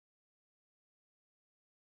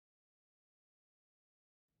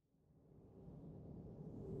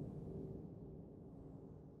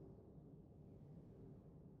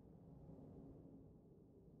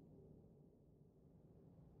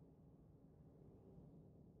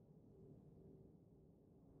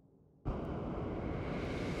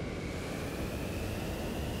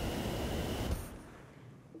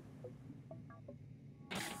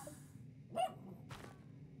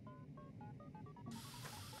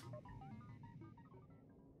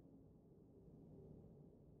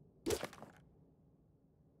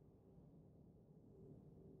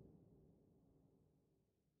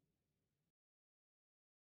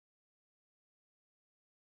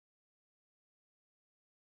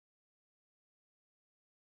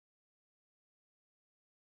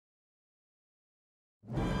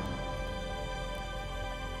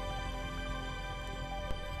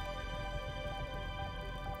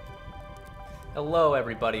Hello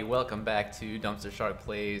everybody, welcome back to DumpsterShark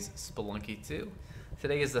Plays Spelunky 2.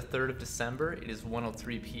 Today is the 3rd of December, it is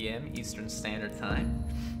 1:03 p.m. Eastern Standard Time.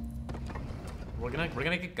 We're gonna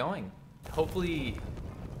get going. Hopefully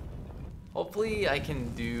I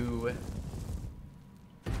can do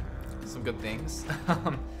some good things.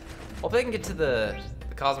 Hopefully I can get to the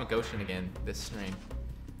Cosmic Ocean again this stream.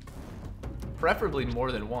 Preferably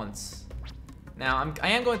more than once. Now I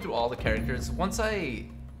am going through all the characters. Once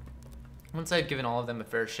I've given all of them a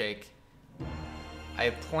fair shake,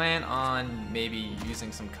 I plan on maybe using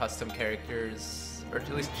some custom characters, or at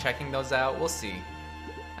least checking those out. We'll see.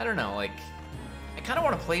 I don't know, like, I kind of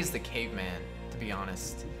want to play as the caveman, to be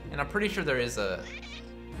honest. And I'm pretty sure there is the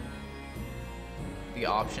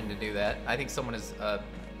option to do that. I think someone has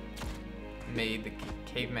made the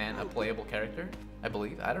caveman a playable character, I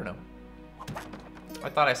believe. I don't know. I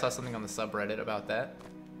thought I saw something on the subreddit about that.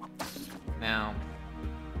 Now,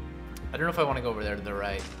 I don't know if I want to go over there to the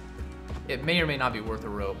right. It may or may not be worth a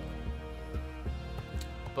rope.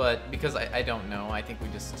 But because I don't know, I think we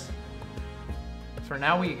just... For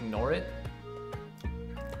now, we ignore it.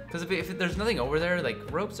 Because if there's nothing over there,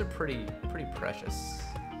 like, ropes are pretty precious.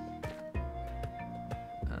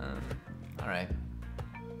 Alright.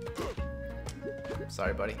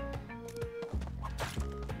 Sorry, buddy.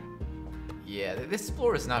 Yeah, this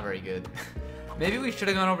floor is not very good. Maybe we should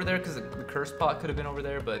have gone over there because the curse pot could have been over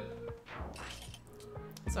there, but...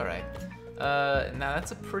 It's alright. Now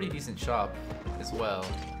that's a pretty decent shop as well.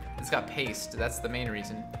 It's got paste, that's the main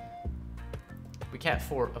reason. We can't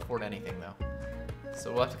afford anything though.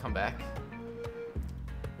 So we'll have to come back.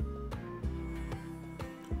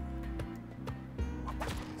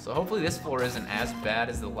 So hopefully this floor isn't as bad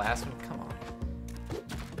as the last one. Come on.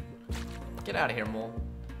 Get out of here, mole.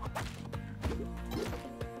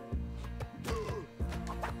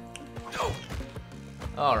 No!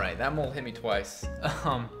 Alright, that mole hit me twice.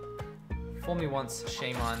 Fool me once,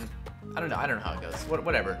 shame on... I don't know how it goes.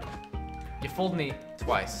 Whatever. You fooled me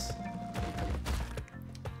twice.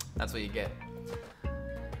 That's what you get.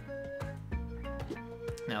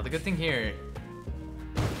 Now, the good thing here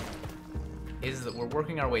is that we're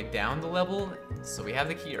working our way down the level, so we have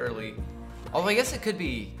the key early. Although I guess it could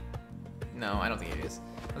be... No, I don't think it is.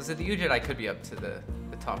 I was at the UJET, I could be up to the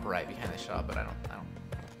top right behind the shop, but I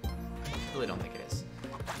really don't think it is.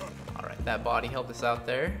 Alright, that body helped us out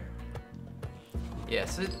there. Yeah,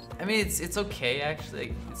 so I mean, it's okay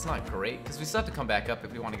actually. It's not great because we still have to come back up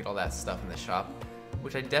if we want to get all that stuff in the shop,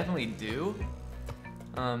 which I definitely do.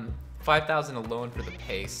 5,000 alone for the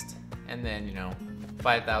paste, and then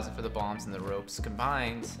 5,000 for the bombs and the ropes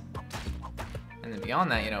combined, and then beyond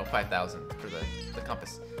that, 5,000 for the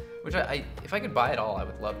compass. Which if I could buy it all, I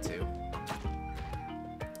would love to.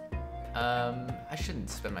 I shouldn't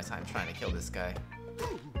spend my time trying to kill this guy,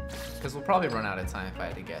 because we'll probably run out of time if I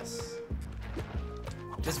had to guess.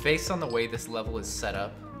 Just based on the way this level is set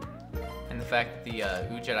up, and the fact that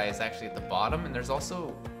the Jedi is actually at the bottom, and there's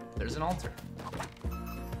an altar.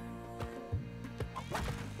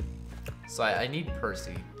 So I need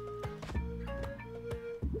Percy.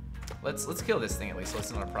 Let's kill this thing at least, so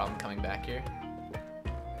it's not a problem coming back here.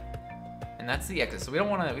 And that's the exit. So we don't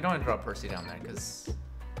want to drop Percy down there because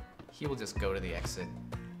he will just go to the exit.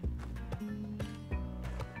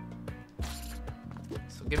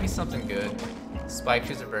 So give me something good. Spike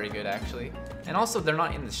shoes are very good actually. And also they're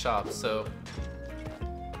not in the shop, so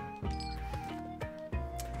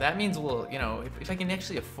that means we'll, if I can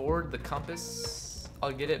actually afford the compass,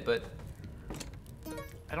 I'll get it, but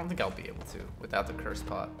I don't think I'll be able to without the curse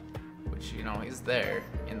pot, which, is there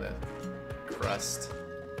in the crust.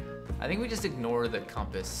 I think we just ignore the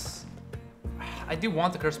compass. I do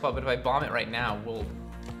want the curse pot, but if I bomb it right now, we'll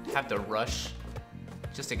have to rush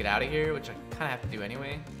just to get out of here, which I kind of have to do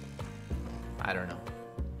anyway. I don't know.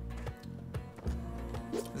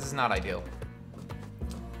 This is not ideal.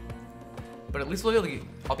 But at least I'll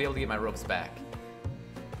be able to get my ropes back.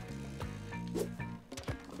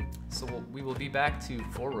 So we will be back to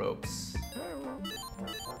 4 ropes.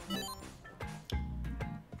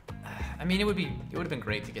 I mean, it would have been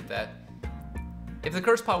great to get that. If the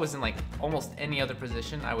curse pot was in like almost any other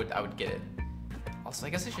position, I would get it. Also,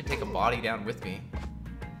 I guess I should take a body down with me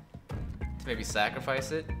to maybe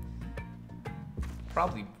sacrifice it.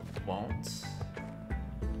 Probably won't.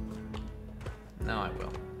 No, I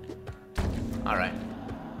will. All right.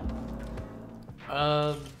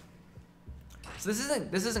 So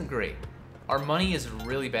this isn't great. Our money is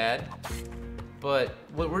really bad, but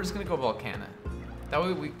we're just gonna go Volcana. That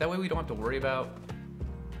way we don't have to worry about,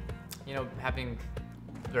 having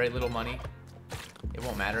very little money. It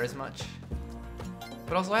won't matter as much.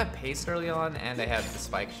 But also I have paste early on, and I have the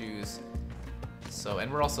spike shoes. So,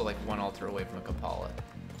 and we're also like 1 altar away from a Kapala.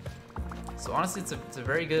 So honestly, it's a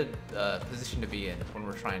very good position to be in when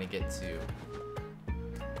we're trying to get to,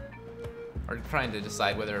 or trying to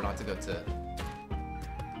decide whether or not to go to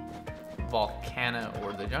Volcana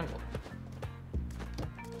or the jungle.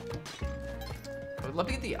 I would love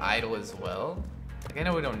to get the idol as well. Like, I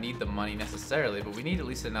know we don't need the money necessarily, but we need at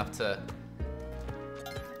least enough to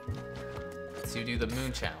do the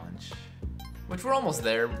moon challenge, which we're almost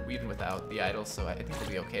there even without the idol, so I think we'll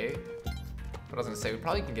be okay. But I was gonna say, we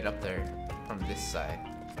probably can get up there from this side.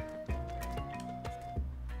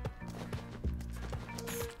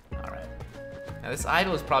 Alright. Now this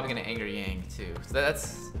idol is probably gonna anger Yang too. So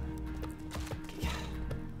that's...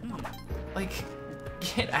 Like,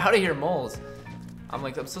 get out of here, moles.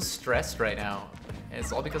 I'm so stressed right now. And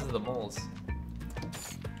it's all because of the moles.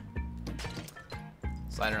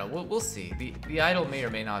 So I don't know, we'll see. The idol may or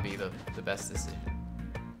may not be the best decision.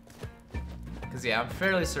 Because yeah, I'm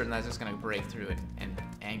fairly certain that's just gonna break through and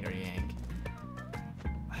anger Yang.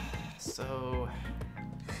 So,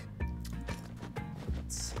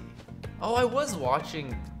 let's see. Oh, I was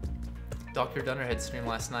watching Dr. Dunderhead's stream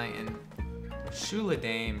last night, and Shula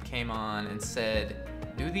Dame came on and said,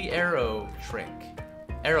 do the arrow trick.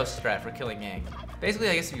 Arrow strat for killing Yang. Basically,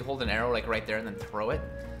 I guess if you hold an arrow like right there and then throw it,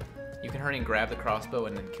 you can hurry and grab the crossbow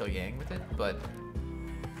and then kill Yang with it, but...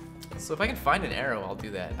 So if I can find an arrow, I'll do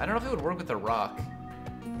that. I don't know if it would work with a rock,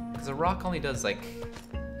 because a rock only does like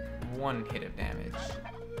 1 hit of damage.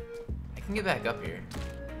 I can get back up here.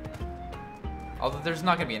 Although there's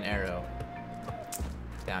not gonna be an arrow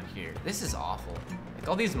down here. This is awful. Like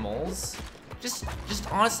all these moles, just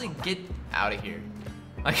honestly get out of here.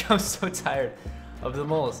 Like I'm so tired of the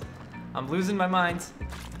moles. I'm losing my mind.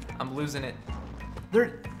 I'm losing it.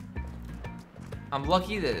 I'm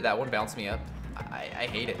lucky that that one bounced me up. I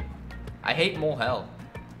hate it. I hate mole hell.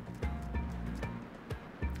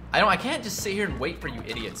 I can't just sit here and wait for you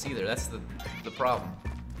idiots either. That's the problem.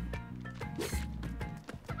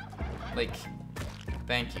 Like,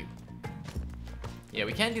 thank you. Yeah,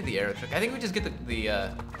 we can't do the arrow trick. I think we just get the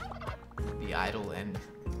idol, and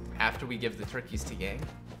after we give the turkeys to Yang.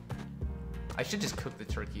 I should just cook the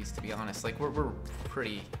turkeys, to be honest. Like we're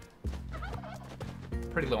pretty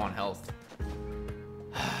low on health.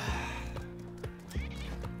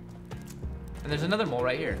 And there's another mole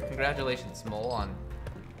right here. Congratulations, mole, on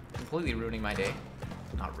completely ruining my day.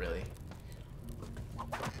 Not really.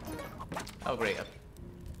 Oh great,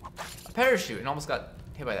 a parachute, and almost got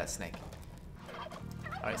hit by that snake.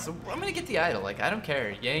 Alright, so I'm gonna get the idol. Like, I don't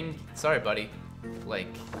care. Yang, sorry buddy.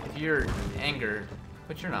 Like, if you're angered,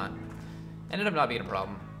 which you're not, ended up not being a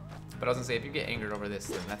problem. But I was gonna say, if you get angered over this,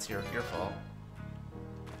 then that's your fault.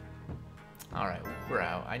 Alright, we're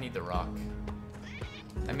out. I need the rock.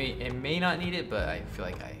 I may not need it, but I feel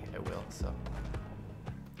like I will, so.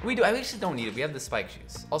 We do. I actually don't need it. We have the spike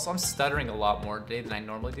shoes. Also, I'm stuttering a lot more today than I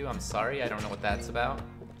normally do. I'm sorry. I don't know what that's about.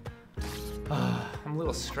 I'm a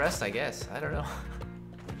little stressed, I guess. I don't know.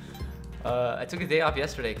 I took a day off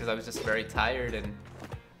yesterday because I was just very tired and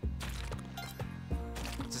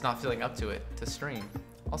just not feeling up to it to stream.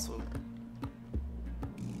 Also,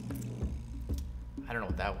 I don't know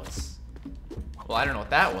what that was. Well, I don't know what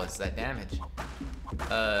that was, that damage.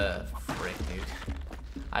 Frick, dude.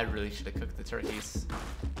 I really should have cooked the turkeys.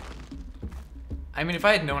 I mean, if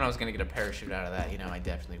I had known I was gonna get a parachute out of that, you know, I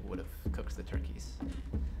definitely would have cooked the turkeys.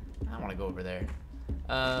 I don't want to go over there.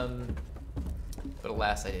 But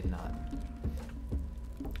alas, I did not.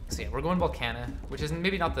 So yeah, we're going Volcana, which is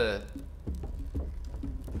maybe not the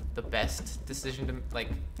best decision to, like,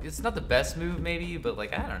 it's not the best move maybe, but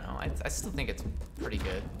like, I don't know. I still think it's pretty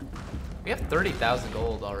good. We have 30,000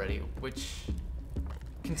 gold already, which,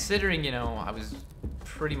 considering, you know, I was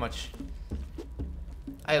pretty much,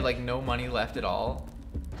 I had like no money left at all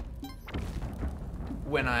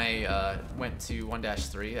when I went to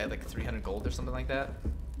 1-3. I had like 300 gold or something like that.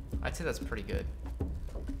 I'd say that's pretty good.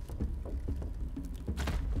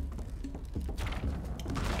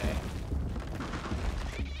 Okay.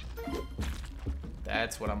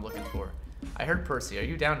 That's what I'm looking for. I heard Percy. Are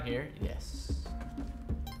you down here? Yes.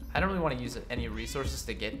 I don't really want to use any resources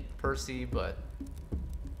to get Percy, but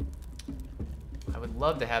I would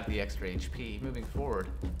love to have the extra HP moving forward.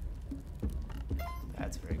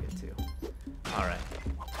 That's very good too. All right.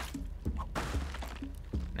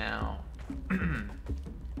 Now,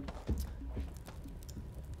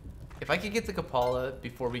 if I could get the Kapala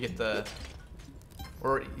before we get the,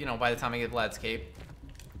 or, you know, by the time I get Vlad's Cape,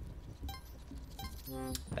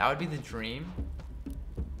 that would be the dream.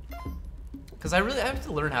 Because I have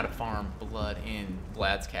to learn how to farm blood in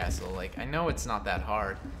Vlad's Castle. Like, I know it's not that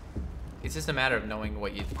hard. It's just a matter of knowing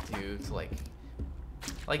what you do to, like,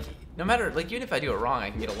 Like, no matter, like, even if I do it wrong, I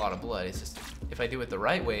can get a lot of blood. It's just, if I do it the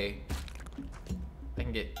right way, I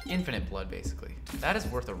can get infinite blood, basically. That is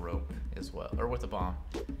worth a rope as well, or worth a bomb.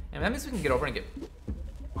 And that means we can get over and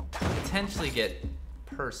potentially get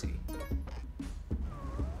Percy.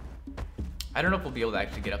 I don't know if we'll be able to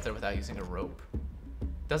actually get up there without using a rope.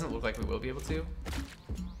 Doesn't look like we will be able to.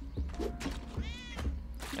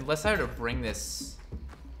 Unless I were to bring this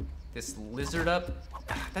lizard up.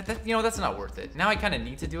 You know, that's not worth it. Now I kind of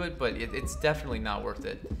need to do it, but it's definitely not worth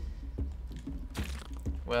it.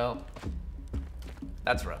 Well,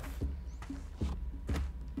 that's rough.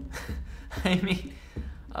 I mean,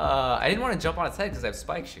 I didn't want to jump on its head because I have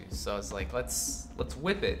spike shoes, so I was like, let's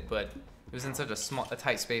whip it, but it was in such a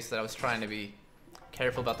tight space that I was trying to be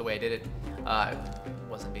careful about the way I did it. I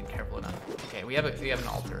wasn't being careful enough. Okay, we have an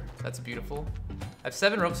altar. That's beautiful. I have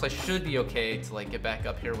 7 ropes, so I should be okay to like get back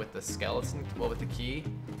up here with the skeleton, well, with the key,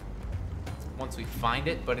 once we find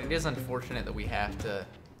it. But it is unfortunate that we have to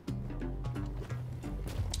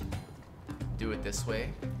do it this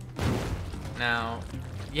way. Now,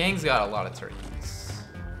 Yang's got a lot of turkeys.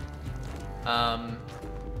 I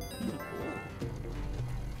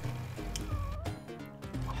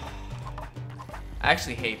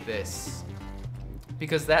actually hate this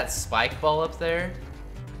because that spike ball up there,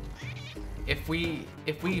 if we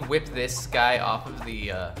whip this guy off of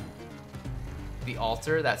the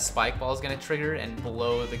altar, that spike ball is gonna trigger and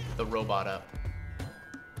blow the robot up.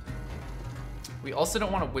 We also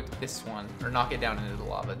don't want to whip this one or knock it down into the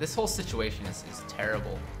lava. This whole situation is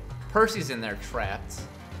terrible. Percy's in there trapped.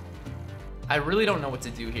 I really don't know what to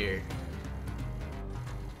do here.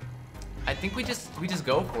 I think we just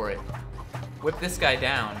go for it. Whip this guy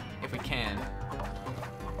down if we can.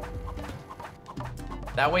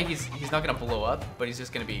 That way he's not gonna blow up, but he's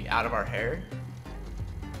just gonna be out of our hair.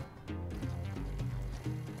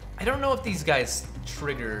 I don't know if these guys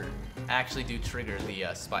actually do trigger the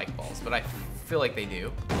spike balls, but I feel like they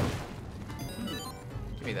do.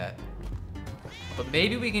 Give me that. But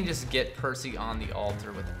maybe we can just get Percy on the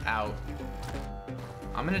altar without...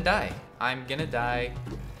 I'm gonna die. I'm gonna die.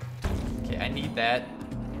 Okay, I need that.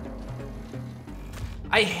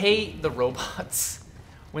 I hate the robots.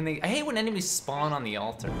 I hate when enemies spawn on the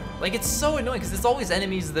altar. Like, it's so annoying because it's always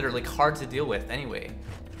enemies that are like hard to deal with anyway.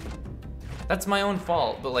 That's my own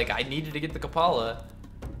fault, but like I needed to get the Kapala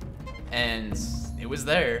and it was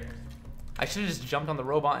there. I should have just jumped on the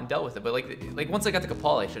robot and dealt with it, but like once I got the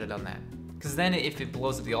Kapala, I should have done that. Because then if it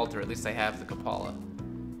blows up the altar, at least I have the Kapala.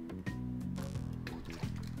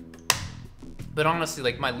 But honestly,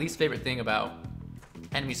 like my least favorite thing about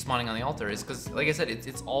enemies spawning on the altar is because, like I said,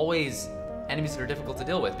 it's always enemies that are difficult to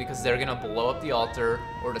deal with because they're gonna blow up the altar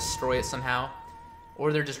or destroy it somehow,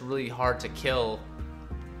 or they're just really hard to kill.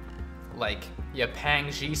 Like, you have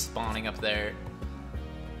Pang Ji spawning up there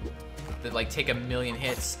that like take 1,000,000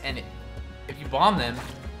 hits, and if you bomb them,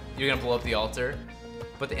 you're gonna blow up the altar.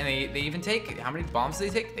 But they even take, how many bombs do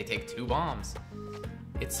they take? They take 2 bombs.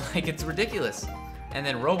 It's like, it's ridiculous. And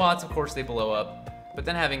then robots, of course, they blow up. But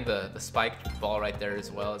then having the spike ball right there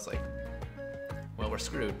as well is like, well, we're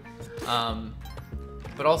screwed.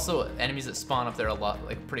 But also enemies that spawn up there a lot,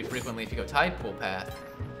 like pretty frequently if you go tide pool path,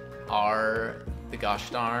 are the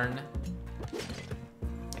gosh darn,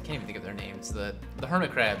 I can't even think of their names, the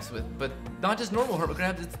hermit crabs, but not just normal hermit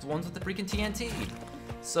crabs, it's the ones with the freaking TNT.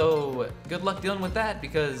 So good luck dealing with that,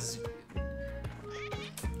 because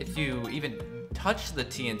if you even touch the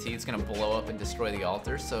TNT, it's gonna blow up and destroy the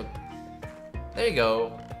altar. So there you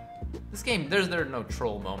go. This game, there are no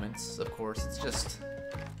troll moments, of course. It's just,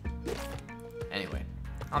 anyway,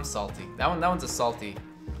 I'm salty. That one's a salty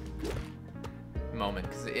moment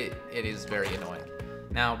because it is very annoying.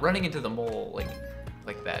 Now running into the mole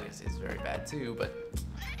like that is very bad too. But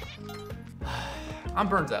I'm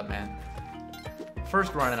burnt out, man.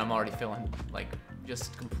 First run and I'm already feeling like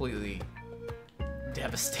just completely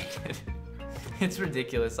devastated. It's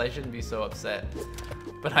ridiculous. I shouldn't be so upset,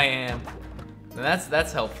 but I am. And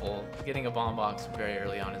that's helpful. Getting a bomb box very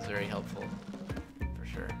early on is very helpful, for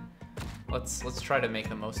sure. Let's try to make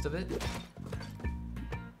the most of it.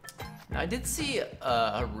 Now I did see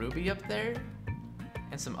a ruby up there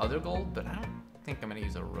and some other gold, but I don't think I'm gonna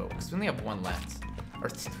use a rope because we only have 1 left, or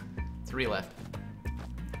 3 left.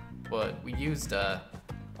 But we used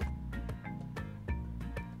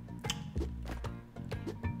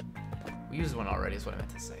one already is what I meant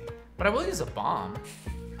to say. But I will use a bomb.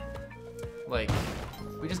 Like,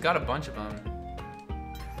 we just got a bunch of them.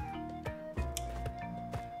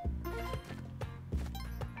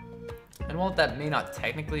 And while that may not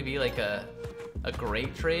technically be like a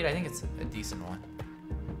great trade, I think it's a decent one.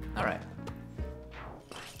 All right.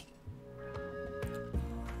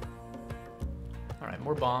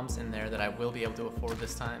 more bombs in there that I will be able to afford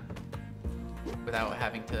this time without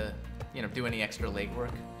having to, you know, do any extra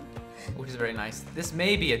legwork, which is very nice. This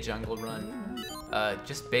may be a jungle run,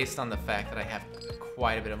 just based on the fact that I have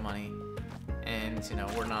quite a bit of money, and you know,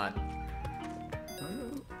 we're not.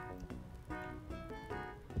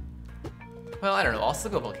 Well, I don't know. I'll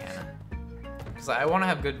still go Volcana because I want to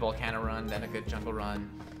have good Volcana run, then a good jungle run.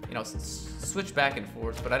 You know, switch back and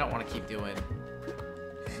forth, but I don't want to keep doing.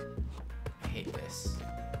 I hate this.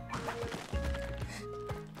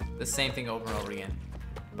 The same thing over and over again.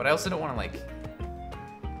 But I also don't want to like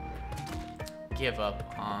give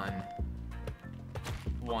up on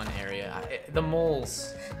one area. The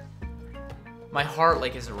moles. My heart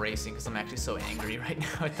like is racing because I'm actually so angry right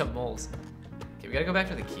now at the moles. Okay, we gotta go back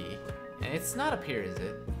to the key. And it's not up here, is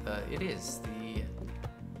it? It is. The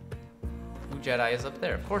Who Jedi is up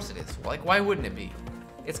there. Of course it is. Like, why wouldn't it be?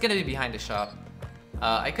 It's gonna be behind the shop.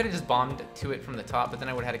 I could have just bombed to it from the top, but then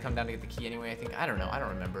I would have had to come down to get the key anyway. I think. I don't know. I don't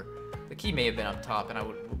remember. The key may have been up top, and I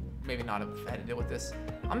would maybe not have had to deal with this.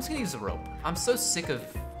 I'm just gonna use the rope. I'm so sick of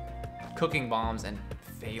cooking bombs and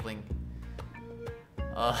failing.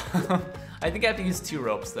 I think I have to use 2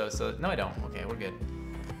 ropes though. So no, I don't. Okay, we're good.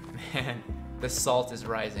 Man, the salt is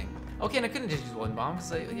rising. Okay, and I couldn't just use 1 bomb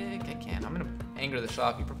because I can. I'm gonna anger the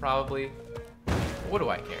shopkeeper probably. What do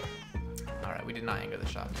I care? All right, we did not anger the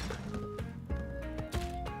shopkeeper.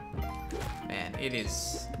 Man,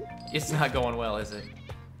 it's not going well, is it?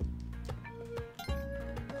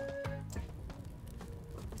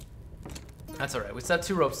 That's all right. We still have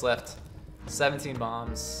 2 ropes left. 17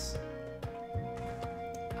 bombs.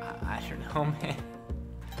 I don't know, man.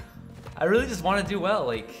 I really just want to do well,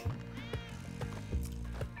 like.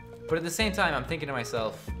 But at the same time, I'm thinking to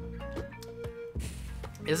myself,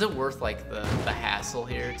 is it worth like the hassle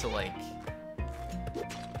here to like?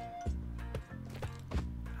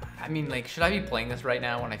 I mean, like, should I be playing this right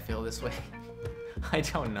now when I feel this way? I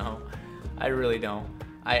don't know. I really don't.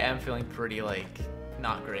 I am feeling pretty like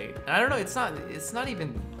not great, and I don't know. It's not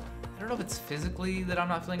even. I don't know if it's physically that I'm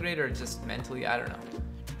not feeling great or just mentally. I don't know.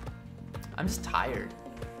 I'm just tired.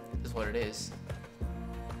 Is what it is.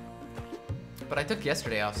 But I took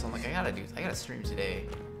yesterday off, so I'm like, I gotta stream today.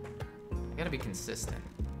 I gotta be consistent.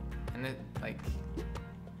 And it, like...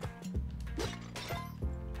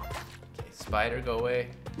 Okay, spider, go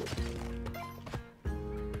away.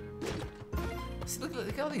 See, look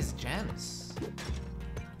at all these gems.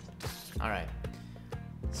 Alright.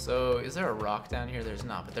 So, is there a rock down here? There's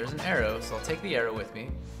not, but there's an arrow, so I'll take the arrow with me.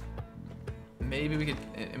 Maybe we could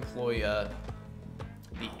employ the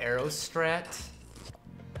arrow strat.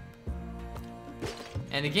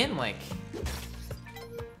 And again, like,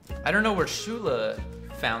 I don't know where Shula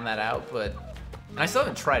found that out, but, and I still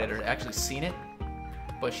haven't tried it or actually seen it,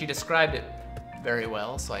 but she described it very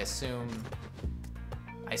well, so I assume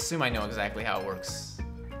I know exactly how it works.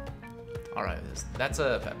 All right, that's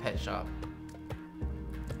a pet shop.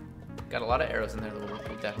 Got a lot of arrows in there that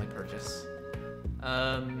we'll definitely purchase.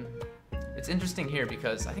 It's interesting here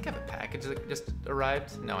because I think I have a package that just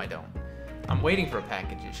arrived. No, I don't. I'm waiting for a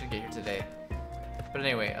package. It should get here today. But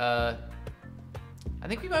anyway, I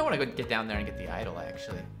think we might want to go get down there and get the idol,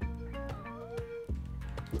 actually.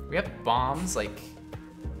 We have bombs, like,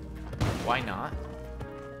 why not?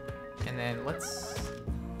 And then let's...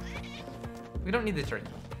 We don't need the turkey.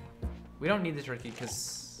 We don't need the turkey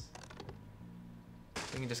because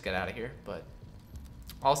we can just get out of here, but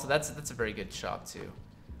also that's a very good shop too.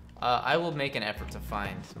 I will make an effort to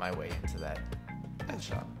find my way into that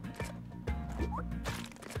shop.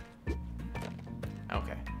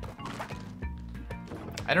 Okay.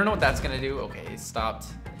 I don't know what that's gonna do. Okay, it stopped.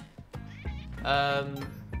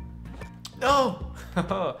 No!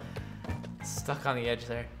 Stuck on the edge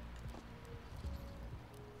there.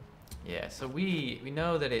 Yeah, so we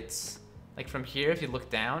know that it's like from here, if you look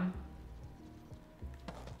down,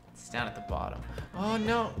 it's down at the bottom. Oh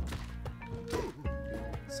no!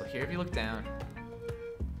 So here, if you look down,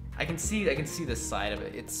 I can see this side of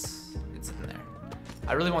it. It's in there.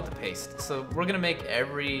 I really want the paste, so we're gonna make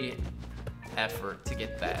every effort to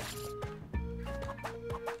get that.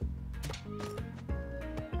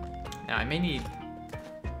 Now I may need.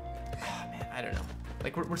 Oh man, I don't know.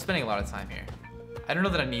 Like we're spending a lot of time here. I don't know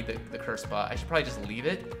that I need the curse spot. I should probably just leave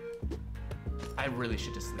it. I really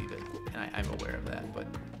should just leave it, and I'm aware of that. But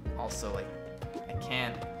also, like, I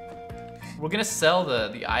can't. We're gonna sell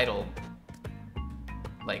the idol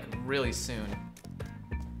like really soon.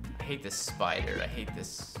 I hate this spider. I hate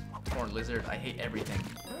this torn lizard. I hate everything.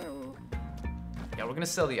 Yeah, we're gonna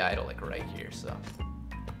sell the idol like right here. So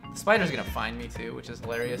the spider's gonna find me too, which is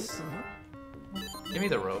hilarious. Give me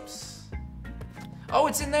the ropes. Oh,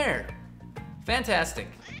 it's in there. Fantastic.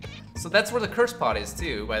 So that's where the curse pot is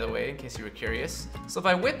too, by the way, in case you were curious. So if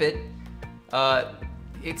I whip it,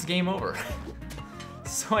 it's game over.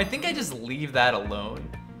 So I think I just leave that alone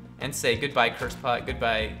and say goodbye curse pot,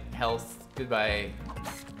 goodbye health, goodbye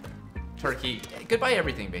turkey, goodbye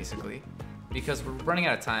everything basically, because we're running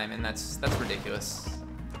out of time and that's ridiculous.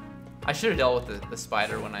 I should have dealt with the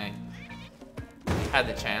spider when I had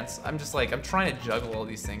the chance. I'm just like, I'm trying to juggle all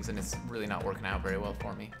these things and it's really not working out very well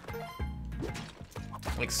for me.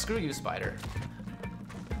 Like, screw you, spider.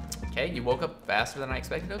 Okay, you woke up faster than I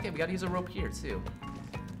expected. Okay, we gotta use a rope here too.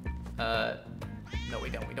 No, we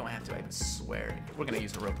don't. We don't have to. I swear. We're gonna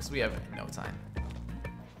use a rope because we have no time.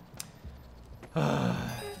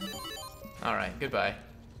 All right, goodbye.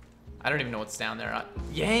 I don't even know what's down there.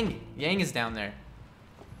 Yang! Yang is down there.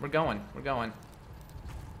 We're going. We're going.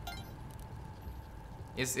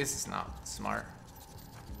 This is not smart.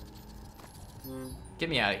 Get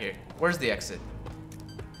me out of here. Where's the exit?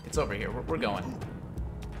 It's over here. We're going.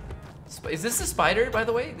 Is this the spider, by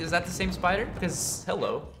the way? Is that the same spider? Because,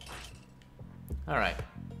 hello. All right.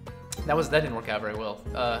 That didn't work out very well.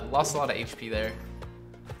 Lost a lot of HP there.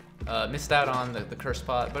 Missed out on the curse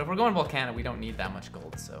pot. But if we're going Volcano, we don't need that much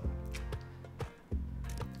gold, so.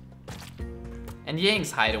 And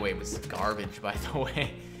Yang's hideaway was garbage, by the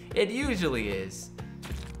way. It usually is.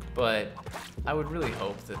 But I would really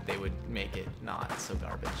hope that they would make it not so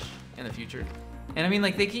garbage in the future. And I mean,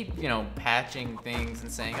 like, they keep, you know, patching things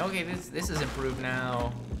and saying, okay, this is improved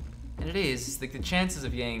now. And it is. Like, the chances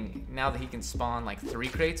of Yang, now that he can spawn, like, 3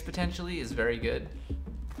 crates potentially, is very good.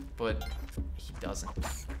 But he doesn't.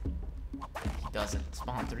 He doesn't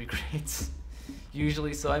spawn 3 crates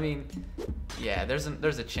usually. So, I mean, yeah, there's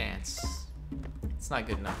a chance. It's not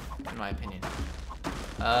good enough, in my opinion.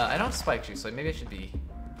 I don't have spike shoes, so maybe I should be...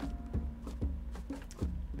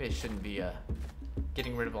 Maybe I shouldn't be,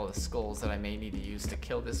 getting rid of all the skulls that I may need to use to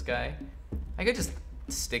kill this guy. I could just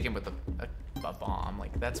stick him with a bomb.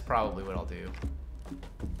 Like, that's probably what I'll do.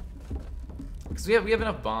 Because we have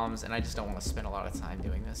enough bombs, and I just don't want to spend a lot of time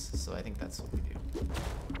doing this. So I think that's what we do.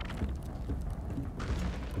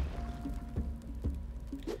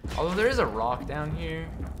 Although there is a rock down here.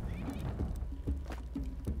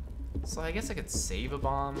 So I guess I could save a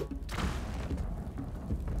bomb.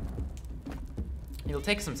 It'll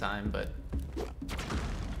take some time, but...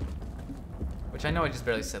 Which I know I just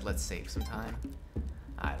barely said, let's save some time.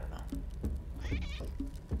 I don't know.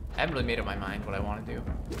 I haven't really made up my mind what I want to do.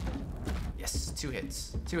 Yes, 2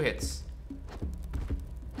 hits. 2 hits.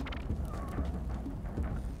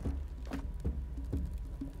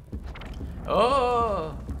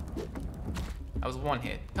 Oh! That was 1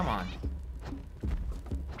 hit. Come on.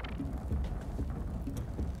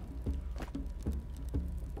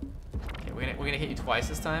 Okay, we're gonna hit you twice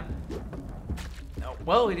this time. No.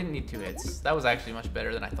 Well, we didn't need 2 hits. That was actually much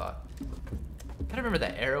better than I thought. Gotta remember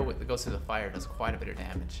that arrow that goes through the fire does quite a bit of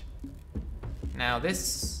damage. Now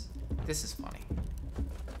this is funny.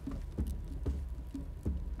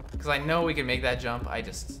 Because I know we can make that jump, I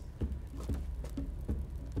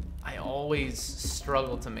always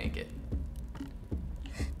struggle to make it.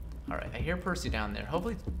 Alright, I hear Percy down there.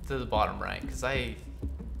 Hopefully to the bottom right, because I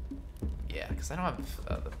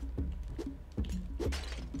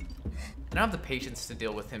don't have the patience to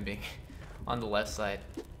deal with him being on the left side.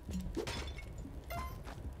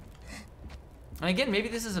 And again, maybe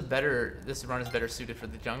this run is better suited for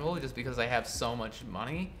the jungle just because I have so much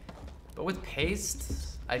money. But with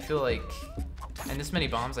paste, I feel like, and this many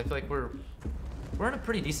bombs, I feel like we're in a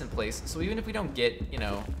pretty decent place. So even if we don't get, you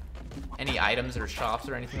know, any items or shops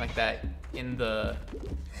or anything like that in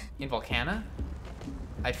Volcana,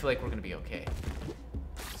 I feel like we're gonna be okay.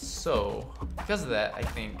 So because of that, I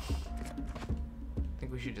think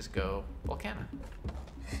we should just go Volcana.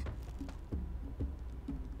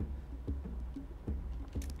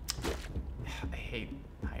 I hate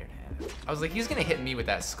Hired Hand. I was like, he's gonna hit me with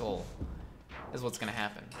that skull, is what's gonna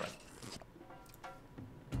happen, but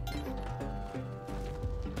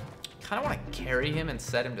kinda wanna carry him and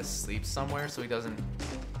set him to sleep somewhere so he doesn't,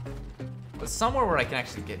 but somewhere where I can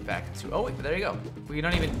actually get back to, oh wait, there you go. We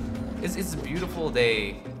don't even, it's a beautiful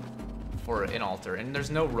day for an altar, and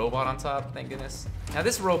there's no robot on top, thank goodness. Now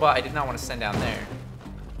this robot I did not want to send down there.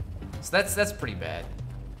 So that's pretty bad.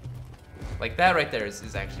 Like that right there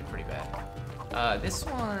is actually pretty bad. This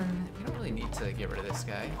one, we don't really need to get rid of this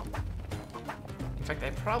guy. In fact,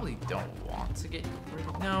 I probably don't want to get rid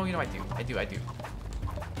of, no, you know, I do.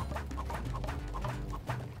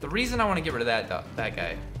 The reason I want to get rid of that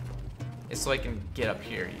guy is so I can get up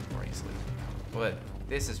here even more easily. But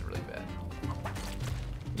this is really bad.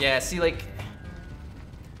 Yeah, see, like,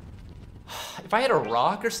 If I had a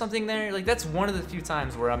rock or something there, like that's one of the few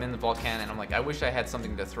times where I'm in the volcano and I'm like, I wish I had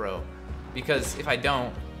something to throw. Because if I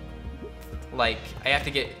don't, like, I have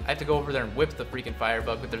to go over there and whip the freaking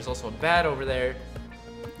firebug, but there's also a bat over there.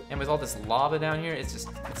 And with all this lava down here, it's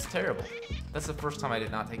terrible. That's the first time I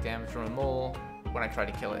did not take damage from a mole when I tried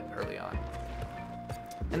to kill it early on.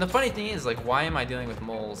 And the funny thing is, like, why am I dealing with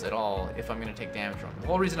moles at all if I'm gonna take damage from them? The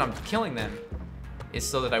whole reason I'm killing them is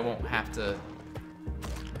so that I won't have to,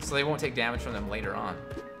 so they won't take damage from them later on.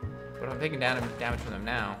 But if I'm taking damage from them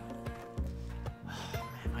now,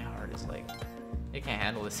 man, my heart is like, it can't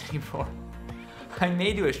handle this anymore. I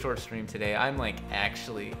may do a short stream today. I'm like,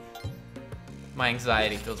 actually, my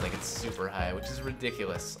anxiety feels like it's super high, which is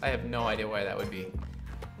ridiculous. I have no idea why that would be.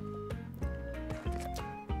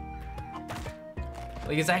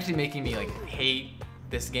 Like, it's actually making me like hate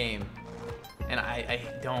this game, and I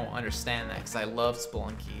don't understand that because I love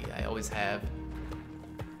Spelunky. I always have.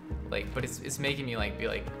 Like, but it's making me like be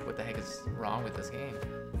like, what the heck is wrong with this game?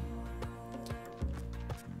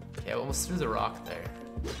 Okay, I almost threw the rock there.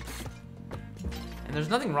 And there's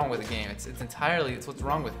nothing wrong with the game. It's entirely what's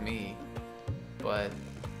wrong with me. But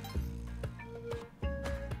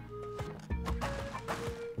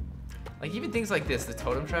like even things like this, the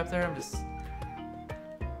totem trap there, I'm just.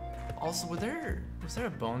 Also, was there a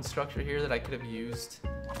bone structure here that I could have used?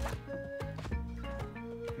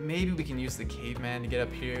 Maybe we can use the caveman to get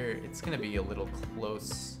up here. It's gonna be a little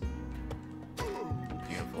close.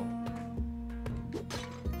 Beautiful.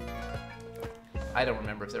 I don't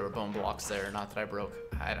remember if there were bone blocks there or not that I broke.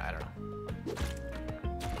 I don't know.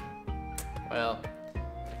 Well,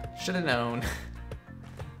 should have known.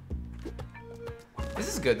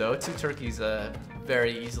 This is good though. 2 turkeys,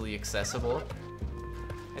 very easily accessible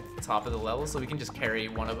at the top of the level, so we can just carry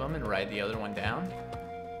one of them and ride the other one down.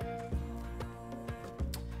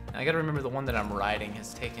 Now, I gotta remember the one that I'm riding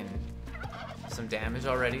has taken some damage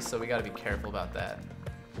already, so we gotta be careful about that.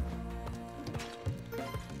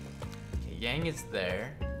 Okay, Yang is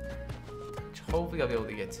there, which hopefully I'll be able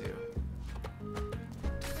to get to.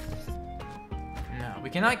 No, we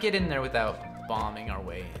cannot get in there without bombing our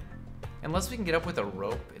way in. Unless we can get up with a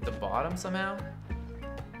rope at the bottom somehow.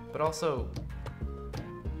 But also,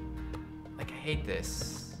 like, I hate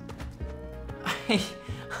this.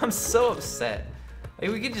 I'm so upset. Like,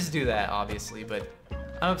 we could just do that, obviously, but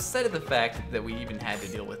I'm upset at the fact that we even had to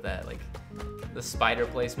deal with that. Like, the spider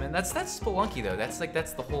placement. That's Spelunky though. That's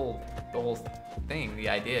the whole thing. The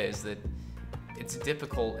idea is that it's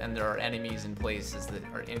difficult and there are enemies in places that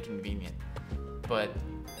are inconvenient. But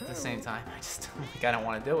at the same time, I don't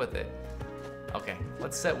want to deal with it. Okay,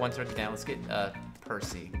 let's set one turkey down. Let's get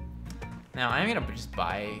Percy. Now, I'm gonna just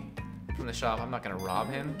buy from the shop. I'm not gonna rob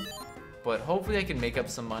him, but hopefully I can make up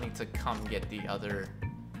some money to come get the other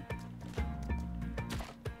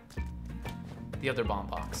bomb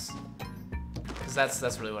box, because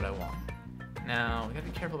that's really what I want. Now, we gotta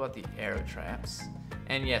be careful about the arrow traps.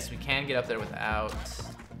 And yes, we can get up there without.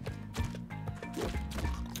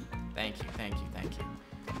 Thank you, thank you, thank you.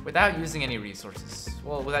 Without using any resources.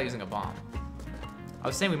 Well, without using a bomb. I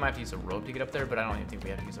was saying we might have to use a rope to get up there, but I don't even think we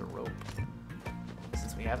have to use a rope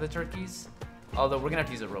since we have the turkeys. Although we're gonna have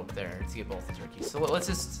to use a rope there to get both the turkeys. So let's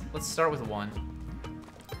start with one.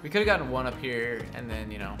 We could have gotten one up here and then,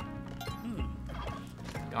 you know,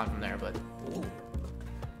 gone from there, but ooh.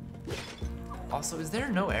 Also, is there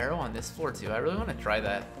no arrow on this floor too? I really want to try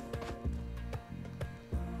that.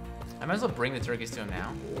 I might as well bring the turkeys to him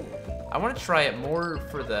now. I want to try it more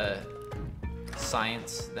for the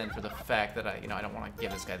science than for the fact that I don't want to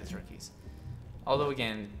give this guy the turkeys. Although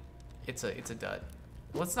again, it's a dud.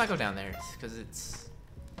 Let's not go down there because it's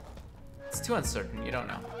too uncertain. You don't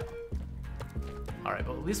know. All right,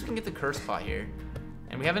 but at least we can get the curse pot here,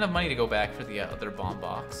 and we have enough money to go back for the other bomb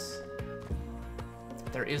box.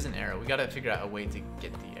 There is an arrow. We gotta figure out a way to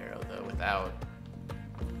get the arrow though without.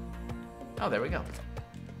 Oh, there we go.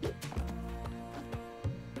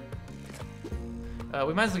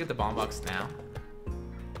 We might as well get the bomb box now.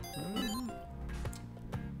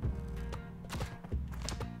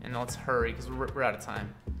 And let's hurry because we're out of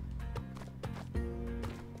time.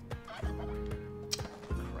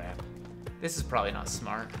 Crap. This is probably not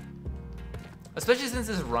smart. Especially since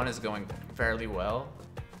this run is going fairly well.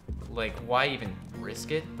 Like, why even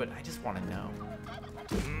risk it? But I just want to know.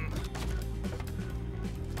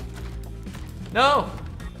 No!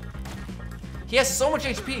 He has so much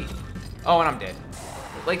HP! Oh, and I'm dead.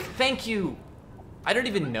 Like, thank you! I don't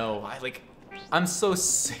even know. I'm so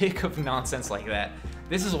sick of nonsense like that.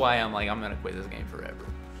 This is why I'm gonna quit this game forever.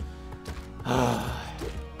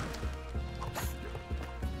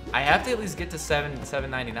 I have to at least get to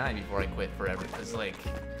 $7.99 before I quit forever, because like,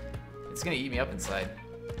 It's gonna eat me up inside.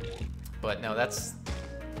 But no, that's...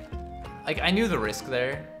 Like, I knew the risk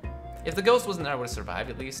there. If the ghost wasn't there, I would have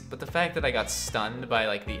survived at least. But the fact that I got stunned by,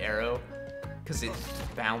 like, the arrow, because it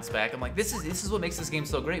bounced back, I'm like, this is what makes this game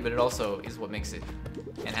so great, but it also is what makes it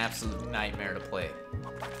an absolute nightmare to play.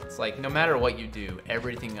 It's like, no matter what you do,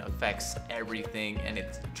 everything affects everything, and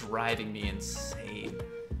it's driving me insane.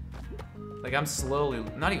 Like, I'm slowly,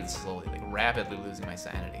 not even slowly, like, rapidly losing my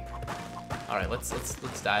sanity. All right, let's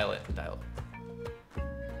dial it.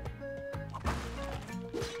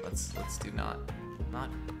 Let's do not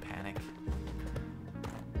panic.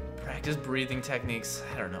 Practice breathing techniques.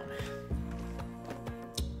 I don't know, man.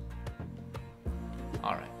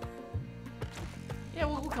 All right. Yeah,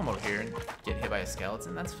 we'll come over here and get hit by a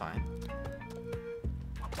skeleton. That's fine.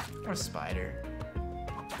 Or a spider.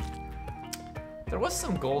 There was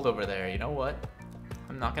some gold over there. You know what?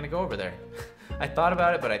 I'm not gonna go over there. I thought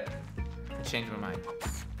about it, but I changed my mind.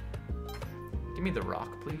 Give me the rock,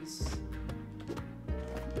 please.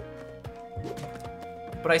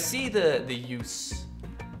 But I see the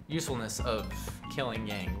usefulness of killing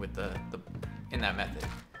Yang with in that method.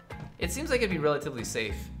 It seems like it'd be relatively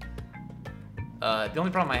safe. The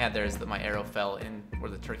only problem I had there is that my arrow fell in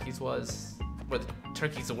where the turkeys was, where the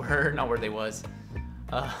turkeys were, not where they was.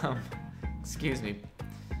 Excuse me.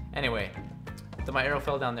 Anyway, my arrow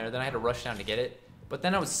fell down there. Then I had to rush down to get it. But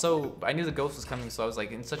then I knew the ghost was coming, so I was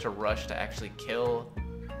like in such a rush to actually kill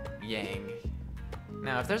Yang.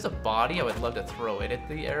 Now, if there's a body, I would love to throw it at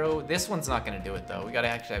the arrow. This one's not gonna do it though. We gotta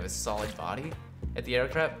actually have a solid body at the arrow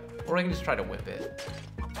trap, or I can just try to whip it.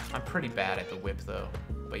 I'm pretty bad at the whip though,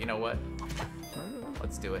 but you know what?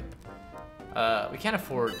 Let's do it. We can't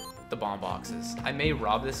afford the bomb boxes. I may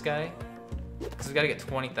rob this guy, because we gotta get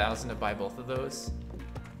 20,000 to buy both of those.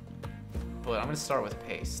 But I'm gonna start with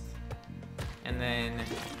paste. And then,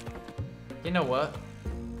 you know what?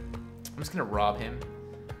 I'm just gonna rob him.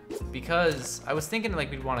 Because I was thinking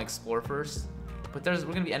like we'd want to explore first, but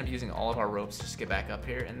we're gonna end up using all of our ropes just to get back up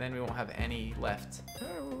here, and then we won't have any left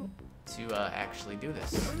to actually do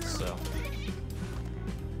this. So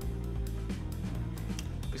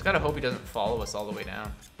we just gotta hope he doesn't follow us all the way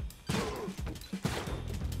down.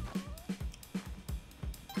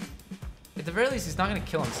 At the very least, he's not gonna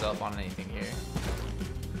kill himself on anything here.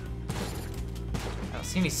 I don't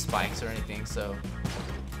see any spikes or anything, so.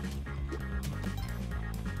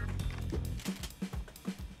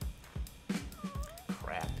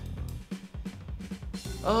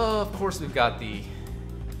 Oh, of course we've got the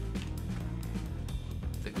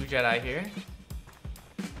Jedi here.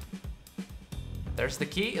 There's the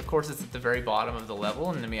key. Of course, it's at the very bottom of the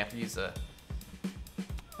level, and then we have to use a.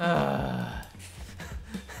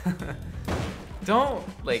 Don't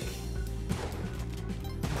like.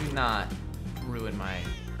 Do not ruin my.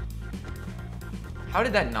 How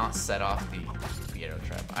did that not set off the arrow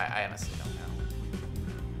trap? I honestly don't know.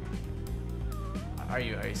 Are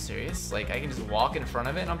you serious? Like, I can just walk in front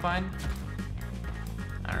of it and I'm fine?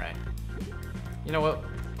 Alright. You know what?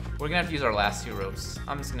 We're gonna have to use our last 2 ropes.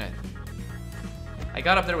 I'm just gonna... I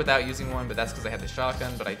got up there without using one, but that's because I had the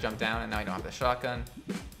shotgun, but I jumped down and now I don't have the shotgun.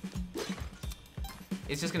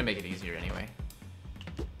 It's just gonna make it easier anyway.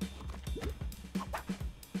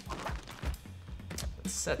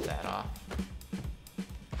 Let's set that off.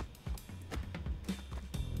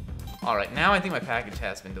 Alright, now I think my package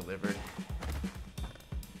has been delivered.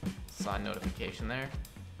 Saw a notification there.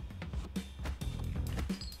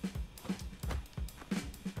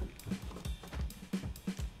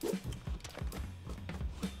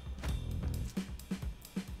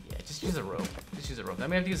 Yeah, just use a rope. Just use a rope. Then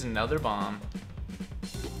we have to use another bomb.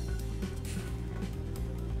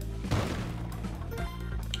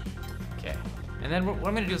 Okay. And then what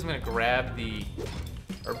I'm gonna do is I'm gonna grab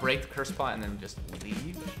or break the curse pot and then just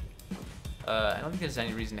leave. I don't think there's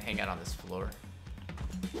any reason to hang out on this floor.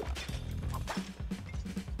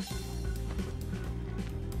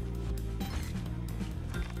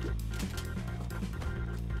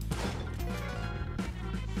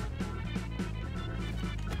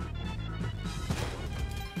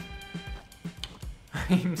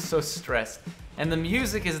 I'm so stressed. And the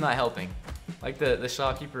music is not helping. Like the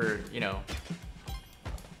shopkeeper, you know,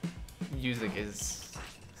 music is...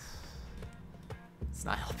 It's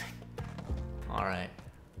not helping. Alright.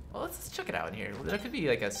 Well, let's check it out in here. There could be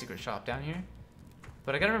like a secret shop down here.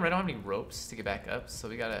 But I gotta remember I don't have any ropes to get back up, so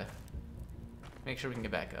we gotta make sure we can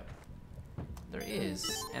get back up. There is,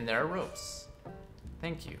 and there are ropes.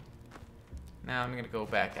 Thank you. Now I'm gonna go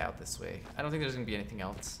back out this way. I don't think there's gonna be anything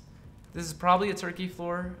else. This is probably a turkey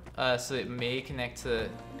floor, so it may connect to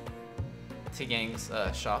Yang's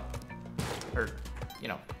shop, or, you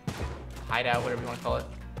know, hideout, whatever you want to call it.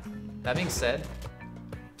 That being said,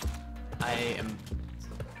 I am...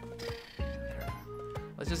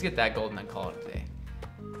 Let's just get that gold and then call it a day.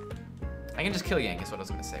 I can just kill Yang is what I was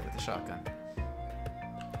going to say with the shotgun.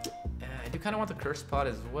 I do kind of want the curse pot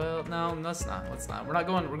as well. No, let's not. Let's not. We're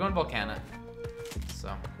going Volcana.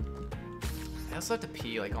 So, I also have to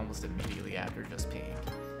pee like almost immediately after just peeing.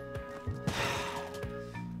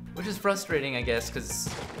 Which is frustrating, I guess, because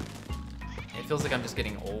it feels like I'm just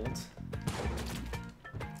getting old.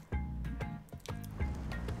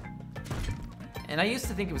 And I used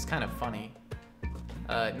to think it was kind of funny.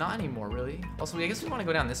 Not anymore, really. Also, I guess we want to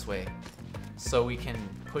go down this way so we can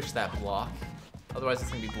push that block. Otherwise,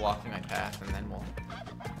 it's going to be blocking my path, and then we'll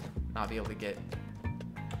not be able to get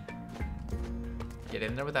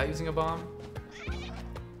in there without using a bomb.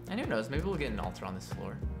 And who knows, maybe we'll get an altar on this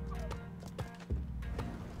floor.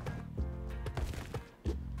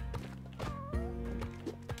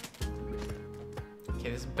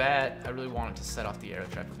 Okay, this bat, I really want it to set off the arrow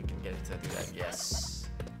trap if we can get it to do that. Yes.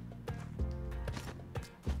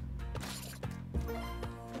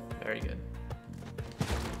 Very good.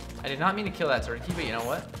 I did not mean to kill that turkey, but you know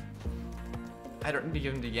what? I don't need to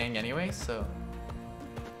give him to Yang anyway, so...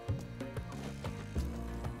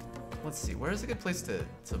 Let's see, where's a good place to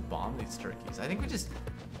bomb these turkeys? I think we just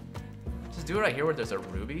do it right here where there's a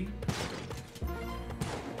ruby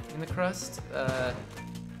in the crust.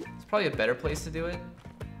 It's probably a better place to do it,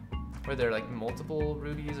 where there are like multiple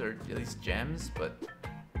rubies or at least gems, but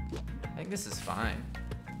I think this is fine.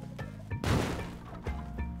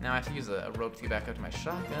 Now I have to use a rope to get back up to my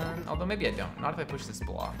shotgun, although maybe I don't. Not if I push this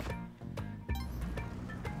block.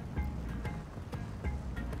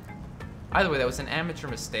 Either way, that was an amateur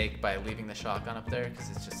mistake by leaving the shotgun up there, because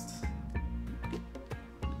it's just...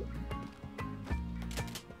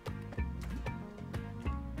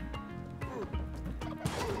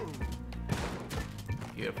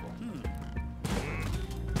 Beautiful.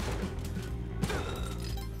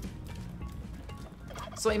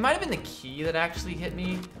 So it might have been the key that actually hit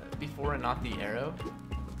me before and not the arrow.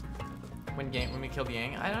 When we killed the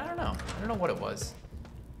Yang. I don't know. I don't know what it was.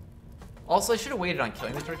 Also, I should have waited on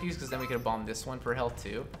killing the turkeys because then we could have bombed this one for health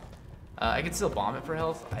too. I could still bomb it for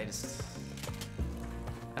health. I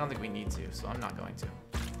don't think we need to, so I'm not going to.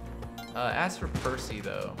 As for Percy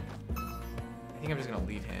though, I think I'm just gonna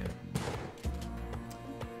leave him.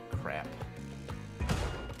 Crap.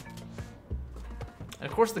 And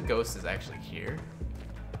of course the ghost is actually here.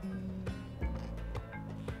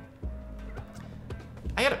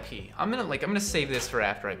 I gotta pee. I'm gonna save this for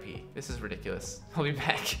after I pee. This is ridiculous. I'll be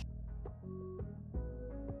back.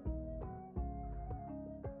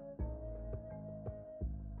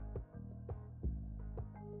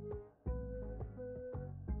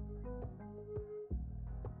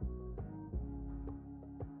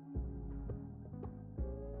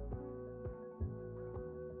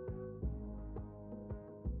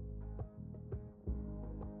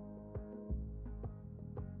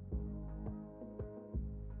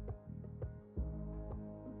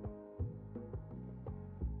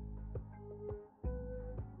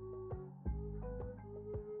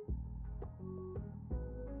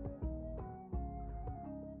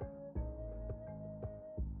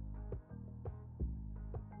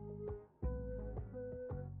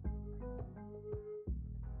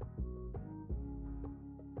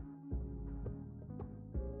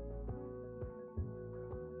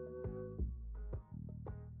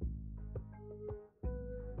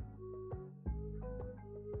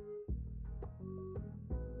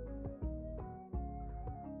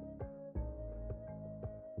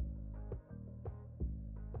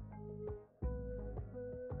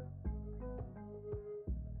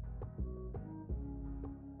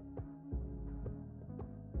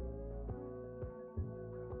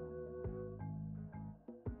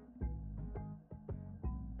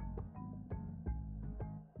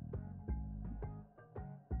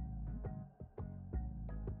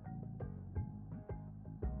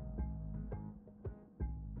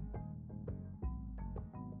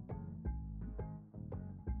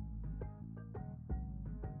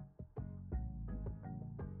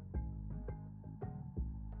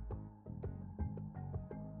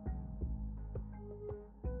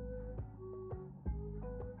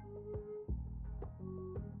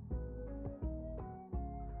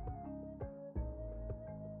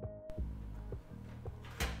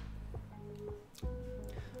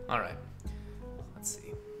 All right, let's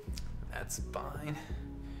see. That's fine.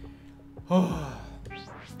 Oh.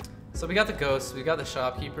 So we got the ghost, we got the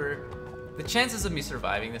shopkeeper. The chances of me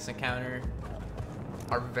surviving this encounter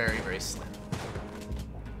are very, very slim.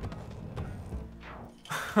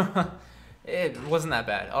 It wasn't that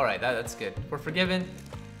bad. All right, that's good. We're forgiven.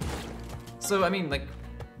 So, I mean, like,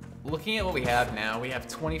 looking at what we have now, we have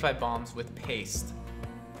 25 bombs with paste.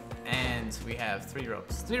 And we have 3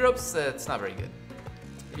 ropes. 3 ropes, that's not very good.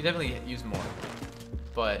 You could definitely use more.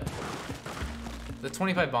 But the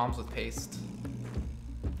 25 bombs with paste,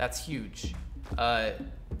 that's huge. There's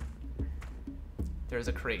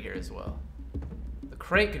a crate here as well. The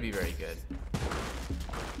crate could be very good.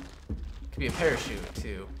 Could be a parachute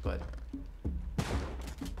too, but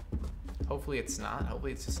hopefully it's not.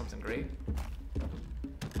 Hopefully it's just something great.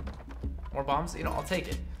 More bombs? You know, I'll take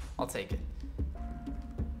it. I'll take it.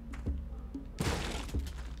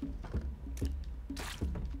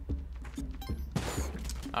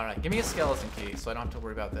 Alright, give me a skeleton key so I don't have to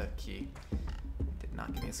worry about the key. Did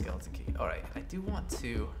not give me a skeleton key. Alright, I do want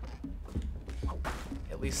to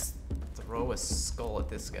at least throw a skull at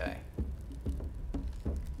this guy.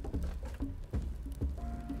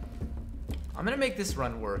 I'm gonna make this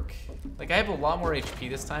run work. Like, I have a lot more HP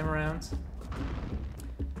this time around.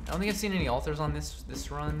 I don't think I've seen any altars on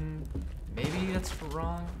this run. Maybe that's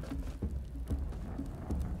wrong.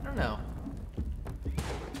 I don't know.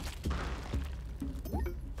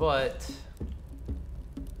 But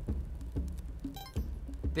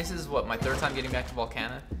this is what, my 3rd time getting back to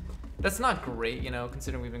Volcana. That's not great, you know,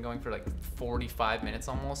 considering we've been going for like 45 minutes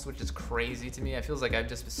almost, which is crazy to me. It feels like I've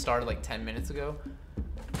just started like 10 minutes ago.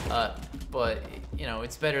 But you know,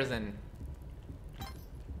 it's better than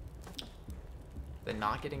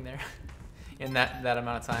not getting there in that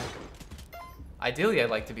amount of time. Ideally, I'd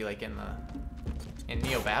like to be like in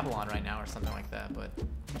Neo Babylon right now or something like that, but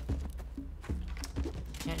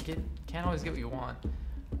can't always get what you want.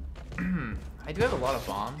 I do have a lot of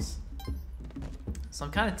bombs, so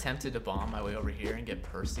I'm kind of tempted to bomb my way over here and get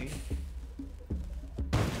Percy.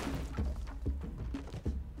 I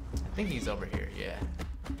think he's over here, yeah.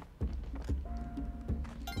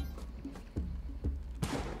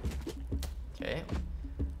 Okay.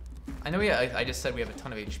 I know I just said we have a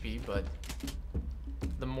ton of HP, but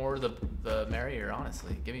the more the merrier,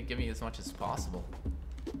 honestly. Give me as much as possible.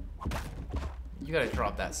 You gotta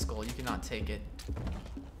drop that skull. You cannot take it.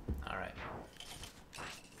 Alright.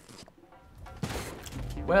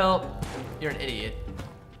 Well, you're an idiot.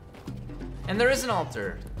 And there is an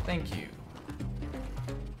altar. Thank you.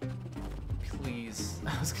 Please.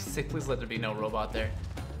 I was gonna say, please let there be no robot there.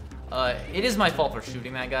 It is my fault for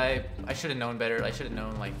shooting that guy. I should have known better. I should have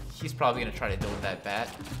known, like, he's probably gonna try to deal with that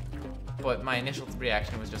bat. But my initial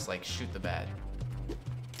reaction was just, like, shoot the bat.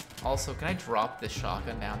 Also, can I drop this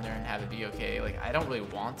shotgun down there and have it be okay? Like, I don't really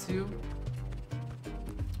want to,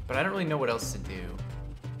 but I don't really know what else to do.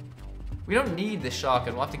 We don't need this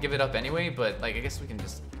shotgun. We'll have to give it up anyway, but, like, I guess we can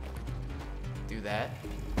just do that.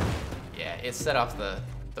 Yeah, it set off the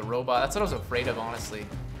robot. That's what I was afraid of, honestly.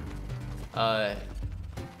 Like,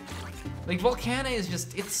 Volcana is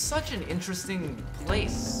just, it's such an interesting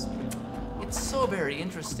place. It's so very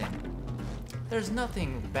interesting. There's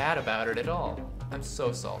nothing bad about it at all. I'm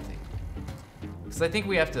so salty. Because I think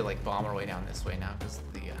we have to, like, bomb our way down this way now because of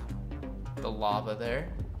the lava there.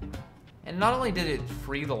 And not only did it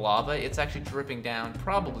free the lava, it's actually dripping down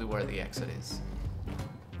probably where the exit is.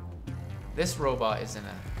 This robot is in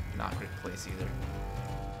a not great place either.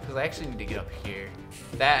 Because I actually need to get up here.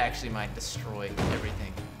 That actually might destroy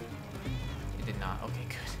everything. It did not. Okay,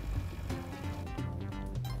 good.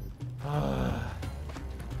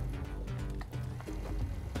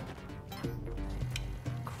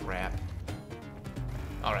 Crap.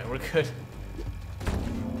 Alright, we're good.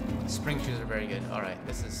 Spring shoes are very good. Alright,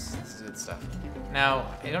 this is good stuff.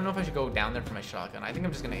 Now, I don't know if I should go down there for my shotgun. I think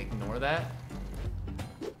I'm just gonna ignore that.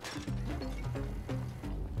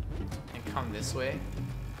 And come this way.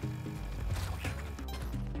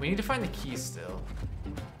 We need to find the key still.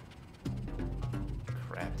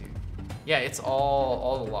 Crap, dude. Yeah, it's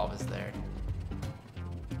all the lava's there.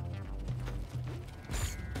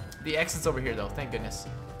 The exit's over here though, thank goodness.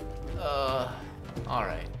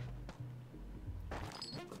 Alright.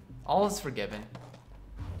 All is forgiven.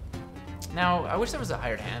 Now, I wish there was a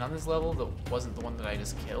hired hand on this level that wasn't the one that I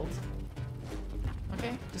just killed.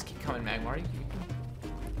 Okay, just keep coming, Magmar. You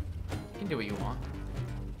can do what you want.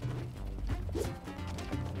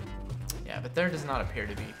 Yeah, but there does not appear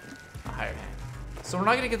to be a hired hand. So we're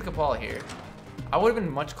not gonna get the Kapala here. I would have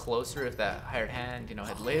been much closer if that hired hand, you know,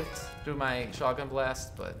 had lived through my shotgun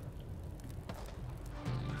blast, but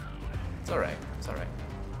it's alright. It's alright.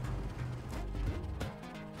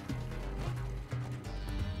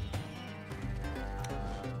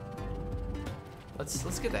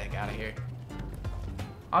 Let's get the heck out of here.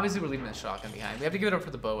 Obviously, we're leaving the shotgun behind. We have to give it up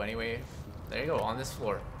for the bow anyway. There you go, on this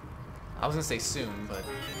floor. I was gonna say soon, but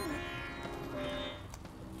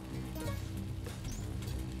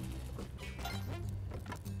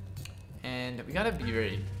And we gotta be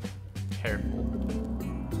very careful,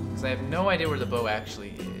 because I have no idea where the bow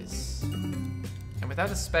actually is. And without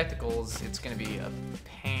the spectacles, it's gonna be a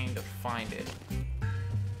pain to find it.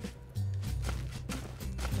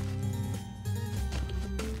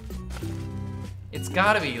 It's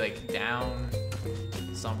gotta be like down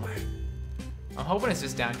somewhere. I'm hoping it's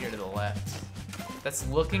just down here to the left. That's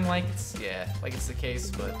looking like it's, yeah, like it's the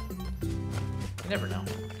case, but you never know.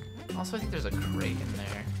 Also, I think there's a crate in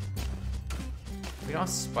there. We don't have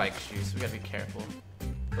spike shoes, so we gotta be careful.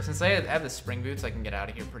 But since I have the spring boots, I can get out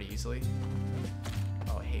of here pretty easily.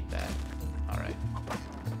 Oh, I hate that. Alright.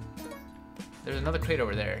 There's another crate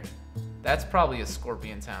over there. That's probably a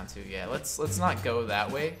scorpion town too. Yeah, let's not go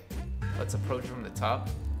that way. Let's approach from the top.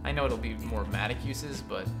 I know it'll be more matic uses,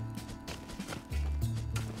 but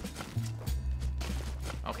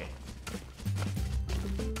okay.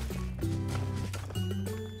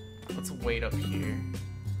 Let's wait up here.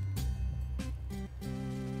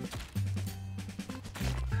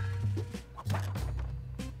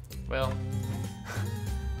 Well,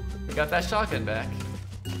 we got that shotgun back.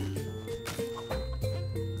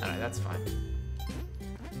 Alright, that's fine.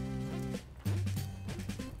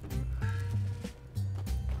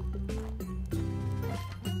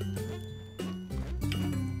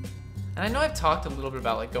 And I know I've talked a little bit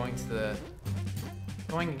about like going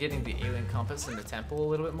and getting the alien compass in the temple a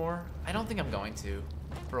little bit more. I don't think I'm going to,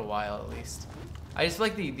 for a while at least. I just feel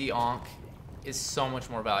like the Ankh is so much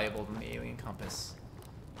more valuable than the alien compass.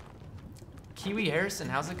 Kiwi Harrison,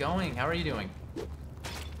 how's it going? How are you doing?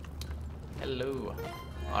 Hello.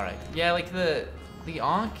 All right. Yeah, like the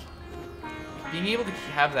Ankh, being able to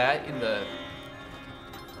have that in the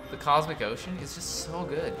cosmic ocean is just so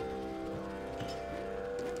good.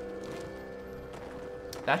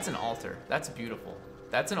 That's an altar. That's beautiful.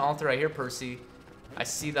 That's an altar. I hear Percy. I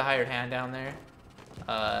see the hired hand down there.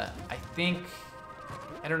 I think,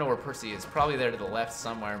 I don't know where Percy is. Probably there to the left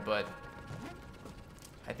somewhere, but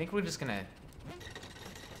I think we're just gonna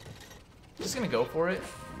go for it.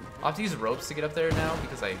 I'll have to use ropes to get up there now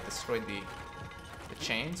because I destroyed the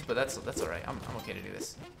chains, but that's all right. I'm okay to do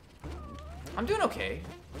this. I'm doing okay.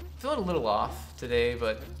 Feeling a little off today,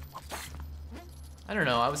 but I don't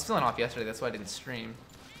know. I was feeling off yesterday. That's why I didn't stream.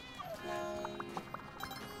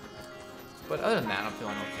 But other than that, I'm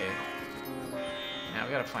feeling okay. Now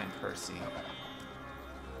we gotta find Percy.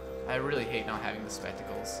 I really hate not having the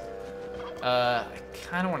spectacles. I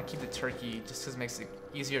kind of want to keep the turkey just because it makes it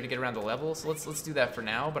easier to get around the level. So let's do that for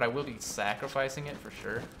now. But I will be sacrificing it for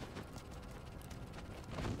sure.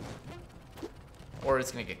 Or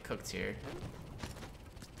it's gonna get cooked here.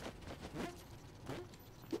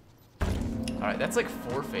 All right, that's like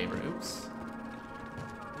 4 favor. Oops.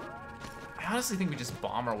 I honestly think we just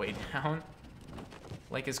bomb our way down.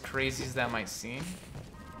 Like, as crazy as that might seem.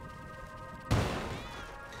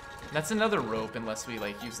 That's another rope unless we,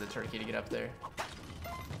 like, use the turkey to get up there.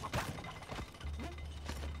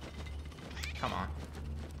 Come on.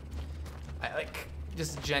 I, like,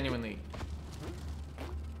 just genuinely...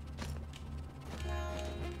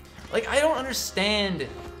 Like, I don't understand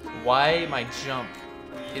why my jump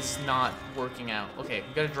is not working out. Okay,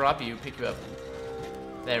 we gotta drop you, pick you up.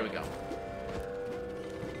 There we go.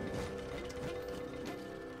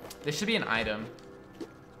 This should be an item.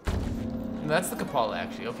 No, that's the Kapala,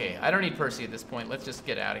 actually. Okay, I don't need Percy at this point. Let's just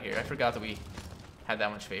get out of here. I forgot that we had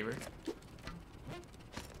that much favor.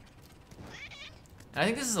 And I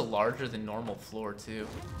think this is a larger than normal floor, too.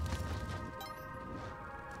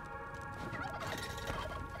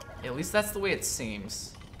 At least that's the way it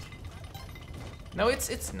seems. No,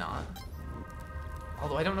 it's not.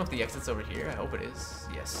 Although I don't know if the exit's over here. I hope it is.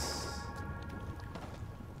 Yes.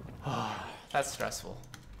 That's stressful.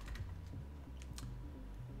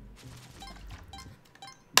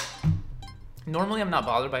 Normally I'm not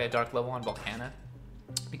bothered by a dark level on Volcana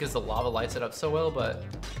because the lava lights it up so well, but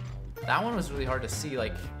that one was really hard to see,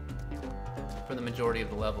 like, for the majority of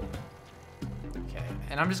the level. Okay,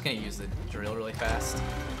 and I'm just gonna use the drill really fast.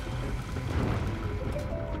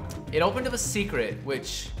 It opened up a secret,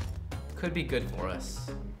 which could be good for us.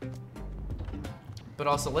 But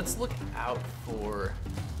also, let's look out for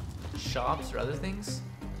shops or other things.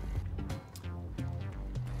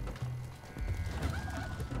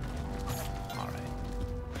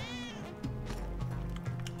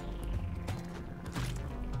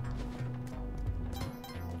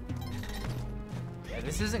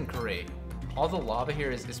 This isn't great. All the lava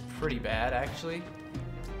here is pretty bad, actually.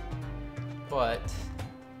 But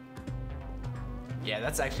yeah,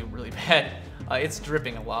 that's actually really bad. It's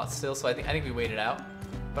dripping a lot still, so I think we wait it out.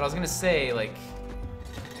 But I was gonna say, like,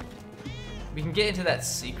 We can get into that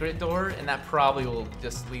secret door, and that probably will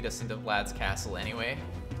just lead us into Vlad's castle anyway.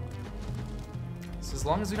 So as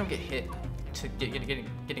long as we don't get hit to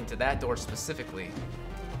getting to that door specifically,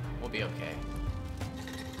 we'll be okay.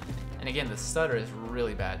 And again, the stutter is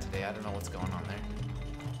really bad today. I don't know what's going on there.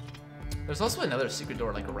 There's also another secret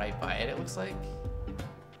door like right by it looks like.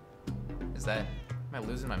 Is that... Am I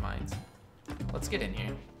losing my mind? Let's get in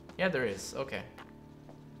here. Yeah, there is. Okay.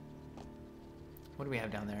 What do we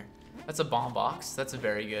have down there? That's a bomb box. That's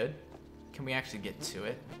very good. Can we actually get to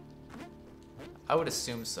it? I would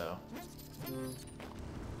assume so.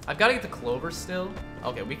 I've got to get the clover still.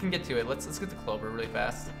 Okay, we can get to it. Let's get the clover really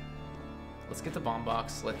fast. Let's get the bomb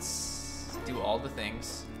box. Let's do all the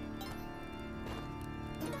things.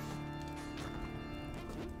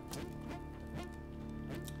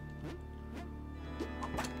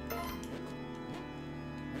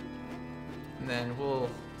 And then we'll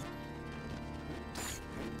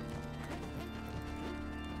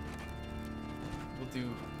do...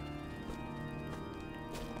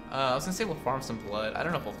 I was gonna say we'll farm some blood. I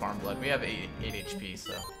don't know if we'll farm blood. We have 8 HP,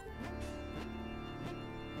 so...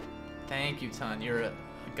 Thank you, Ton. You're a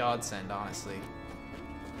godsend, honestly.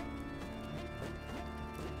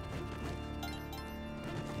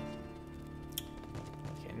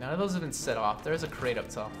 Okay, none of those have been set off. There's a crate up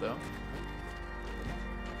top, though.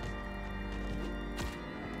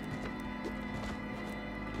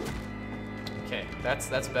 Okay,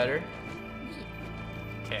 that's better.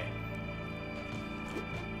 Okay.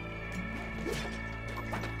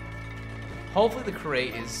 Hopefully the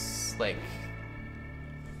crate is like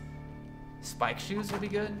spike shoes would be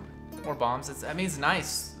good. More bombs. I mean, it's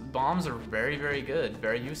nice. Bombs are very, very good.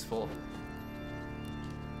 Very useful.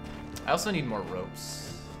 I also need more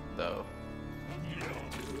ropes, though.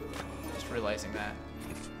 Just realizing that.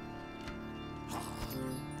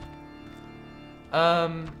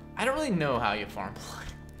 I don't really know how you farm blood.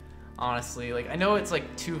 Honestly, like I know it's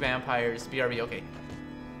like 2 vampires, BRB. Okay.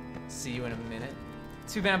 See you in a minute.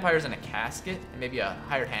 2 vampires in a casket and maybe a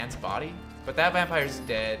hired hand's body. But that vampire's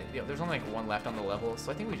dead. There's only like 1 left on the level,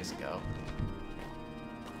 so I think we just go.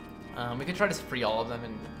 We could try to free all of them,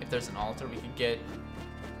 and if there's an altar, we could get,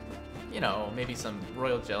 you know, maybe some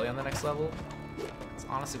royal jelly on the next level. That's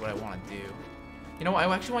honestly what I want to do. You know what?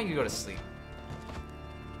 I actually want you to go to sleep.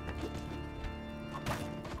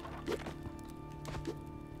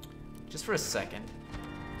 Just for a second.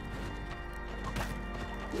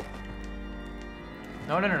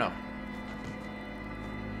 No, no, no, no.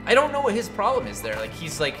 I don't know what his problem is there. Like,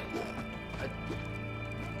 he's like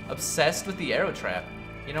obsessed with the arrow trap.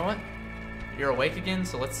 You know what? You're awake again,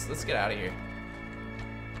 so let's get out of here.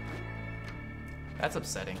 That's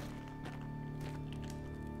upsetting.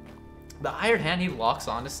 The hired hand, he locks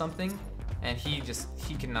onto something, and he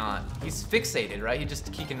cannot. He's fixated, right?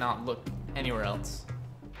 He cannot look anywhere else.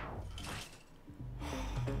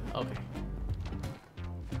 Okay.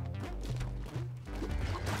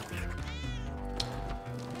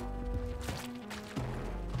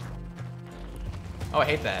 Oh, I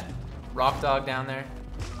hate that. Rock dog down there.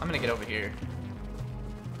 I'm gonna get over here.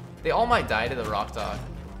 They all might die to the rock dog.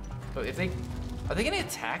 But if are they gonna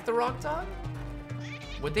attack the rock dog?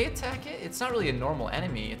 Would they attack it? It's not really a normal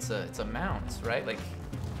enemy. It's a mount, right? Like.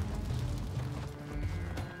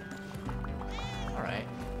 All right.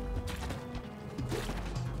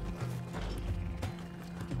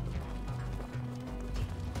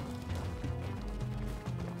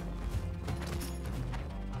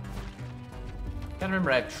 Gotta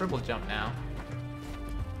remember I have triple jump now.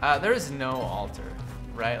 There is no altar,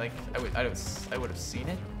 right? Like I would have seen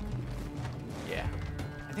it. Yeah,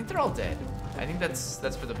 I think they're all dead. I think that's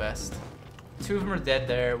for the best. 2 of them are dead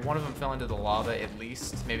there. 1 of them fell into the lava at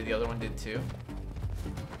least. Maybe the other one did too.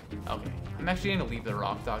 Okay, I'm actually gonna leave the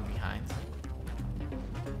rock dog behind.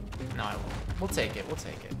 No, I won't. We'll take it. We'll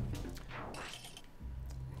take it.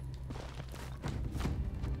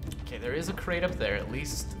 Okay, there is a crate up there at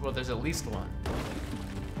least. Well, there's at least 1.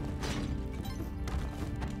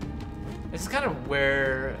 This is kind of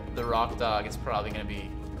where the rock dog is probably going to be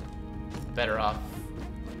better off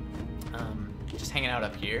just hanging out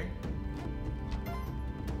up here.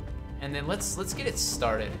 And then let's get it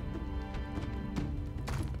started.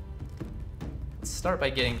 Let's start by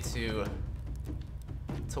getting to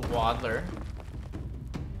Waddler.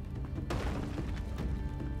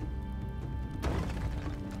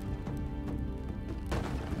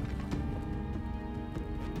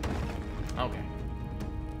 Okay.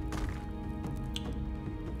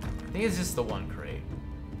 I think it's just the 1 crate.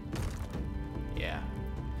 Yeah.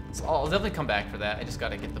 So I'll definitely come back for that. I just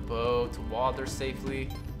gotta get the bow to Waddler safely.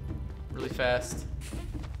 Really fast.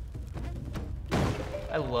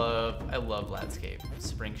 I love Ladscape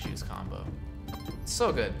spring shoes combo. It's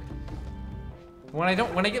so good. When I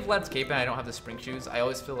get Vlad's cape and I don't have the spring shoes, I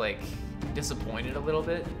always feel like disappointed a little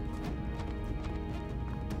bit.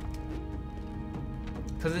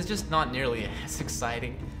 Cause it's just not nearly as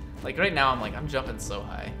exciting. Like right now I'm jumping so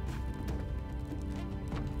high.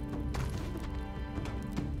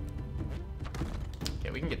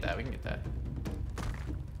 Okay, we can get that,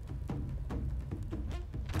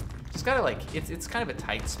 Just gotta like, it's kind of a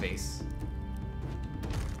tight space.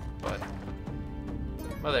 But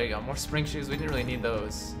well, there you go. More spring shoes. We didn't really need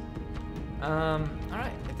those.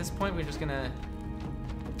 Alright. At this point, we're just gonna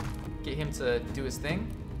get him to do his thing.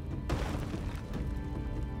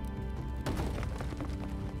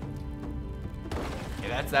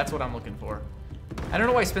 Okay, that's what I'm looking for. I don't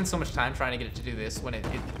know why I spend so much time trying to get it to do this when I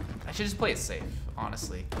should just play it safe,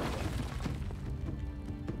 honestly.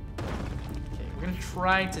 Okay, we're gonna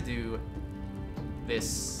try to do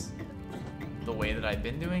this the way that I've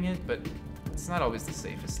been doing it, but it's not always the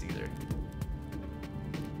safest either.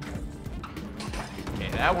 Okay,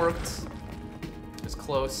 that worked. It was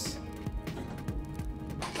close.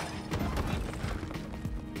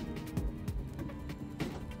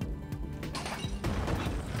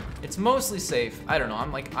 It's mostly safe. I don't know.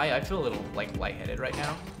 I feel a little like lightheaded right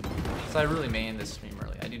now, so I really may end this stream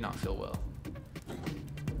early. I do not feel well.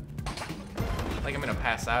 Like I'm gonna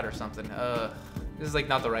pass out or something. This is like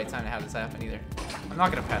not the right time to have this happen either. I'm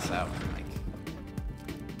not gonna pass out.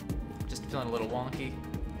 Just feeling a little wonky.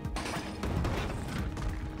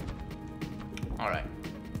 All right,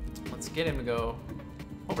 let's get him to go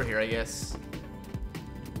over here, I guess.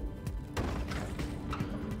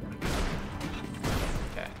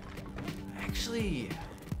 Okay. Actually,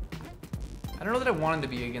 I don't know that I want him to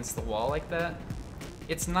be against the wall like that.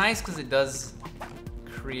 It's nice because it does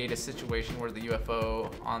create a situation where the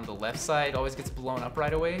UFO on the left side always gets blown up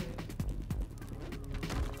right away.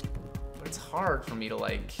 But it's hard for me to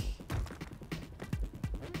like...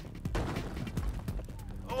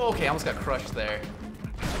 Oh, okay, I almost got crushed there.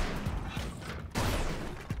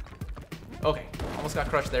 Okay, almost got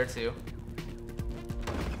crushed there too.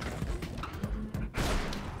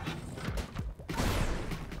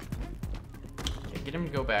 Okay, get him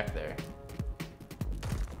to go back there.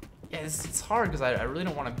 Yeah, it's hard because I really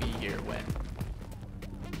don't want to be here when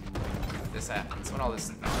this happens, when all this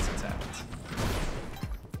nonsense happens.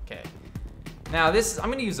 Okay. Now this, I'm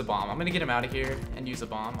gonna use a bomb. I'm gonna get him out of here and use a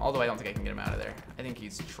bomb, although I don't think I can get him out of there. I think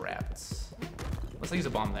he's trapped. Let's use a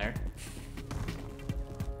bomb there.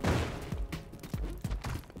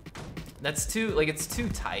 That's too, like, it's too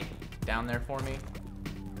tight down there for me.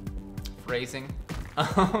 Phrasing.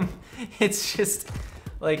 It's just,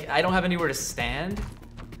 like, I don't have anywhere to stand.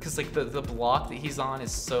 Because like the block that he's on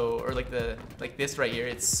is so, or like this right here,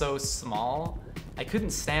 it's so small. I couldn't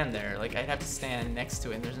stand there. Like I'd have to stand next to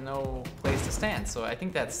it, and there's no place to stand. So I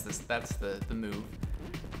think that's the move.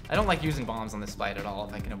 I don't like using bombs on this fight at all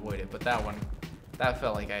if I can avoid it. But that one, that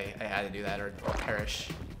felt like I had to do that or perish,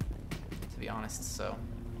 to be honest. So,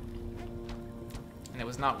 and it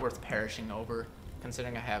was not worth perishing over,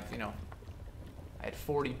 considering I have, you know, I had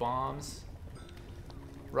 40 bombs.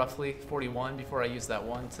 Roughly 41 before I used that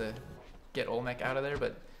one to get Olmec out of there,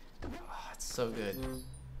 but oh, it's so good.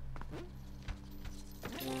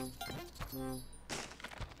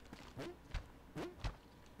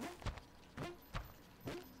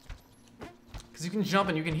 Because you can jump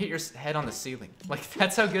and you can hit your head on the ceiling. Like,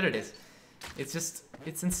 that's how good it is. It's just,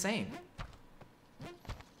 it's insane.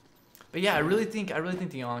 But yeah, I really think the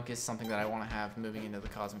Yonk is something that I want to have moving into the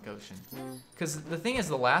Cosmic Ocean. Because the thing is,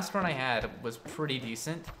 the last run I had was pretty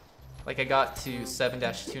decent. Like I got to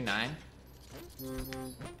 7-29,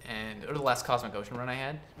 and or the last Cosmic Ocean run I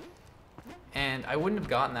had, and I wouldn't have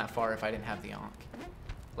gotten that far if I didn't have the Yonk.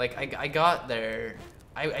 Like I got there,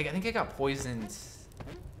 I think I got poisoned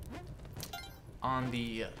on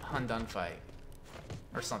the Hundun fight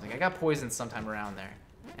or something. I got poisoned sometime around there.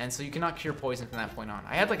 And so you cannot cure poison from that point on.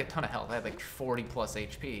 I had like a ton of health. I had like 40 plus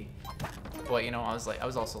HP. But you know, I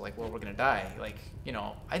was also like, well, we're gonna die. Like, you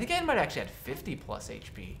know, I think I might have actually had 50 plus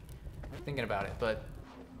HP. Thinking about it, but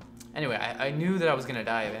anyway, I knew that I was gonna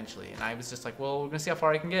die eventually, and I was just like, well, we're gonna see how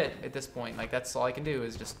far I can get at this point. Like that's all I can do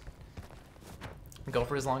is just go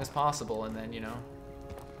for as long as possible, and then, you know.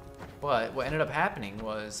 But what ended up happening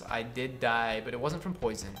was I did die, but it wasn't from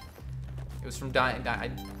poison. It was from dying. I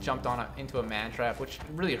jumped on into a man trap, which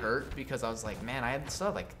really hurt because I was like, man, I still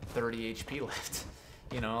had like 30 HP left.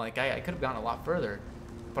 You know, like I could have gone a lot further,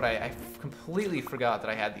 but I completely forgot that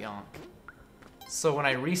I had the Yonk. So when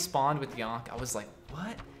I respawned with the Yonk, I was like,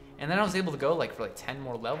 what? And then I was able to go like for like 10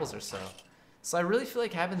 more levels or so. So I really feel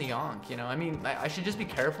like having the Ankh, you know? I mean, I should just be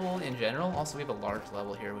careful in general. Also, we have a large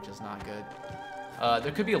level here, which is not good.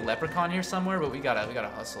 There could be a leprechaun here somewhere, but we gotta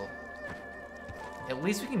hustle. At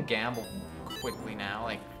least we can gamble quickly now.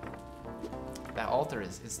 Like, that altar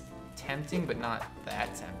is tempting, but not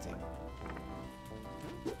that tempting.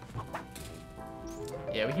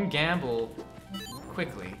 Yeah, we can gamble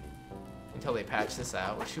quickly until they patch this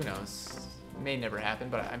out, which who knows? May never happen,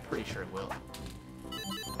 but I'm pretty sure it will.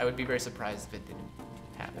 I would be very surprised if it didn't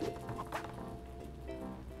happen.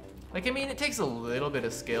 Like, I mean, it takes a little bit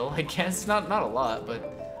of skill, I guess. Not a lot,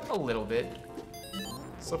 but a little bit.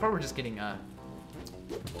 So far, we're just getting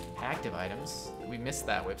active items. We missed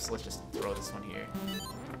that whip, so let's just throw this one here.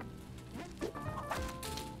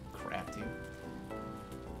 Crap, dude.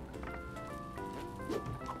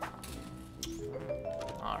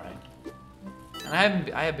 Alright. And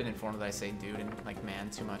I have been informed that I say dude and like man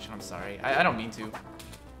too much, and I'm sorry. I don't mean to.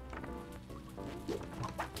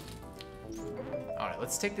 Alright,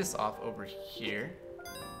 let's take this off over here.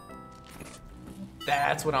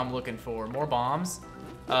 That's what I'm looking for. More bombs.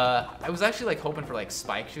 I was actually like hoping for like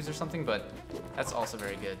spike shoes or something, but that's also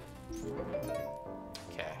very good.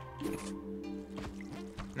 Okay.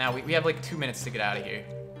 Now we have like 2 minutes to get out of here.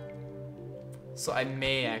 So I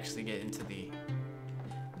may actually get into the...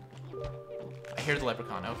 I hear the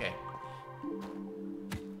leprechaun, okay.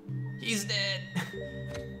 He's dead!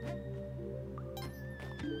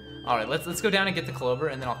 Alright, let's go down and get the clover,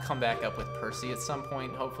 and then I'll come back up with Percy at some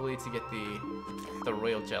point, hopefully, to get the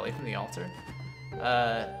royal jelly from the altar.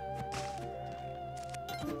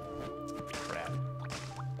 Crap.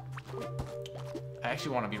 I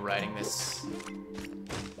actually want to be riding this.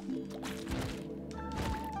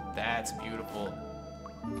 That's beautiful.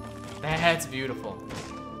 That's beautiful.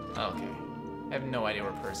 Okay. I have no idea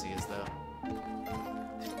where Percy is, though.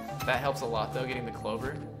 That helps a lot, though, getting the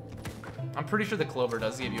clover. I'm pretty sure the clover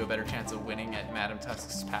does give you a better chance of winning at Madame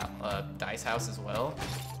Tusk's dice house as well.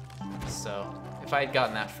 So, if I had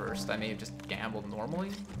gotten that first, I may have just gambled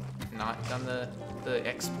normally, not done the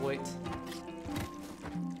exploit.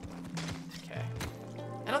 Okay.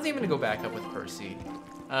 I don't think I'm gonna go back up with Percy.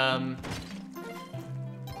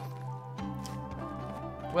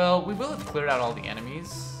 Well, we will have cleared out all the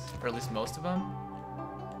enemies, or at least most of them.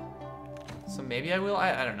 So maybe I will,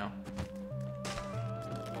 I don't know.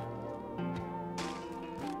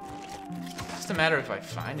 It's just a matter if I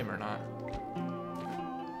find him or not.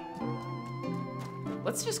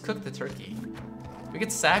 Let's just cook the turkey. We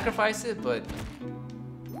could sacrifice it, but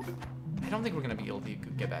I don't think we're gonna be able to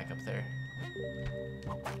get back up there.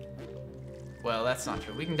 Well, that's not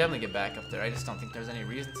true. We can definitely get back up there. I just don't think there's any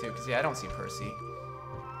reason to, because yeah, I don't see Percy.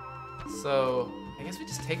 So I guess we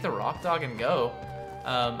just take the rock dog and go.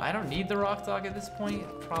 I don't need the rock dog at this point.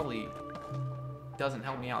 It probably doesn't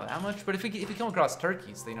help me out that much. But if we come across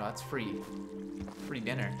turkeys, you know, that's free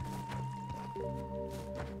dinner.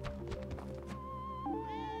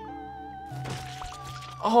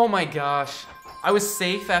 Oh my gosh. I was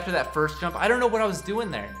safe after that first jump. I don't know what I was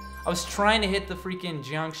doing there. I was trying to hit the freaking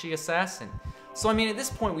Jiangxi assassin. So I mean, at this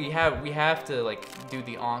point we have to like do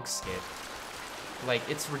the Ankh skip. Like,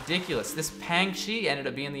 it's ridiculous. This Pang Shi ended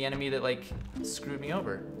up being the enemy that like screwed me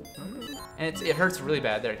over. And it hurts really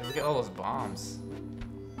bad there. Look at all those bombs.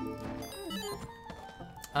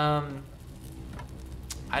 I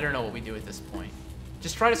don't know what we do at this point.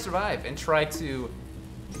 Just try to survive and try to...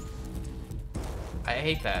 I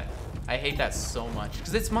hate that. I hate that so much.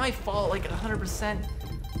 Because it's my fault, like 100%.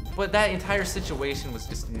 But that entire situation was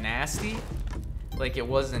just nasty. Like, it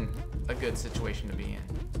wasn't a good situation to be in.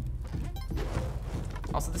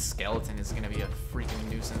 Also, the skeleton is gonna be a freaking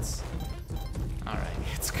nuisance. Alright,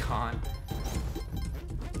 it's gone.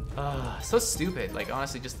 So stupid. Like,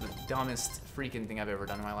 honestly, just the dumbest freaking thing I've ever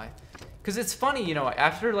done in my life. Because it's funny, you know,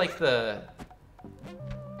 after, like,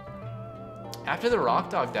 after the rock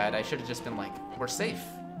dog died, I should have just been like, we're safe.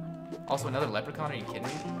 Also, another leprechaun, are you kidding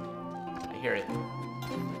me? I hear it.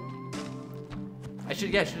 I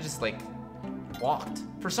should have just, like, walked.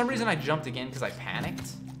 For some reason, I jumped again because I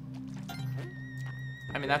panicked.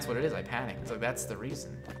 I mean, that's what it is, I panicked. So that's the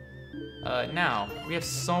reason. Now, we have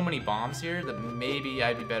so many bombs here that maybe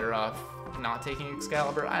I'd be better off not taking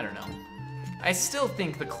Excalibur. I don't know. I still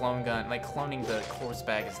think the clone gun, like cloning the corpse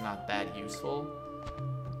bag is not that useful.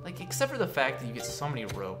 Like, except for the fact that you get so many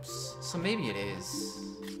ropes. So maybe it is,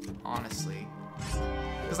 honestly.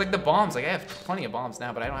 Because like the bombs, like I have plenty of bombs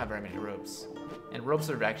now, but I don't have very many ropes. And ropes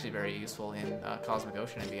are actually very useful in Cosmic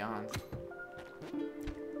Ocean and beyond.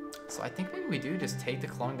 So I think maybe we do just take the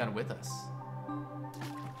clone gun with us.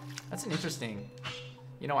 That's an interesting...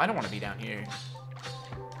 You know, I don't want to be down here.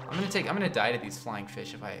 I'm gonna die to these flying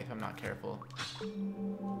fish if I'm not careful.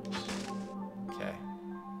 Okay.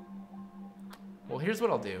 Well, here's what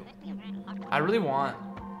I'll do. I really want,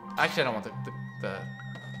 actually I don't want the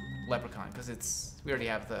leprechaun because we already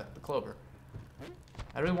have the clover.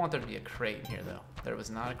 I really want there to be a crate in here though. There was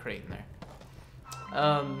not a crate in there.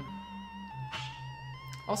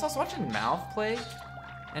 Also, I was watching Mouth play,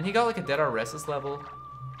 and he got like a Dead Are Restless level,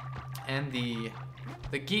 and the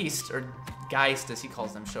Geist, or Geist as he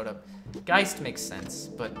calls them, showed up. Geist makes sense,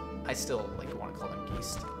 but I still like want to call them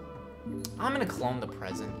Geist. I'm gonna clone the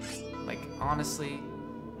present. Like, honestly,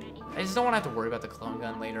 I just don't want to have to worry about the clone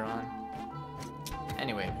gun later on.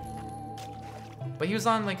 Anyway. But he was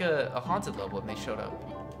on like a haunted level and they showed up.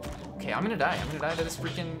 Okay, I'm gonna die. I'm gonna die to this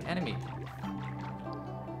freaking enemy.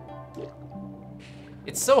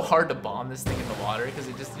 It's so hard to bomb this thing in the water because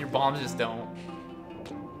your bombs just don't.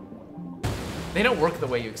 They don't work the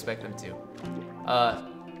way you expect them to.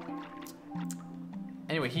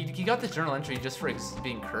 Anyway, he got the journal entry just for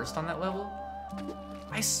being cursed on that level.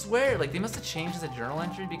 I swear, like, they must have changed the journal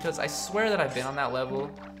entry because I swear that I've been on that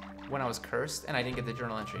level when I was cursed and I didn't get the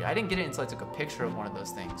journal entry. I didn't get it until I took a picture of one of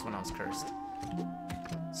those things when I was cursed.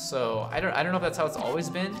 So I don't know if that's how it's always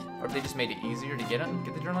been or if they just made it easier to get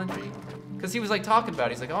the journal entry. Because he was like talking about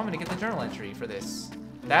it. He's like, oh, I'm gonna get the journal entry for this.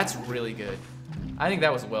 That's really good. I think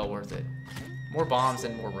that was well worth it. More bombs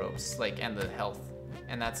and more ropes, like, and the health.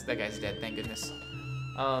 And that guy's dead, thank goodness.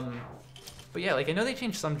 But yeah, like, I know they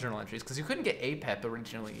changed some journal entries because you couldn't get APEP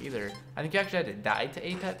originally either. I think you actually had to die to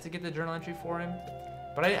APEP to get the journal entry for him.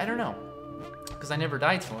 But I don't know, because I never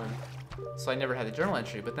died to him, so I never had the journal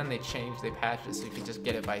entry. But then they patched it so you could just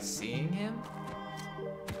get it by seeing him.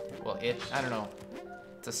 Well, I don't know.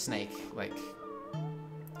 It's a snake, like.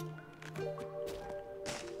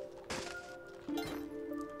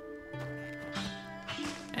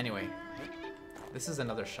 Anyway, this is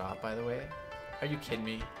another shop, by the way. Are you kidding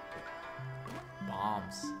me?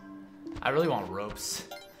 Bombs. I really want ropes,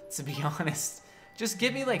 to be honest. Just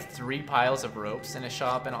give me like 3 piles of ropes in a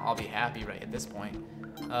shop and I'll be happy right at this point.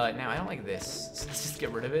 Now, I don't like this, so let's just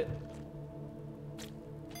get rid of it.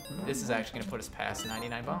 This is actually gonna put us past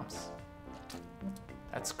 99 bombs.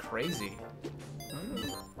 That's crazy.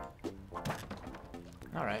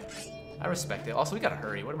 All right, I respect it. Also, we gotta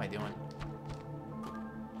hurry. What am I doing?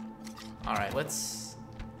 All right, let's.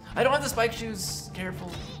 I don't have the spike shoes.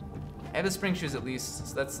 Careful. I have the spring shoes at least,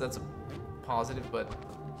 so that's a positive. But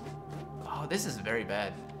oh, this is very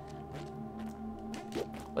bad.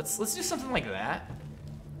 Let's do something like that,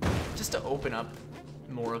 just to open up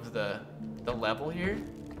more of the level here.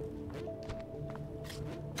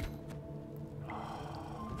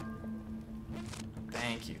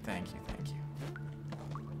 Thank you, thank you, thank you.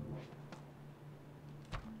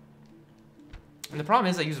 And the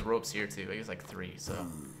problem is I use ropes here too. I use like 3, so.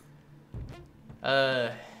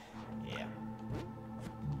 Yeah.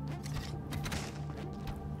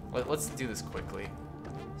 Let's do this quickly.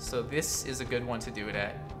 So this is a good one to do it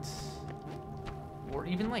at. Or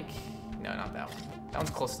even like, no, not that one. That one's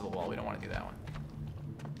close to the wall. We don't want to do that one.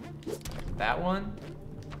 That one.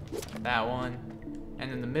 That one.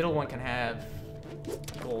 And then the middle one can have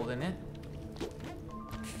gold in it.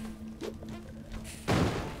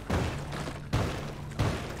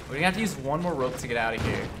 We're gonna have to use one more rope to get out of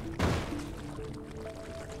here.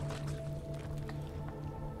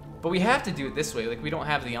 But we have to do it this way, like we don't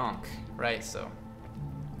have the Ankh, right? So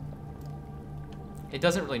it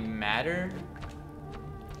doesn't really matter.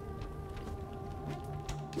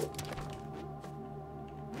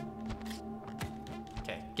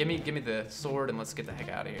 Okay, give me the sword and let's get the heck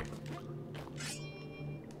out of here.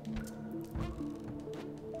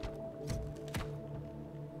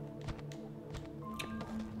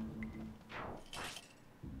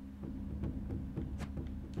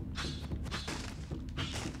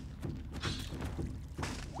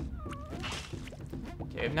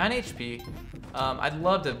 Okay, I have 9 HP. I'd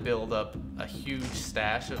love to build up a huge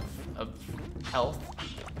stash of health.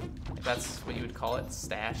 If that's what you would call it,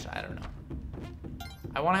 stash, I don't know.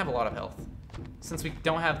 I want to have a lot of health. Since we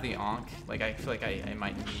don't have the Ankh, like I feel like I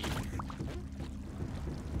might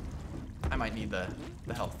need the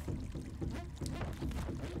health.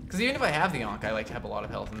 Because even if I have the Ankh, I like to have a lot of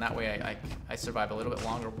health, and that way I survive a little bit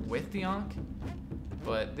longer with the Ankh.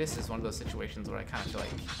 But this is one of those situations where I kind of feel like,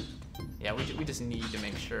 yeah, we just need to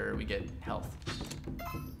make sure we get health.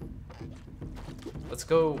 Let's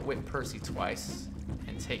go whip Percy twice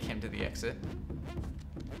and take him to the exit.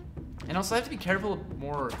 And also I have to be careful,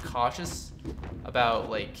 more cautious about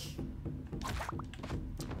like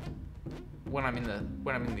when I'm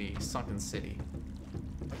in the sunken city.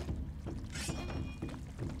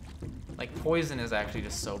 Like, poison is actually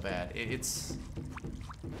just so bad. It's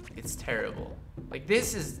terrible. Like,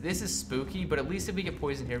 this is spooky, but at least if we get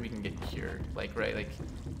poison here, we can get cured. Like, right, like,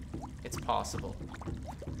 it's possible.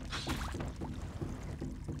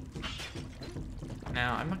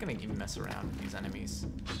 Now, I'm not gonna even mess around with these enemies.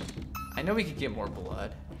 I know we could get more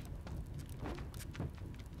blood.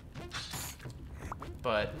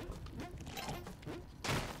 But,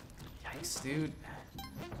 yikes, dude.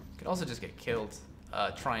 Could also just get killed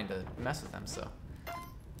trying to mess with them, so.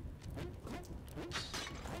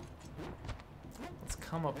 Let's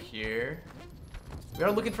come up here. We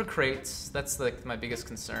are looking for crates. That's like my biggest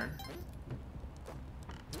concern.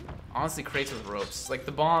 Honestly, crates with ropes. Like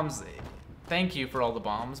the bombs, thank you for all the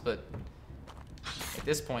bombs, but at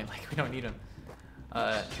this point, like we don't need them.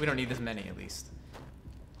 We don't need this many at least.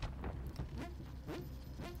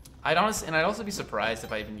 I'd also be surprised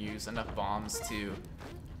if I even use enough bombs to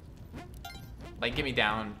like get me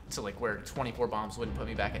down to like where 24 bombs wouldn't put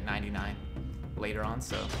me back at 99 later on,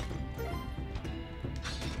 so.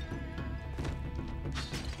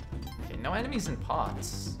 Okay, no enemies in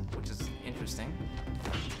pots, which is interesting.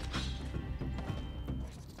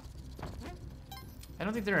 I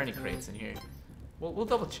don't think there are any crates in here. We'll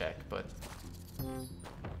double check, but.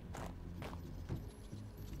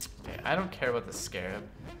 Okay, I don't care about the scarab.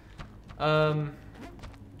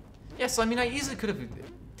 Yeah, so I mean, I easily could have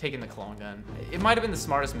taken the clone gun. It might have been the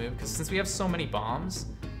smartest move, because since we have so many bombs,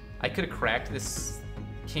 I could have cracked this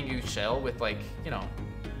Kingu shell with, like, you know,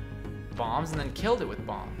 bombs and then killed it with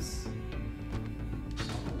bombs.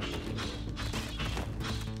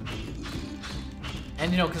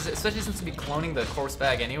 And, you know, because especially since we'd be cloning the corpse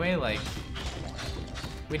bag anyway, like,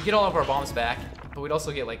 we'd get all of our bombs back, but we'd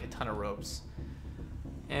also get, like, a ton of ropes.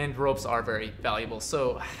 And ropes are very valuable,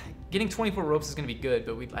 so getting 24 ropes is going to be good,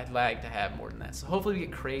 but I'd like to have more than that. So hopefully we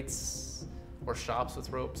get crates or shops with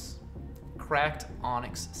ropes. Cracked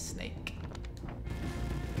onyx snake.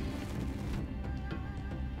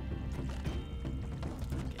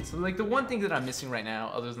 Okay, so like the one thing that I'm missing right now,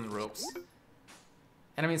 other than the ropes,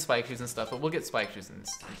 and I mean spike shoes and stuff, but we'll get spike shoes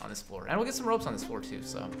on this floor. And we'll get some ropes on this floor too,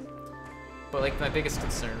 so. But like my biggest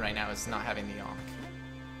concern right now is not having the Yonk.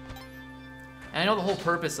 And I know the whole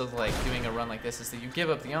purpose of like doing a run like this is that you give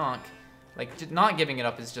up the Yonk. Like not giving it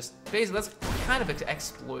up is just basically, that's kind of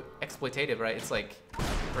exploitative, right? It's like,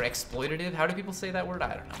 or exploitative. How do people say that word?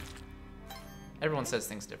 I don't know. Everyone says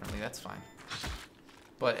things differently. That's fine.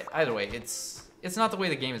 But either way, it's not the way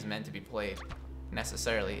the game is meant to be played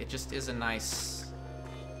necessarily. It just is a nice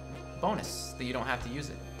bonus that you don't have to use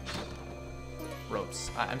it. Ropes.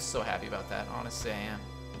 I'm so happy about that. Honestly, I am.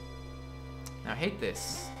 Now I hate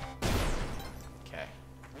this.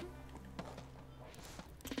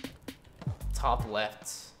 Top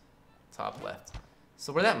left. Top left.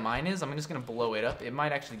 So where that mine is, I'm just gonna blow it up. It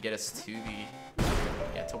might actually get us to the,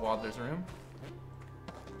 yeah, to Waddler's room.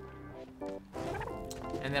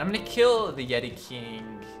 And then I'm gonna kill the Yeti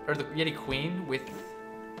King, or the Yeti Queen with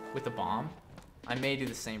a bomb. I may do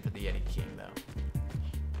the same for the Yeti King though.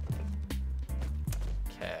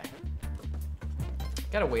 Okay.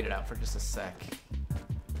 Gotta wait it out for just a sec.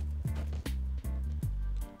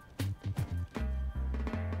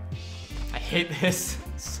 I hate this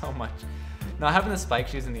so much. Not having the spike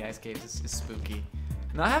shoes in the ice caves is spooky.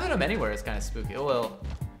 Not having them anywhere is kind of spooky. Well,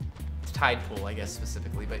 tide pool, I guess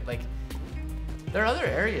specifically, but like, there are other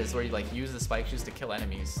areas where you like use the spike shoes to kill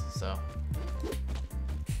enemies. So.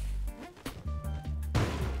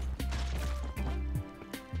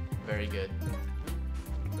 Very good.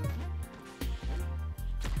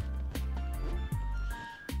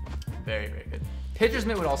 Very, very good. Pitcher's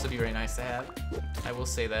mitt would also be very nice to have. I will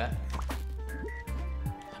say that.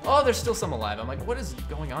 Oh, there's still some alive. I'm like, what is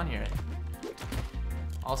going on here?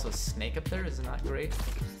 Also, snake up there is not great.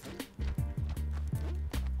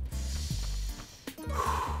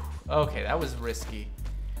 Okay, that was risky.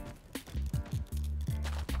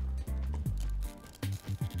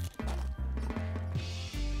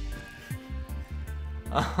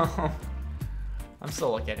 I'm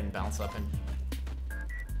so lucky I didn't bounce up and.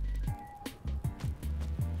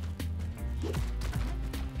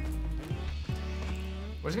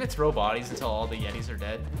 We're just gonna throw bodies until all the Yetis are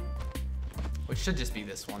dead. Which should just be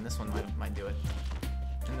this one. This one might do it.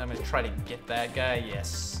 And then I'm gonna try to get that guy.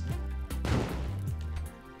 Yes.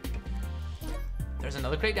 There's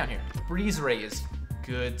another crate down here. Breeze Ray is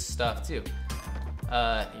good stuff too.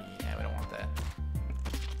 Yeah, we don't want that.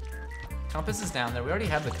 Compass is down there. We already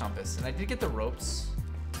have the compass, and I did get the ropes.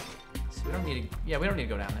 So we don't need to. Yeah, we don't need to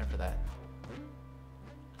go down there for that.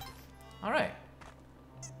 All right.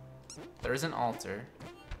 There is an altar.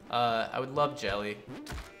 I would love jelly.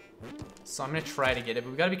 So I'm gonna try to get it,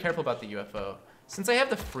 but we gotta be careful about the UFO. Since I have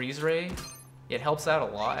the freeze ray, it helps out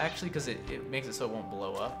a lot actually, because it makes it so it won't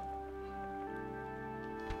blow up.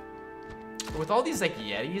 But with all these like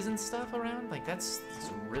Yetis and stuff around, like that's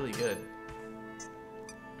really good.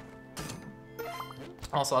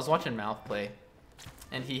 Also, I was watching Mouth play,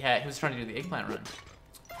 and he was trying to do the eggplant run,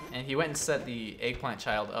 and he went and set the eggplant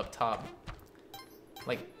child up top,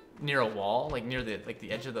 like near a wall, like near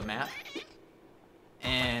the edge of the map,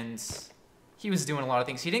 and he was doing a lot of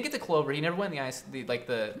things. He didn't get the clover. He never went in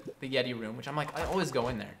the Yeti room, which I'm like, I always go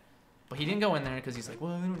in there. But he didn't go in there because he's like,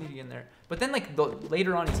 well, I don't need to get in there. But then like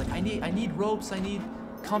later on, he's like, I need ropes, I need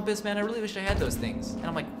compass, man. I really wish I had those things. And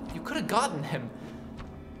I'm like, you could have gotten them.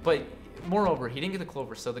 But moreover, he didn't get the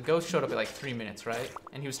clover, so the ghost showed up at like 3 minutes, right?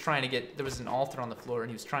 And he was trying to get, there was an altar on the floor,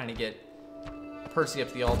 and he was trying to get Percy up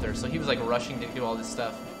to the altar. So he was like rushing to do all this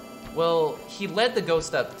stuff. Well, he led the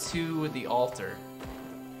ghost up to the altar.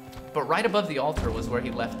 But right above the altar was where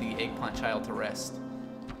he left the eggplant child to rest.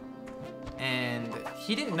 And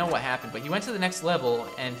he didn't know what happened, but he went to the next level,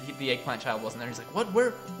 and the eggplant child wasn't there. He's like, what,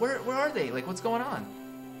 where are they? Like, what's going on?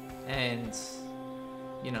 And,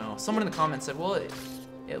 you know, someone in the comments said, well,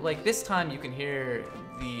 like, this time you can hear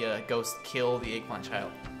the ghost kill the eggplant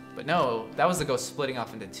child. But no, that was the ghost splitting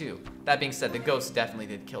off into two. That being said, the ghost definitely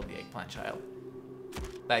did kill the eggplant child.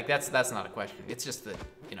 Like, that's not a question. It's just that,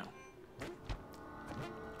 you know,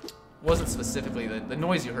 wasn't specifically, the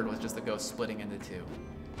noise you heard was just the ghost splitting into two.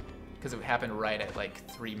 Because it happened right at like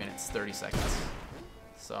 3 minutes, 30 seconds.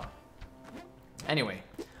 So, anyway,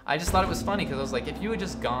 I just thought it was funny because I was like, if you had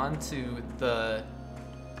just gone to the,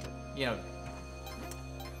 you know,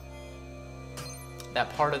 that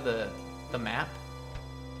part of the map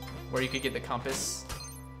where you could get the compass,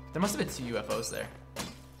 there must have been 2 UFOs there.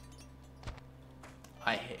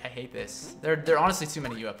 I hate this. There are honestly too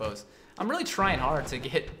many UFOs. I'm really trying hard to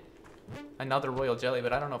get another royal jelly,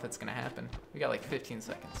 but I don't know if it's gonna happen. We got like 15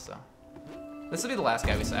 seconds, so. This will be the last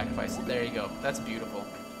guy we sacrifice. There you go. That's beautiful.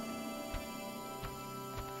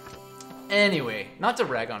 Anyway, not to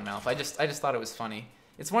rag on Mouth, I just thought it was funny.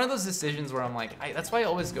 It's one of those decisions where I'm like, that's why I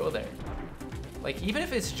always go there. Like, even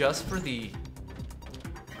if it's just for the...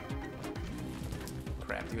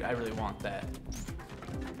 Crap, dude, I really want that.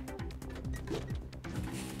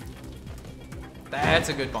 That's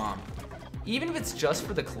a good bomb. Even if it's just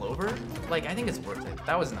for the clover, like, I think it's worth it.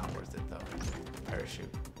 That was not worth it, though. Parachute.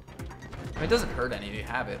 I mean, it doesn't hurt any to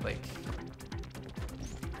have it, like...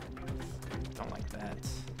 Don't like that.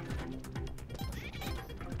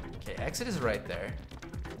 Okay, exit is right there.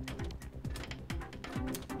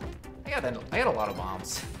 I got a lot of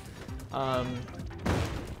bombs. I'm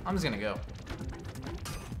just gonna go.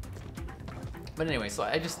 But anyway, so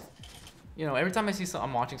I just... You know, every time I see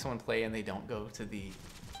I'm watching someone play and they don't go to the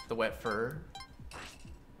wet fur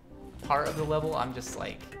part of the level, I'm just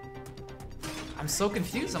like, I'm so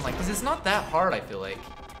confused. I'm like, because it's not that hard, I feel like.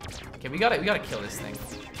 Okay, we gotta kill this thing.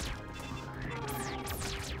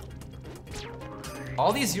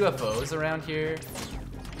 All these UFOs around here.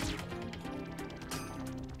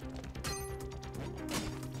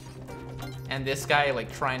 And this guy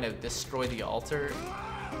like trying to destroy the altar.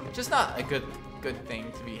 It's just not a good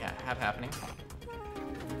thing to be have happening.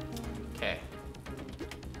 Okay.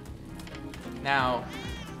 Now,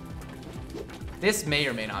 this may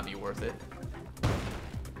or may not be worth it.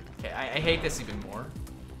 Okay, I hate this even more.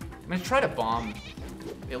 I'm gonna try to bomb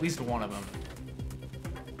at least one of them.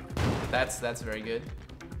 That's very good.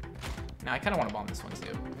 Now I kind of want to bomb this one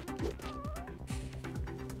too.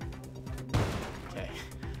 Okay.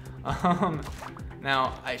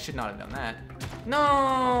 Now I should not have done that.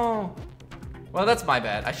 No. Well, that's my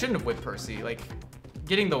bad. I shouldn't have whipped Percy. Like,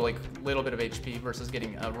 getting the like little bit of HP versus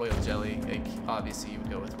getting a royal jelly. Like, obviously you would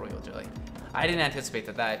go with royal jelly. I didn't anticipate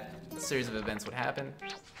that series of events would happen,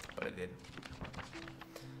 but it did.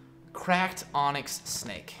 Cracked onyx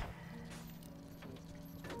snake.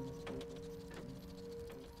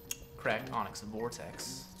 Cracked onyx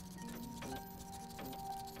vortex.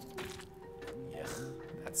 Yeah,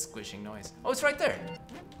 that squishing noise. Oh, it's right there.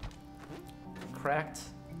 Cracked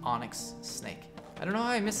onyx snake. I don't know how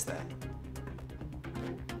I missed that.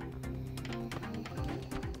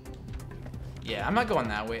 Yeah, I'm not going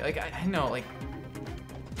that way. Like, I know, like,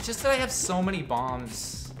 it's just that I have so many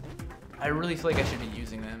bombs. I really feel like I should be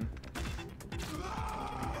using them.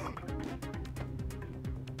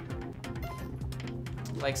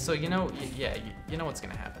 Like, so, you know, yeah, you know what's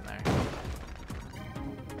gonna happen there.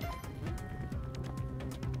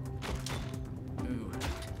 Ooh.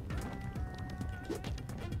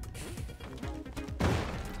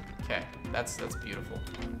 Okay, that's beautiful.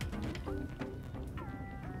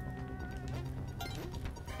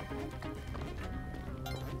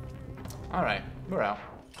 Alright, we're out.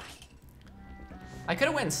 I could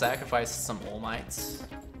have went and sacrificed some All Mights.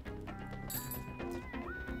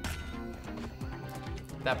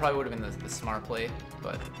 That probably would have been the smart play,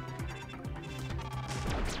 but...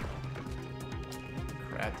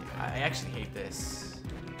 Crap, dude. I actually hate this.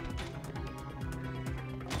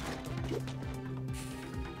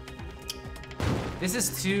 This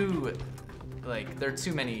is too... Like, there are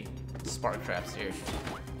too many spark traps here.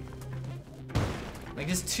 Like,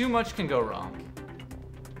 just too much can go wrong.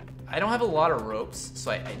 I don't have a lot of ropes,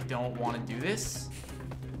 so I don't want to do this.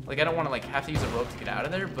 Like, I don't want to, like, have to use a rope to get out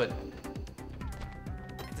of there, but...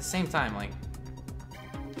 At the same time, like...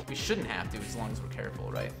 We shouldn't have to, as long as we're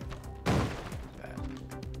careful, right?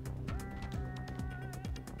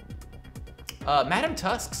 Okay. Madam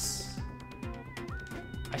Tusk's.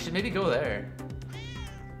 I should maybe go there.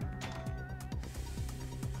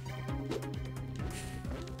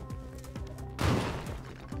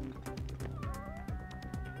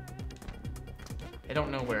 I don't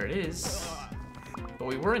know where it is, but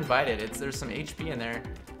we were invited. There's some HP in there.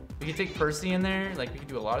 We could take Percy in there. Like, we could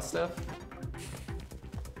do a lot of stuff.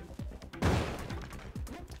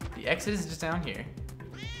 The exit is just down here.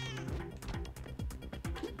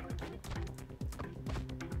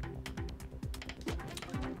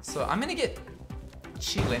 So I'm gonna get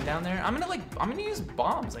Chi-Lin down there. I'm gonna use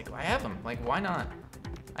bombs. Like, I have them. Like, why not?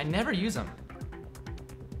 I never use them.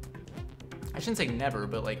 I shouldn't say never,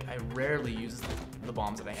 but like, I rarely use the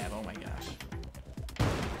bombs that I have. Oh my gosh.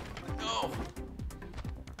 No.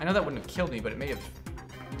 I know that wouldn't have killed me, but it may have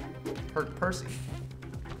hurt Percy.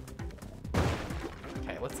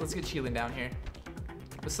 Okay, let's get Chi-Lin down here.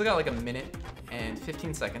 We still got like a minute and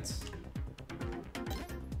 15 seconds.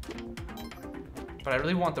 But I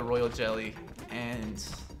really want the Royal Jelly and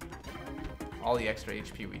all the extra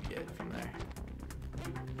HP we'd get from there.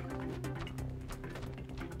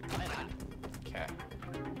 Okay.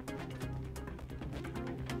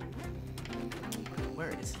 Where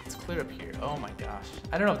is it? It's clear up here. Oh my gosh.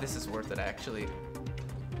 I don't know if this is worth it, actually.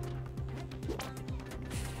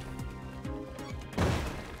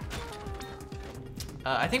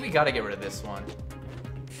 I think we gotta get rid of this one.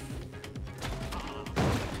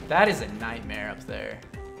 That is a nightmare up there.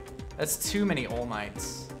 That's too many All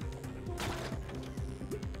Mights.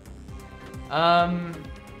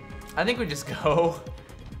 I think we just go.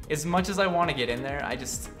 As much as I want to get in there, I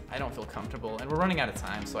don't feel comfortable. And we're running out of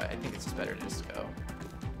time, so I think it's just better to just go.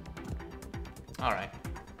 Alright.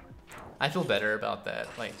 I feel better about that.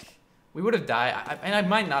 Like, we would have died, and I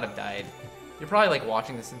might not have died. You're probably like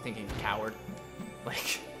watching this and thinking, coward.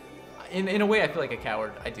 Like, in a way I feel like a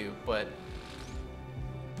coward, I do, but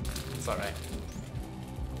it's alright.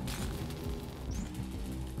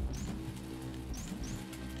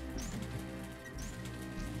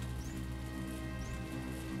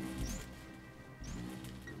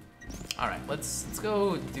 Alright, let's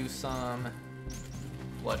go do some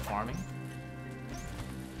blood farming.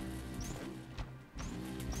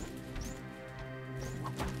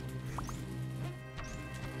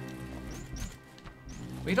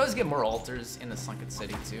 We could always get more altars in the Sunken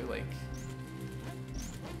City too, like,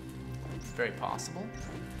 it's very possible.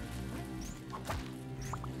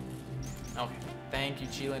 Okay, thank you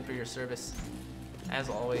Chi-Lin for your service, as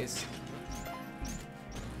always.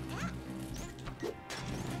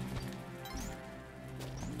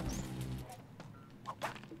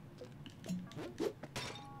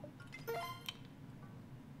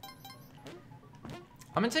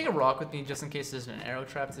 I'm gonna take a rock with me just in case there's an arrow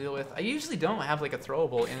trap to deal with. I usually don't have like a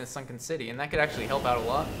throwable in the Sunken City, and that could actually help out a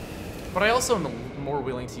lot. But I also am more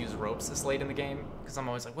willing to use ropes this late in the game, because I'm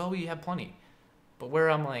always like, well, we have plenty. But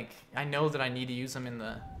where I'm like, I know that I need to use them in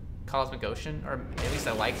the Cosmic Ocean, or at least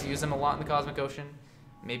I like to use them a lot in the Cosmic Ocean.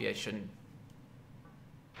 Maybe I shouldn't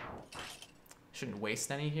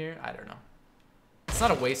waste any here. I don't know. It's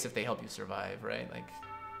not a waste if they help you survive, right? Like,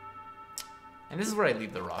 and this is where I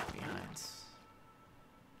leave the rock behind.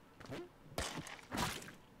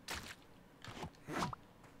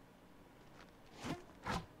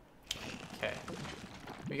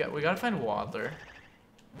 Okay, we gotta find Waddler,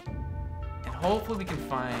 and hopefully we can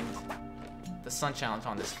find the Sun Challenge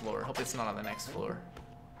on this floor. Hope it's not on the next floor.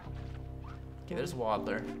 Okay, there's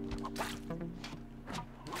Waddler.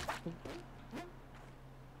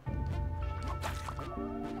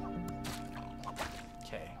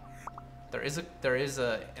 Okay, there is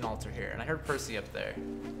an altar here, and I heard Percy up there.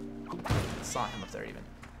 I saw him up there even.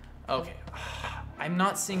 Okay, I'm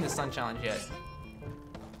not seeing the Sun Challenge yet.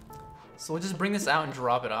 So we'll just bring this out and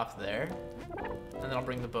drop it off there. And then I'll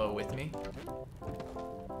bring the bow with me.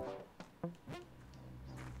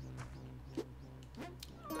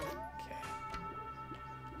 Okay.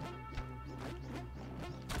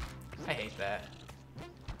 I hate that.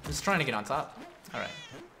 Just trying to get on top. Alright.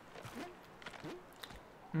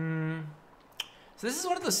 So this is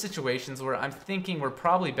one of those situations where I'm thinking we're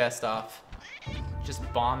probably best off just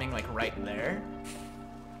bombing like right there.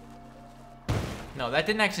 No, that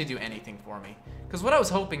didn't actually do anything for me. Because what I was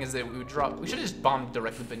hoping is that we would drop... We should have just bombed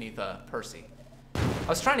directly beneath Percy. I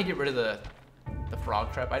was trying to get rid of the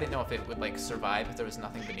frog trap. I didn't know if it would like survive if there was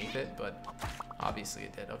nothing beneath it, but obviously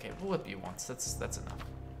it did. Okay, we'll whip you once. That's enough.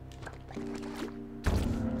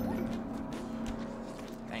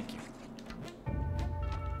 Thank you.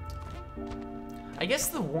 I guess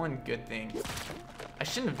the one good thing... I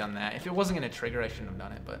shouldn't have done that. If it wasn't going to trigger, I shouldn't have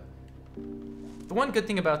done it, but... The one good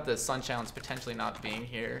thing about the Sun Challenge potentially not being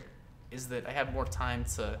here is that I have more time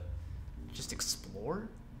to just explore,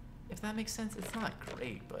 if that makes sense. It's not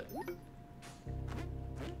great, but...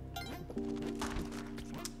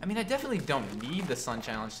 I mean, I definitely don't need the Sun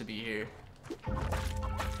Challenge to be here.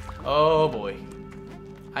 Oh boy.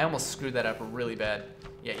 I almost screwed that up really bad.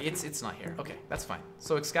 Yeah, it's not here. Okay, that's fine.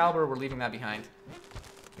 So Excalibur, we're leaving that behind.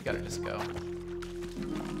 We gotta just go.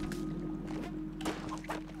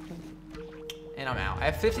 And I'm out. I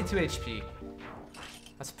have 52 HP.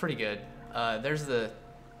 That's pretty good. There's the...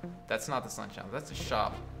 That's not the Sun Challenge. That's a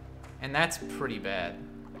shop. And that's pretty bad.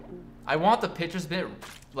 I want the pitcher's bit,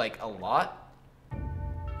 like, a lot.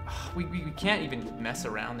 We can't even mess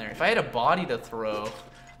around there. If I had a body to throw,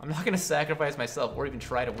 I'm not going to sacrifice myself or even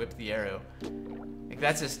try to whip the arrow. Like,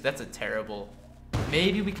 that's a terrible...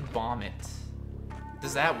 Maybe we could bomb it.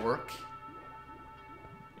 Does that work?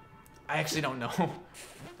 I actually don't know.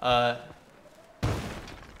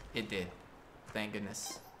 It did. Thank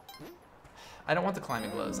goodness. I don't want the climbing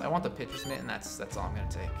gloves. I want the pitcher's mitt, and that's all I'm gonna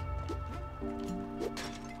take.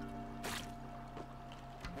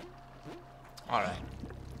 All right.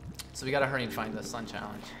 So we gotta hurry and find the Sun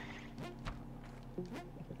Challenge,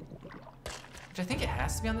 which I think it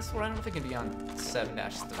has to be on this floor. I don't know if it can be on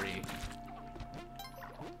 7-3.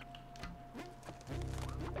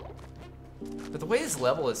 But the way this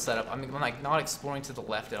level is set up, I'm like not exploring to the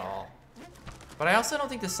left at all. But I also don't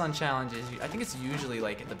think the Sun Challenge is... I think it's usually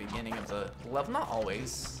like at the beginning of the level. Not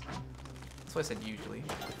always. That's why I said usually.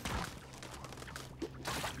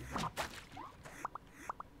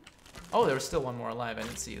 Oh, there was still one more alive. I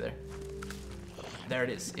didn't see you there. There it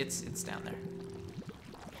is. It's down there.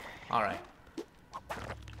 All right.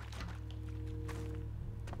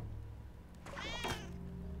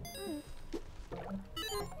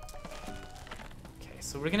 Okay,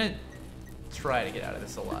 so we're gonna try to get out of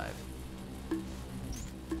this alive.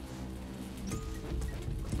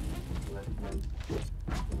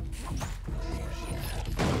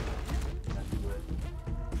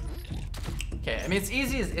 Okay, I mean, it's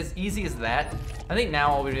as easy as that. I think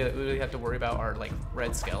now all we really have to worry about are like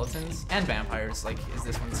red skeletons and vampires. Like, is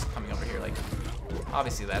this one's coming over here? Like,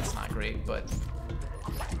 obviously that's not great, but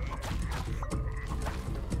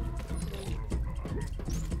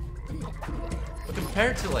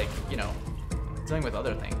compared to like, you know, dealing with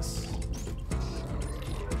other things,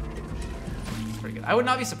 it's pretty good. I would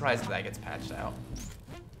not be surprised if that gets patched out.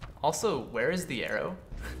 Also, where is the arrow?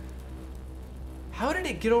 How did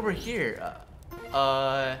it get over here?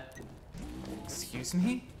 Excuse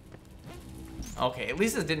me? Okay, at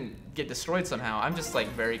least it didn't get destroyed somehow. I'm just like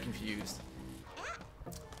very confused.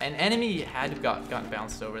 An enemy had to have gotten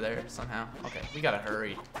bounced over there somehow. Okay, we gotta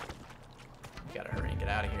hurry. We gotta hurry and get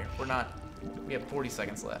out of here. We have 40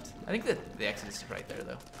 seconds left. I think that the exit is right there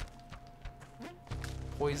though.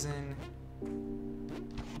 Poison.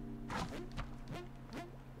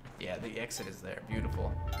 Yeah, the exit is there.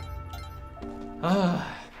 Beautiful.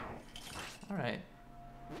 All right.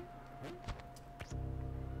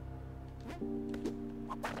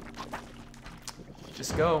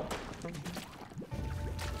 Just go.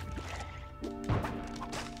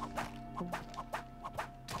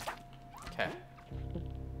 Okay.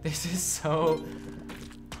 This is so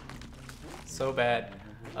bad.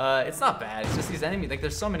 It's not bad. It's just these enemies. Like,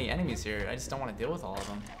 there's so many enemies here. I just don't want to deal with all of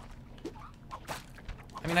them.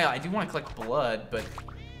 I mean, I do want to collect blood, but...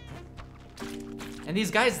 And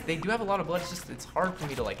these guys, they do have a lot of blood. It's just, it's hard for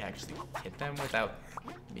me to, like, actually hit them without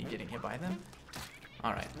me getting hit by them.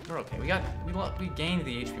 All right, we're okay. We gained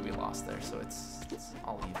the HP we lost there, so it's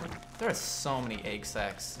all even. There are so many egg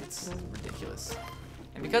sacs. It's ridiculous.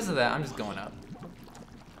 And because of that, I'm just going up.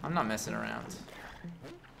 I'm not messing around.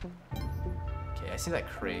 Okay, I see that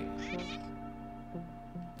crate.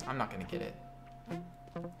 I'm not gonna get it.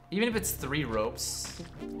 Even if it's 3 ropes,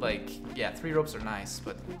 like, yeah, 3 ropes are nice,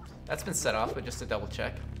 but that's been set off, but just to double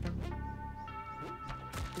check.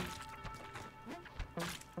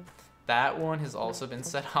 That one has also been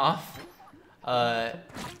set off.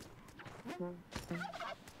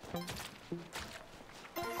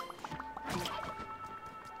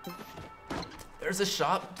 There's a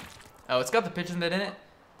shop. Oh, it's got the pitcher's mitt in it.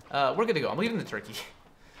 We're good to go. I'm leaving the turkey.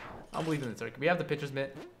 I'm leaving the turkey. We have the pitcher's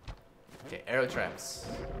mitt. Okay, arrow traps.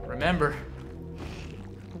 Remember.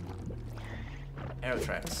 Arrow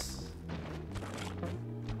traps.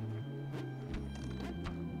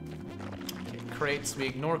 Okay, crates. We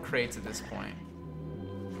ignore crates at this point.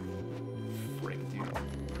 Frick, dude.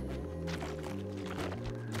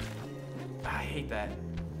 I hate that.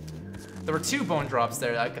 There were 2 bone drops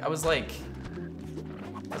there. I was like,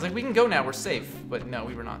 we can go now. We're safe. But no,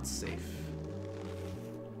 we were not safe.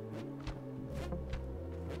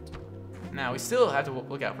 Now, we still have to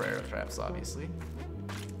look out for arrow traps, obviously.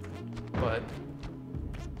 But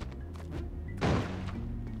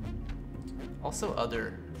also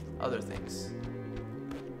other things.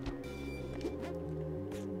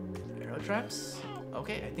 Arrow traps?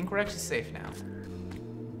 Okay, I think we're actually safe now.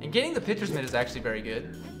 And getting the pitcher's mitt is actually very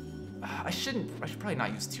good. I should probably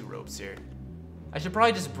not use 2 ropes here. I should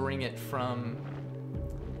probably just bring it from,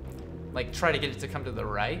 like, try to get it to come to the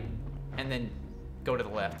right, and then go to the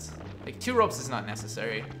left. Like, 2 ropes is not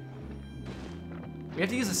necessary. We have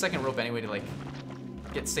to use a second rope anyway to, like,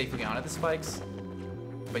 get safely onto the spikes.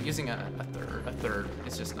 But using a third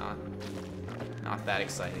is just not that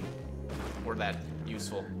exciting or that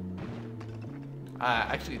useful.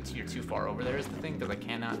 Actually, you're too far over there is the thing, because I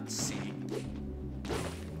cannot see.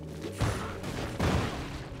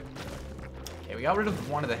 Okay, we got rid of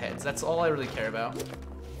one of the heads. That's all I really care about.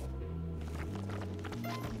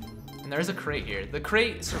 And there's a crate here. The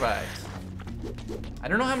crate survived. I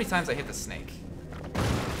don't know how many times I hit the snake.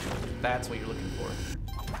 That's what you're looking for.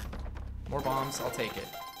 More bombs, I'll take it.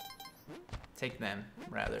 Take them,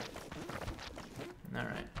 rather.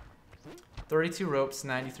 Alright. 32 ropes,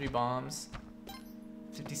 93 bombs,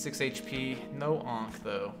 56 HP, no onk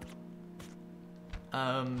though.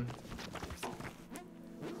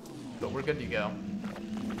 But we're good to go.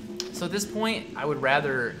 So at this point, I would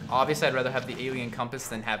rather, obviously I'd rather have the alien compass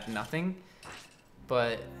than have nothing,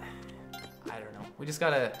 but I don't know. We just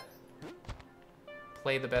gotta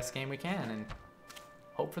play the best game we can and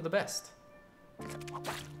hope for the best. Let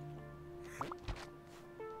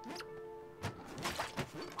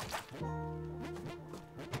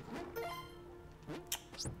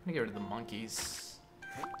me get rid of the monkeys.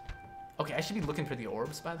 Okay, I should be looking for the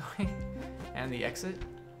orbs, by the way, and the exit.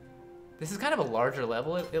 This is kind of a larger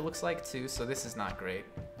level, it looks like, too, so this is not great.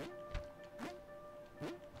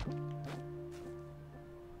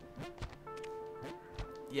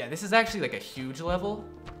 Yeah, this is actually like a huge level.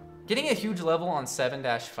 Getting a huge level on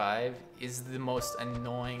 7-5 is the most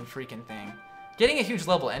annoying freaking thing. Getting a huge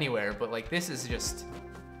level anywhere, but like this is just,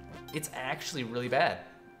 it's actually really bad.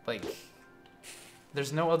 Like,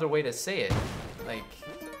 there's no other way to say it. Like,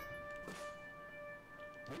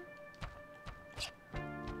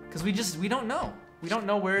 because we don't know. We don't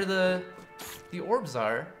know where the orbs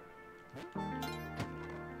are.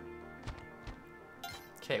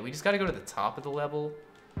 Okay, we just gotta go to the top of the level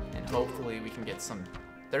and hopefully we can get some.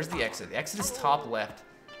 There's the exit. The exit is top left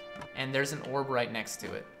and there's an orb right next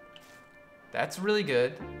to it. That's really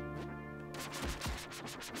good.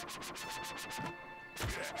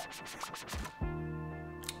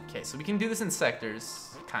 Okay, so we can do this in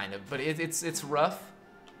sectors, kind of, but it's rough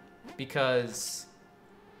because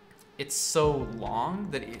it's so long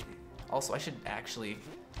that it, also I should actually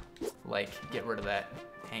like get rid of that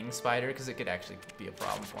hang spider because it could actually be a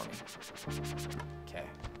problem for me. Okay,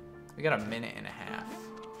 we got a minute and a half.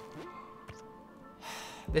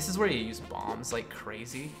 This is where you use bombs like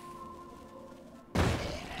crazy.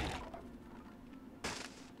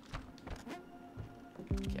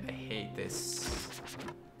 Okay, I hate this.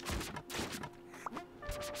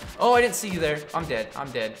 Oh, I didn't see you there. I'm dead.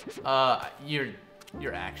 I'm dead.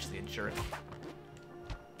 You're actually a jerk.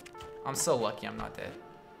 I'm so lucky I'm not dead.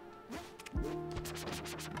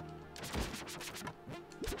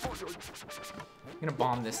 I'm gonna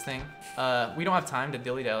bomb this thing. We don't have time to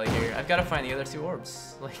dilly-dally here. I've got to find the other 2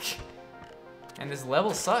 orbs. Like, and this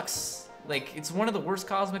level sucks. Like, it's one of the worst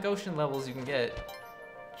Cosmic Ocean levels you can get,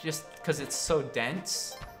 just because it's so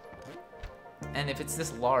dense. And if it's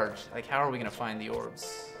this large, like, how are we gonna find the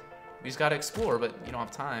orbs? We just gotta explore, but you don't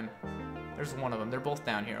have time. There's one of them. They're both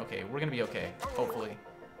down here. Okay, we're gonna be okay, hopefully.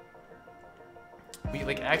 We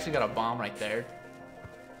like actually got a bomb right there.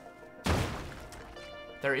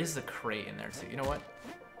 There is a crate in there too. You know what?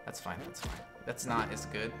 That's fine. That's fine. That's not as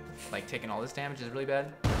good. Like taking all this damage is really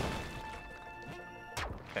bad.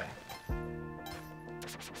 Okay.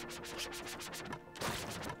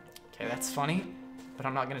 Okay, that's funny, but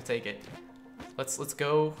I'm not gonna take it. let's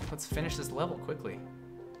go. Let's finish this level quickly.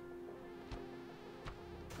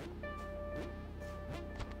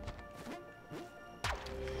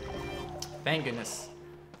 Thank goodness.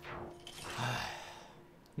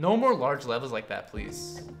 No more large levels like that,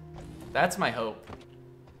 please. That's my hope.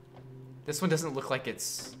 This one doesn't look like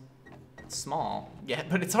it's small yet,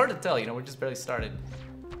 but it's hard to tell, you know, we're just barely started.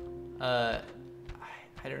 I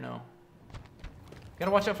don't know.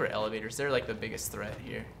 Gotta watch out for elevators. They're like the biggest threat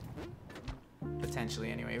here.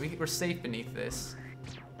 Potentially, anyway. We're safe beneath this.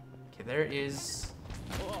 Okay, there is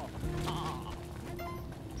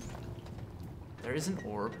an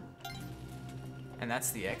orb. And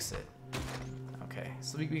that's the exit. Okay,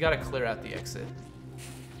 so we gotta clear out the exit.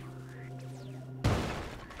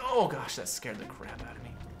 Oh gosh, that scared the crap out of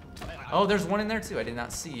me. Oh, there's one in there too. I did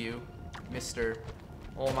not see you, Mr.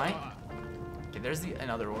 All Might. Okay, there's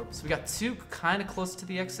another orb. So we got two kind of close to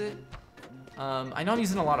the exit. I know I'm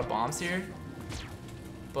using a lot of bombs here,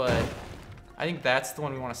 but I think that's the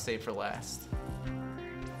one we want to save for last.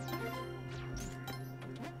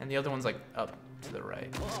 And the other one's like up to the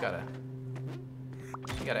right.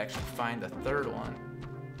 We gotta actually find the third one.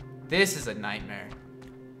 This is a nightmare.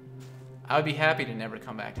 I would be happy to never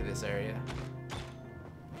come back to this area.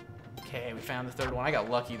 Okay, we found the third one. I got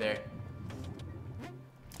lucky there.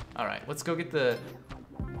 All right, let's go get the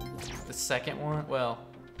second one. Well,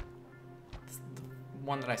 the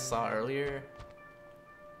one that I saw earlier.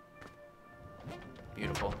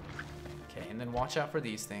 Beautiful. Okay, and then watch out for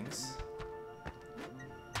these things.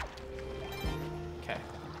 Okay.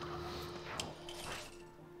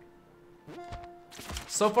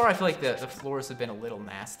 So far, I feel like the floors have been a little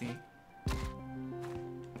nasty.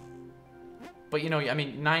 But, you know, I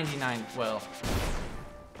mean, 99, well,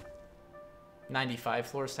 95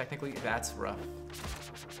 floors, technically. That's rough.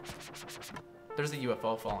 There's a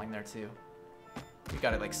UFO falling there, too. We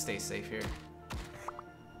gotta, like, stay safe here.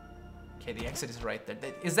 Okay, the exit is right there.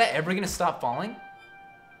 Is that ever gonna stop falling?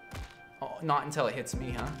 Oh, not until it hits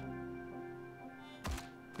me, huh?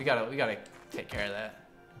 We gotta take care of that.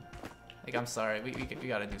 Like, I'm sorry, we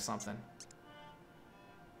gotta do something.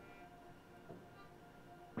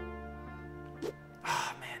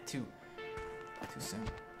 Ah, man, too soon.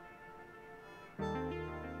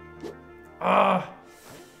 Ah!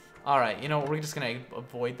 Alright, you know, we're just gonna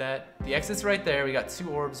avoid that. The exit's right there, we got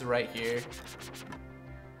two orbs right here.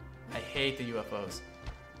 I hate the UFOs.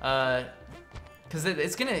 Cause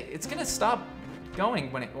it's gonna stop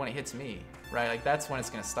going when it hits me, right? Like, that's when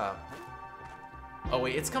it's gonna stop. Oh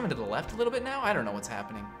wait, it's coming to the left a little bit now? I don't know what's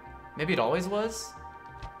happening. Maybe it always was?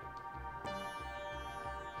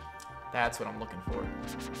 That's what I'm looking for.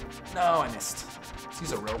 No, I missed. Let's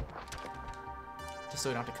use a rope. Just so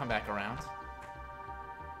we don't have to come back around.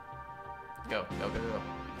 Go, go, go, go.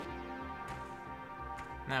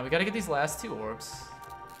 Now, we gotta get these last two orbs.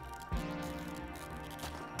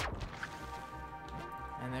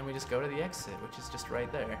 And then we just go to the exit, which is just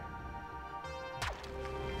right there.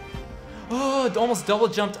 Oh, it almost double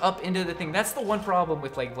jumped up into the thing. That's the one problem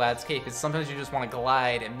with like Vlad's Cape, is sometimes you just want to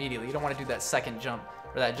glide immediately. You don't want to do that second jump,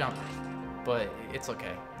 or that jump. But it's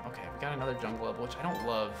okay. Okay, we got another jungle level, which I don't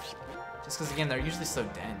love. Just because, again, they're usually so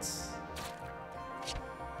dense.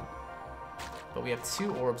 But we have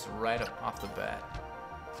two orbs right up off the bat.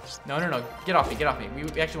 No, no, no, get off me, get off me.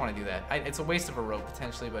 We actually want to do that. It's a waste of a rope,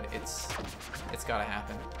 potentially, but it's gotta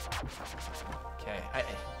happen. Okay,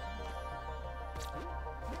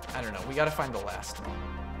 I don't know, we gotta find the last one.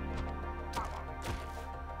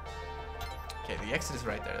 Okay, the exit is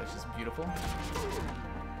right there, that's just beautiful.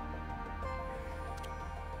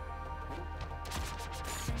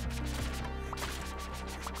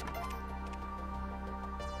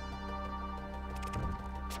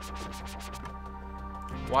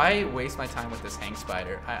 Why waste my time with this hang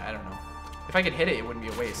spider? I don't know. If I could hit it, it wouldn't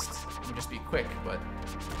be a waste. It would just be quick, but...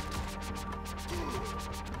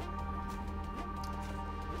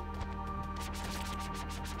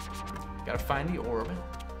 Gotta find the orb.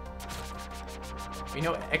 We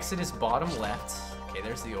know exit is bottom left. Okay,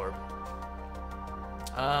 there's the orb.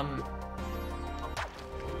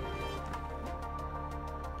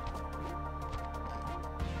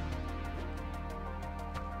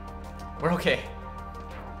 We're okay.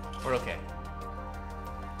 We're okay.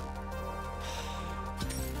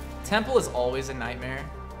 Temple is always a nightmare.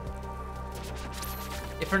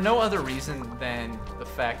 If for no other reason than the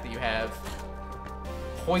fact that you have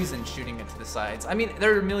poison shooting into the sides. I mean,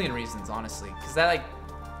 there are a million reasons, honestly. Because that, like,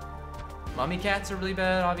 mummy cats are really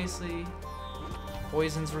bad, obviously.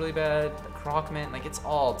 Poison's really bad. The crocmint, like, it's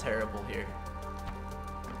all terrible here.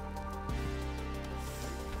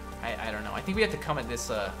 I don't know. I think we have to come at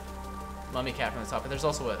this mummy cat from the top, and there's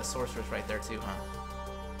also a sorceress right there too, huh?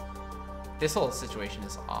 This whole situation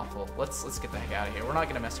is awful. Let's get the heck out of here. We're not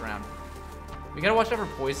gonna mess around. We gotta watch out for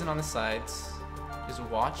poison on the sides. Just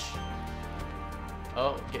watch.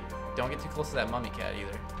 Oh, don't get too close to that mummy cat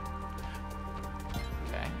either.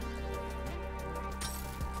 Okay.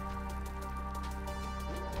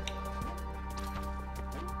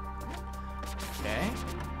 Okay.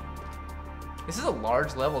 This is a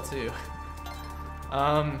large level too.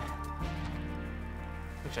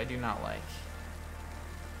 Which I do not like.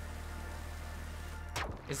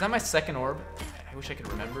 Is that my second orb? I wish I could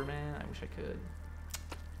remember, man. I wish I could.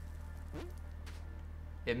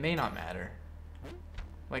 It may not matter.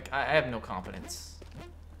 Like, I have no confidence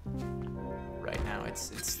right now.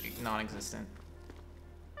 It's non-existent.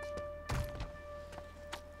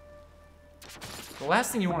 The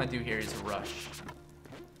last thing you want to do here is rush.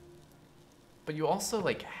 But you also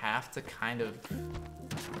like have to kind of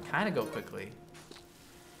go quickly.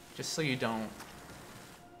 Just so you don't.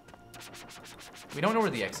 We don't know where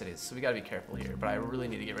the exit is, so we gotta be careful here. But I really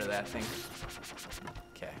need to get rid of that thing.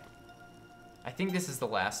 Okay. I think this is the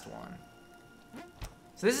last one.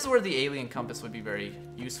 So this is where the alien compass would be very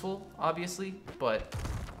useful, obviously, but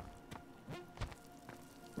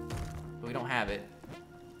we don't have it.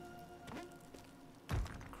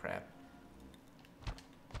 Crap.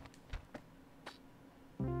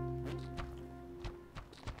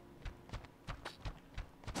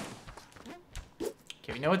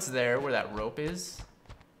 Okay, we know it's there where that rope is.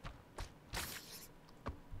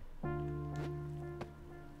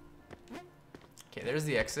 Okay, there's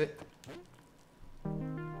the exit.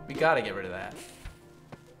 We gotta get rid of that.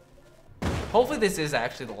 Hopefully this is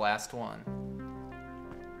actually the last one.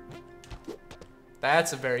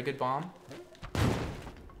 That's a very good bomb.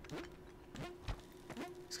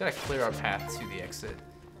 Just gotta clear our path to the exit.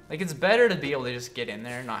 Like, it's better to be able to just get in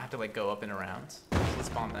there and not have to like go up and around. So let's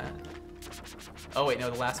bomb that. Oh wait, no,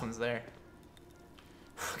 the last one's there.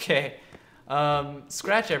 Okay.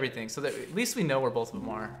 Scratch everything so that at least we know where both of them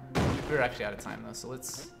are. We're actually out of time though, so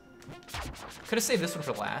let's... Could have saved this one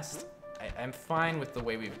for last. I'm fine with the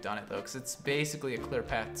way we've done it though, because it's basically a clear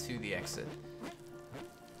path to the exit.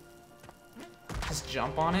 Just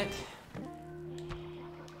jump on it.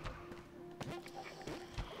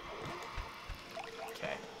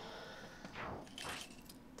 Okay.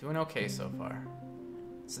 Doing okay so far.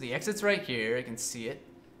 So the exit's right here, I can see it.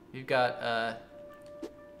 We've got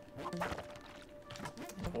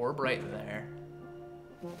orb right there.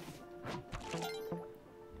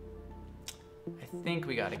 I think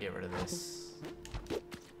we gotta get rid of this.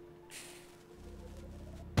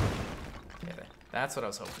 Okay, that's what I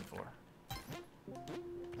was hoping for.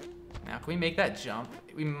 Now, can we make that jump?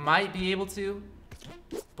 We might be able to,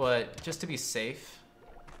 but just to be safe,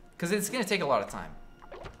 because it's gonna take a lot of time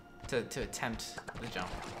to attempt the jump.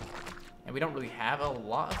 And we don't really have a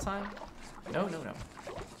lot of time. No.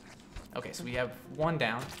 Okay, so we have one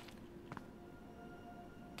down.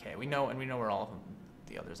 Okay, we know where all of them,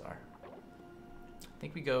 the others are. I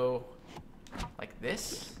think we go like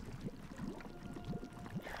this.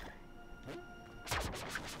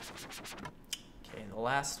 Okay, the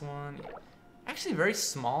last one. Actually, very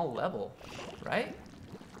small level, right?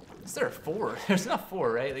 Is there a 4? There's not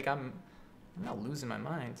 4, right? Like I'm not losing my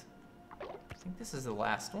mind. I think this is the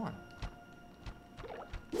last one.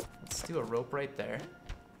 Let's do a rope right there.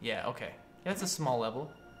 Yeah, okay. Yeah, it's a small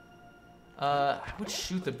level. I would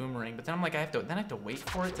shoot the boomerang, but then I'm like, I have to wait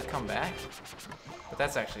for it to come back. But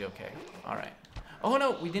that's actually okay. All right. Oh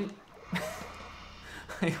no, we didn't.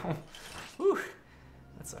 Whew.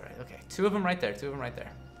 That's all right. Okay, 2 of them right there. 2 of them right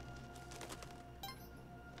there.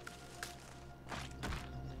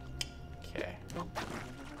 Okay.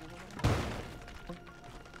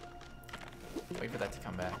 Wait for that to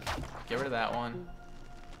come back. Get rid of that one.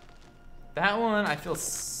 That one, I feel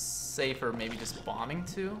safer maybe just bombing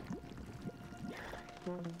to.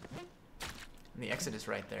 And the exit is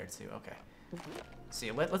right there too. Okay. See,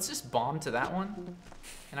 let's just bomb to that one,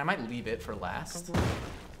 and I might leave it for last,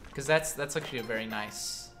 because that's actually a very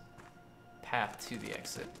nice path to the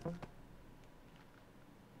exit.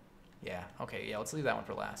 Yeah. Okay. Yeah. Let's leave that one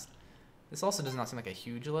for last. This also does not seem like a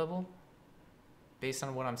huge level, based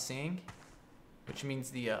on what I'm seeing, which means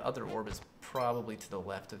the other orb is probably to the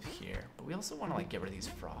left of here. But we also want to like get rid of these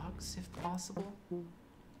frogs if possible.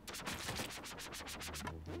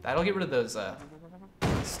 That'll get rid of those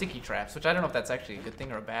sticky traps, which I don't know if that's actually a good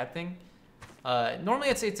thing or a bad thing. Normally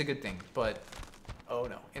I'd say it's a good thing, but oh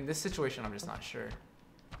no. In this situation, I'm just not sure.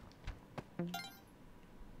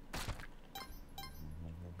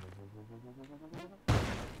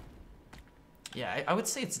 Yeah, I would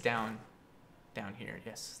say it's down here.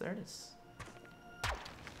 Yes, there it is.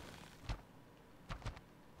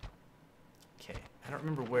 I don't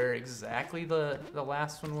remember where exactly the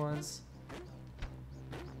last one was.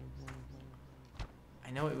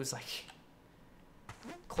 I know it was like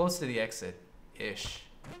close to the exit-ish.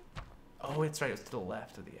 Oh, it's right. It was to the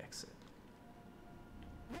left of the exit.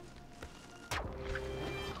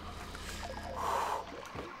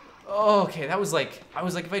 Oh, okay, that was like, I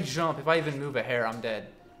was like, if I jump, if I even move a hair, I'm dead.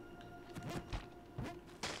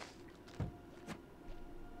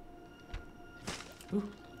 Ooh.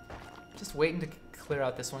 Just waiting to clear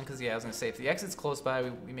out this one, because yeah, I was gonna say, if the exit's close by,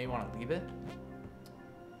 we may want to leave it.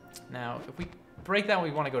 Now, if we break that one,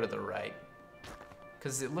 we want to go to the right.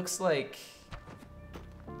 Because it looks like,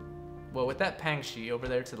 well, with that Pangshi over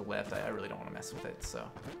there to the left, I really don't want to mess with it, so.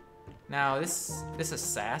 Now, this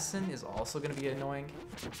assassin is also going to be annoying.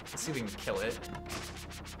 Let's see if we can kill it.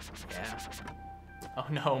 Yeah. Oh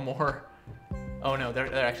no, more. Oh no,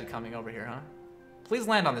 they're actually coming over here, huh? Please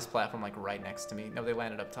land on this platform, like, right next to me. No, they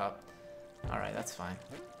landed up top. Alright, that's fine.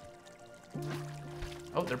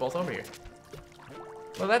 Oh, they're both over here.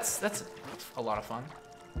 Well, that's a lot of fun.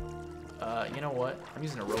 You know what? I'm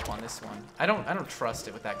using a rope on this one. I don't trust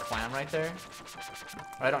it with that clam right there.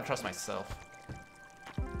 Or I don't trust myself.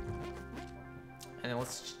 And then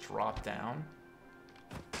let's just drop down.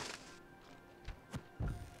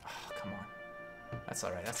 Oh, come on. That's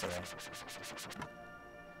alright, that's alright.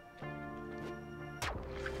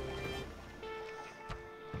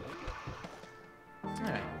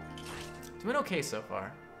 Alright. Doing okay so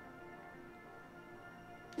far.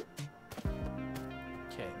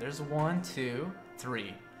 Okay, there's 1, 2,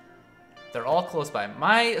 3. They're all close by.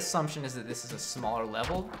 My assumption is that this is a smaller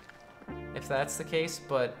level, if that's the case,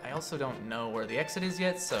 but I also don't know where the exit is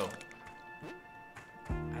yet, so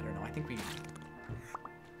I don't know. I think we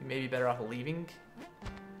may be better off leaving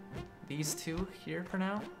these two here for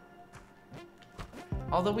now.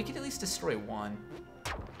 Although we could at least destroy one.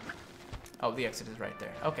 Oh, the exit is right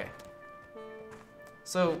there. Okay.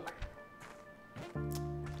 So,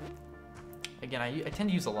 again, I tend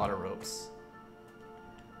to use a lot of ropes.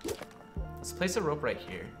 Let's place a rope right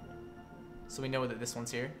here, so we know that this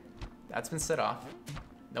one's here. That's been set off.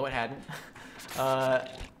 No, it hadn't.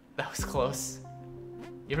 That was close.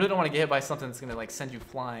 You really don't want to get hit by something that's gonna like send you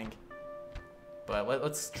flying. But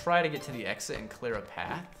let's try to get to the exit and clear a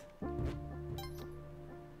path.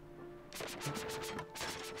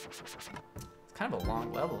 It's kind of a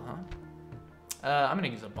long level, huh? I'm gonna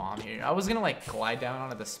use a bomb here. I was gonna like glide down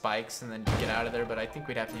onto the spikes and then get out of there, but I think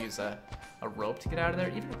we'd have to use a rope to get out of there.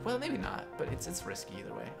 Even, well, maybe not, but it's risky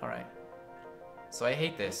either way. All right. So I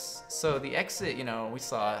hate this. So the exit, you know, we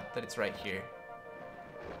saw that it's right here.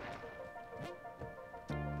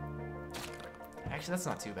 Actually, that's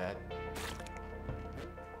not too bad.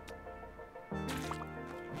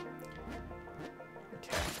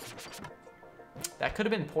 Okay. That could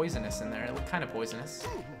have been poisonous in there. It looked kind of poisonous.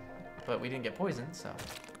 But we didn't get poisoned, so.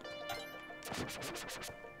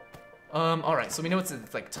 Alright, so we know it's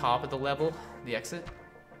like top of the level, the exit.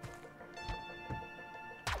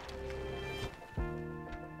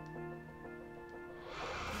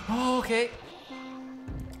 Oh, okay.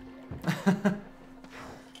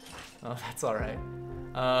 Oh, that's alright.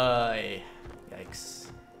 Yikes.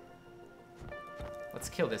 Let's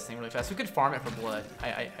kill this thing really fast. We could farm it for blood.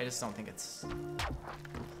 I just don't think it's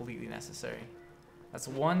completely necessary. That's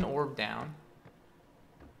one orb down.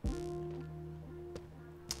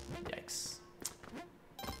 Yikes.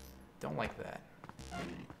 Don't like that.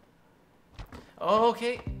 Oh,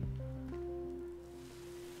 okay.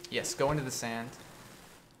 Yes, go into the sand.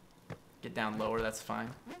 Get down lower, that's fine.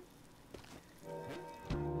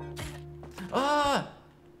 Ah!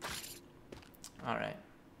 Alright.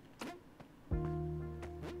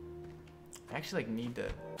 I actually like need to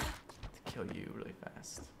kill you really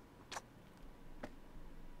fast.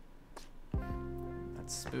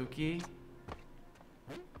 That's spooky.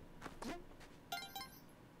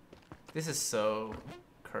 This is so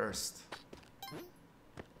cursed.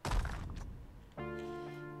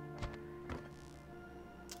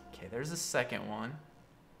 Okay, there's the second one.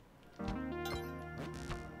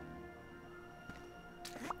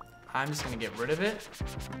 I'm just gonna get rid of it.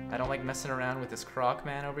 I don't like messing around with this croc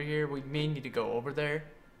man over here. We may need to go over there.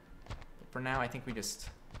 But for now, I think we just...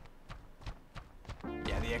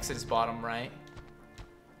 Yeah, the exit is bottom right.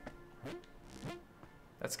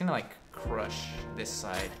 That's gonna like crush this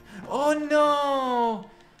side. Oh no!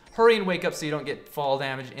 Hurry and wake up so you don't get fall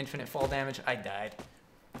damage, infinite fall damage. I died.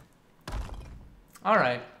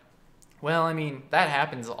 Alright. Well, I mean, that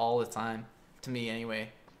happens all the time. To me, anyway.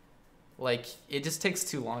 Like, it just takes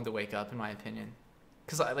too long to wake up, in my opinion.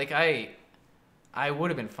 Because, I I would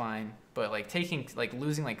have been fine. But like taking, like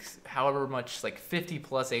losing like however much, like 50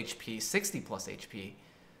 plus HP, 60 plus HP,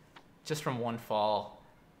 just from one fall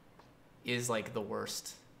is like the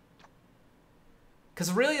worst.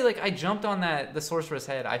 Because really, like, I jumped on the sorcerer's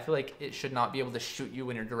head. I feel like it should not be able to shoot you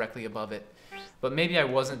when you're directly above it. But maybe I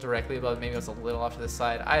wasn't directly above it. Maybe I was a little off to the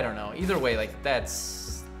side. I don't know. Either way, like,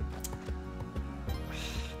 that's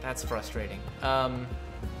frustrating.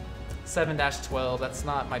 7-12, that's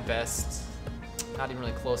not my best. Not even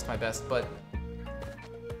really close to my best, but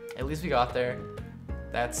at least we got there.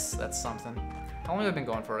 That's something. How long have I been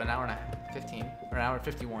going for? An hour and 15, or an hour and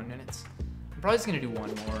 51 minutes. I'm probably just gonna do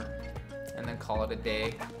one more and then call it a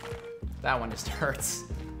day. That one just hurts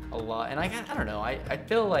a lot. And I don't know, I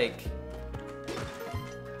feel like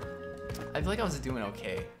I was doing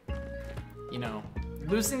okay. You know,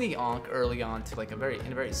 losing the Ankh early on to like in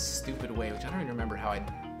a very stupid way, which I don't even remember how I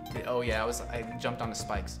did. Oh yeah, I jumped onto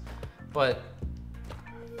spikes. But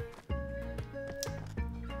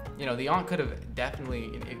you know, the Ankh could have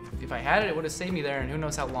definitely, if I had it, it would have saved me there, and who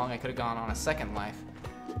knows how long I could have gone on a second life.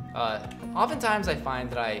 Oftentimes I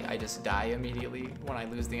find that I just die immediately when I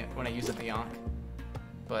use up the Ankh.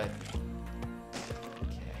 But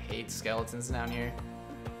okay, I hate skeletons down here.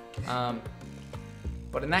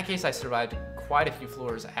 But in that case, I survived quite a few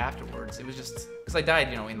floors afterwards. It was just because I died,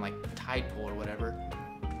 you know, in like tide pool or whatever.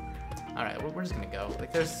 All right, we're just gonna go.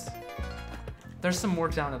 Like there's some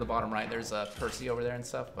work down at the bottom right. There's Percy over there and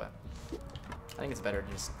stuff, but I think it's better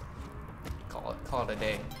to just call it a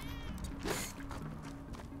day.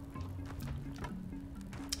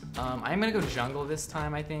 I'm gonna go jungle this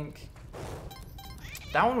time, I think.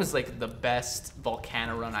 That one was like the best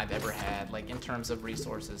Volcano run I've ever had, like in terms of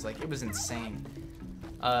resources. Like it was insane.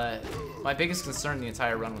 My biggest concern the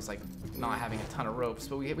entire run was like not having a ton of ropes,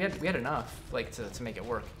 but we had enough like to make it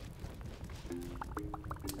work.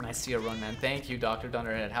 And I see a run, man. Thank you, Dr.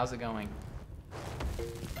 Dunderhead. How's it going?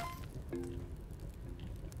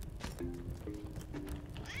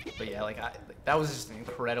 But yeah, like that was just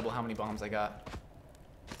incredible how many bombs I got.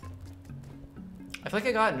 I feel like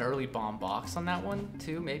I got an early bomb box on that one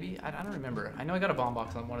too, maybe. I don't remember. I know I got a bomb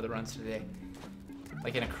box on one of the runs today,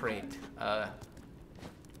 like in a crate. But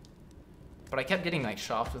I kept getting like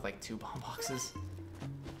shopped with like 2 bomb boxes,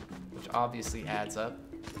 which obviously adds up.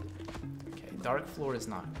 Okay, dark floor is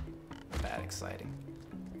not that exciting.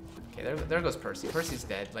 Okay, there goes Percy. Percy's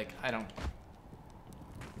dead. Like I don't.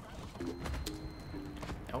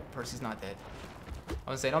 Nope, Percy's not dead. I was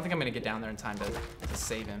gonna say I don't think I'm gonna get down there in time to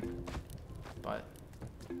save him. But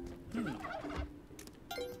we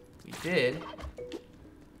did.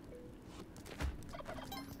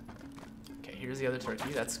 Okay, here's the other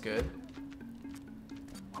turkey. That's good.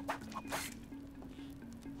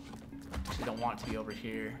 Actually, don't want it to be over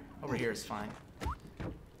here. Over here is fine.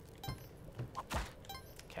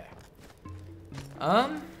 Okay.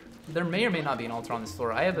 There may or may not be an altar on this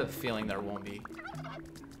floor. I have a feeling there won't be.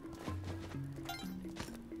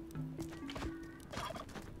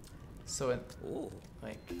 So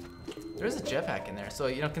like, there's a jetpack in there. So,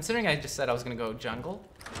 you know, considering I just said I was gonna go jungle,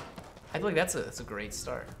 I feel like that's a great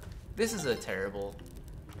start. This is a terrible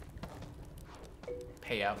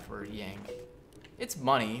payout for Yang. It's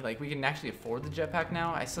money, like we can actually afford the jetpack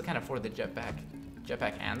now. I still can't afford the jetpack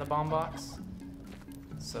and the bomb box.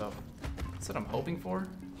 So that's what I'm hoping for.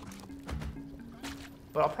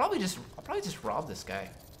 But I'll probably just rob this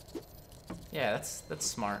guy. Yeah, that's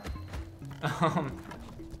smart.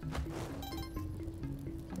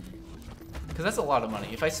 Because that's a lot of money.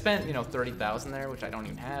 If I spent, you know, 30,000 there, which I don't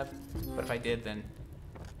even have, but if I did, then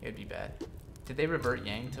it'd be bad. Did they revert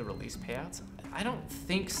Yang to release payouts? I don't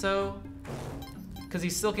think so. Because he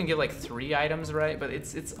still can give like 3 items, right? But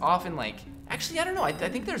it's often like, actually, I don't know. I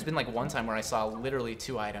think there's been like one time where I saw literally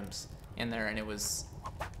 2 items in there, and it was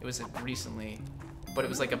recently, but it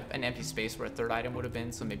was like an empty space where a 3rd item would have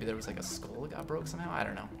been. So maybe there was like a skull that got broke somehow. I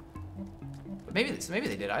don't know. Maybe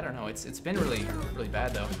they did. I don't know. It's been really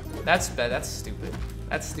bad though. That's bad. That's stupid.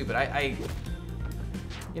 That's stupid.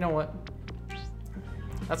 You know what?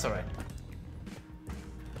 That's all right.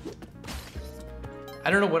 I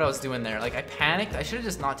don't know what I was doing there. Like I panicked. I should have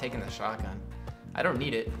just not taken the shotgun. I don't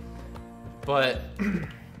need it. But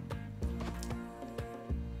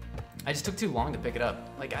I just took too long to pick it up.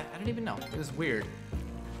 Like I don't even know. It was weird.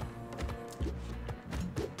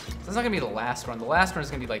 So it's not gonna be the last run. The last run is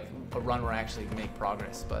gonna be like a run where I actually make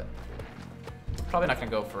progress, but it's probably not gonna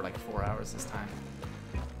go for like 4 hours this time.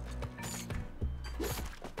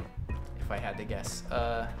 If I had to guess.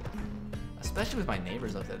 Especially with my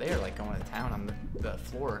neighbors up there. They are like going to town on the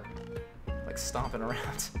floor, like stomping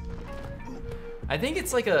around. I think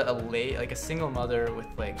it's like a single mother with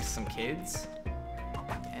like some kids,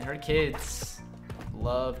 And her kids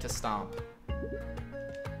love to stomp. I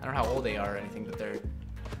don't know how old they are or anything, but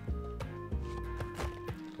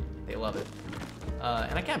they love it.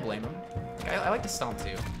 And I can't blame them. Like, I like to stomp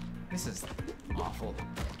too. This is awful.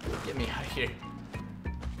 Get me out of here.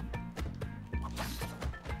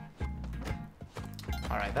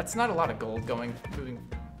 Alright, that's not a lot of gold moving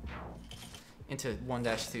into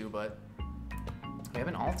 1-2, but we have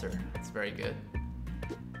an altar. That's very good.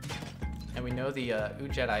 And we know the Ooh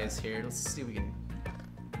Jedi is here. Let's see if we can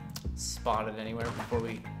spot it anywhere before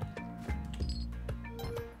we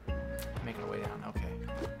make our way down. Okay.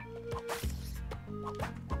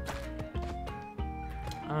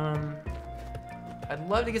 I'd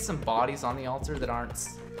love to get some bodies on the altar that aren't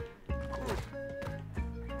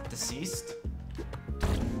deceased.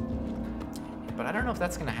 But I don't know if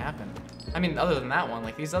that's gonna happen. I mean, other than that one,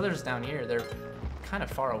 like these others down here, they're kind of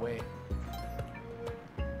far away.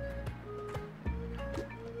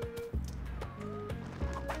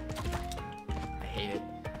 I hate it.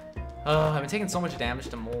 I've been taking so much damage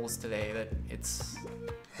to moles today that it's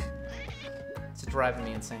driving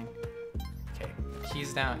me insane. Okay,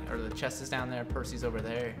 key's down, or the chest is down there, Percy's over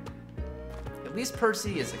there. At least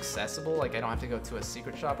Percy is accessible, like I don't have to go to a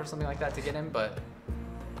secret shop or something like that to get him, but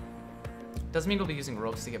doesn't mean we'll be using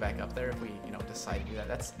ropes to get back up there if we, you know, decide to do that.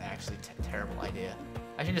 That's actually a terrible idea.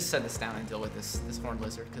 I should just set this down and deal with this horned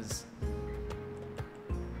lizard, because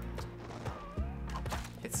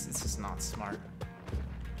it's just not smart.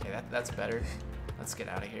 Okay, that's better. Let's get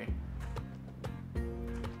out of here.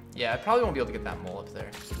 Yeah, I probably won't be able to get that mole up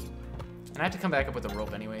there. And I have to come back up with a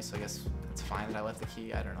rope anyway, so I guess it's fine that I left the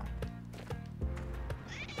key. I don't know.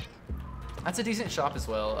 That's a decent shop as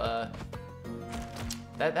well.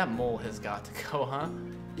 That mole has got to go, huh?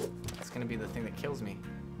 It's gonna be the thing that kills me.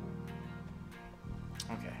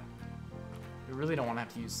 Okay. We really don't want to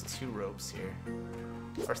have to use 2 ropes here.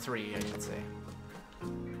 Or 3, I should say.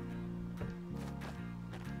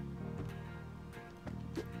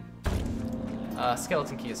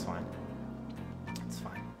 Skeleton key is fine. It's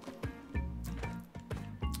fine.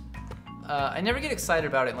 I never get excited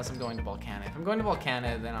about it unless I'm going to Volcana. If I'm going to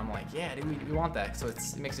Volcana, then I'm like, yeah, dude, we want that. So it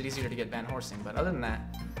makes it easier to get Van Horsing. But other than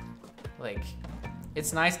that, like,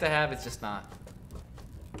 it's nice to have. It's just not.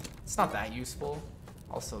 It's not that useful.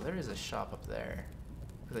 Also, there is a shop up there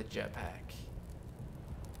with a jetpack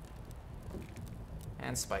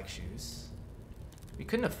and spike shoes. We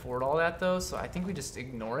couldn't afford all that though, so I think we just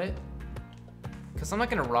ignore it. Because I'm not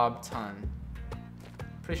gonna rob Ton.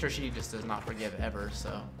 Pretty sure she just does not forgive ever,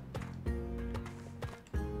 so.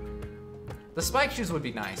 The spike shoes would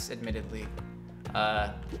be nice, admittedly.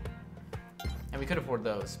 And we could afford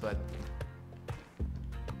those, but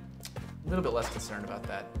a little bit less concerned about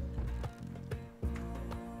that.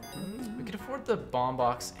 We could afford the bomb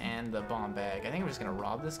box and the bomb bag. I think we're just gonna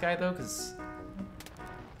rob this guy though, because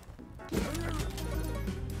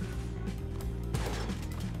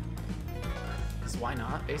why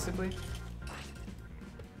not, basically?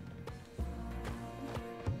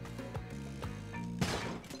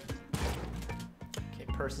 Okay,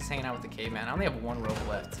 Percy's hanging out with the caveman. I only have 1 rope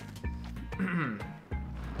left.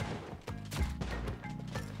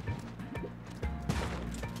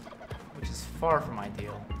 Which is far from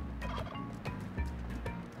ideal.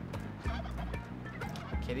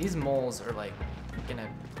 Okay, these moles are like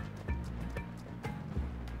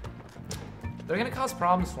they're gonna cause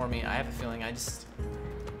problems for me. I have a feeling. I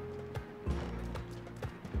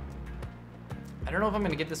don't know if I'm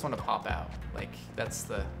gonna get this one to pop out. Like, that's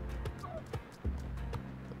the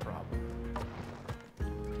problem.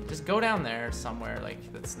 Just go down there somewhere,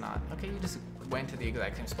 like, that's not... Okay, you just went to the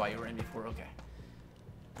exact same spot you were in before, okay.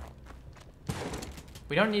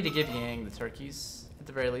 We don't need to give Yang the turkeys, at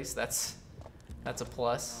the very least. That's a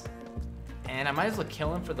plus. And I might as well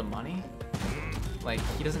kill him for the money. Like,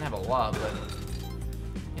 he doesn't have a lot, but,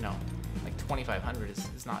 you know, like 2,500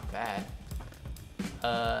 is not bad.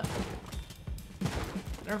 I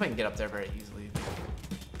don't know if I can get up there very easily.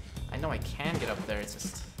 I know I can get up there, it's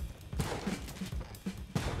just...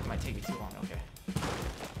 It might take me too long, okay.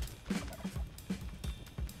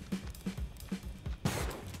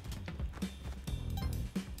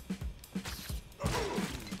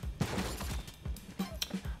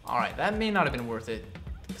 Alright, that may not have been worth it,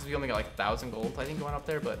 because we only got like 1,000 gold, I think, going up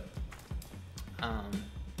there, but...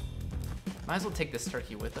 might as well take this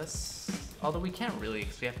turkey with us. Although we can't really,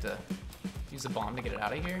 because we have to use a bomb to get it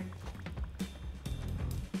out of here.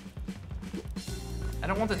 I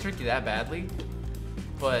don't want the turkey that badly,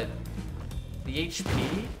 but the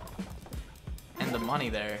HP and the money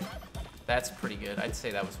there, that's pretty good. I'd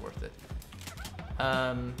say that was worth it.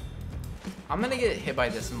 I'm gonna get hit by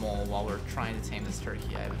this mole while we're trying to tame this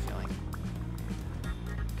turkey, I have a feeling.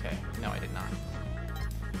 Okay, no, I did not.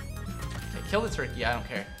 Okay, kill the turkey, I don't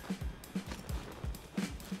care.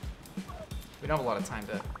 We don't have a lot of time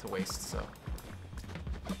to waste, so.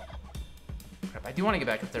 Crap, I do want to get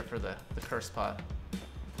back up there for the curse pot.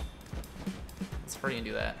 Let's hurry and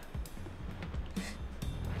do that.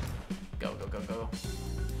 Go, go, go, go.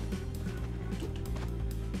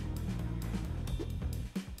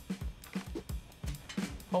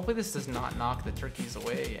 Hopefully this does not knock the turkeys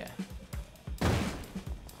away, yeah.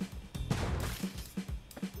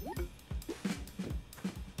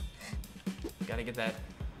 Gotta get that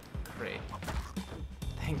crate.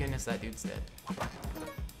 Thank goodness that dude's dead.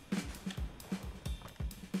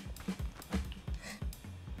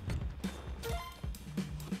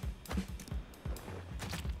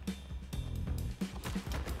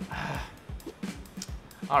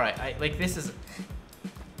 Alright, like this is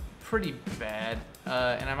pretty bad,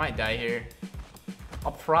 and I might die here.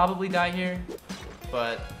 I'll probably die here,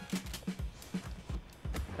 but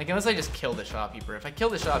like unless I just kill the shopkeeper. If I kill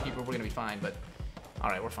the shopkeeper, we're gonna be fine, but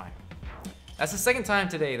alright, we're fine. That's the second time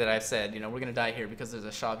today that I've said, you know, we're gonna die here because there's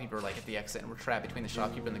a shopkeeper like at the exit and we're trapped between the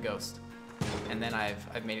shopkeeper and the ghost. And then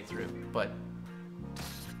I've made it through, but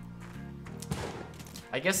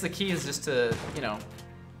I guess the key is just to, you know,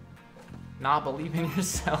 not believe in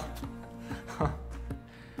yourself.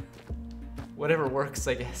 Whatever works,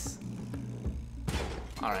 I guess.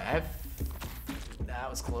 Alright, that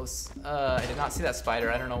was close. I did not see that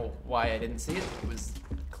spider. I don't know why I didn't see it. It was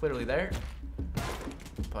clearly there.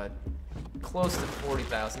 But close to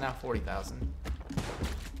 40,000, now 40,000.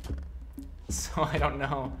 So I don't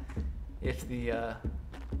know if the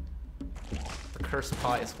curse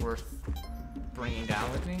pot is worth bringing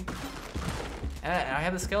down with me. And I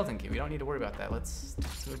have the skeleton key. We don't need to worry about that. Let's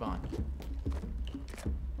move on.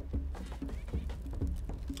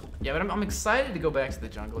 Yeah, but I'm excited to go back to the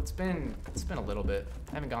jungle. It's been a little bit.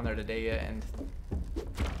 I haven't gone there today yet, and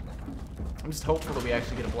I'm just hopeful that we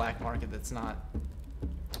actually get a black market that's not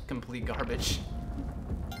complete garbage.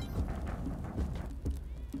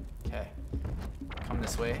 Okay, come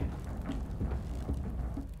this way.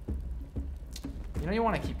 You know you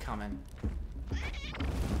want to keep coming.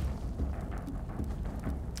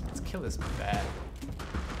 Let's kill this bat.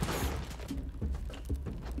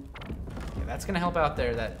 Okay, that's gonna help out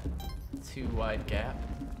there, that too wide gap.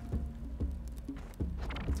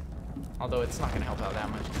 Although it's not gonna help out that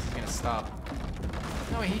much. It's gonna stop.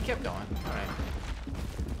 No, he kept going. All right.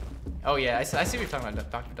 Oh yeah, I see what you're talking about.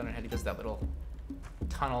 Dr. Dunderhead, he does that little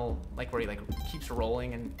tunnel, like where he like keeps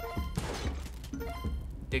rolling and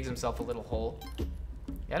digs himself a little hole.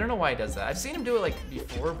 Yeah, I don't know why he does that. I've seen him do it like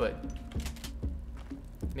before, but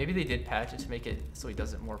maybe they did patch it to make it so he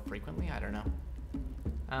does it more frequently. I don't know.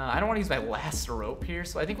 I don't want to use my last rope here,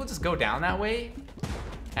 so I think we'll just go down that way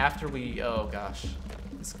after we. Oh gosh,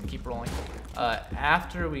 it's gonna keep rolling.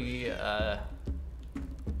 After we.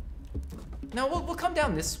 No, we'll come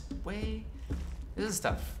down this way. This is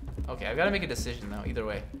tough. Okay, I've got to make a decision though. Either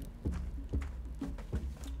way,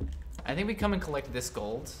 I think we come and collect this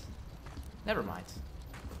gold. Never mind.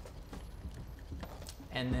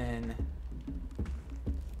 And then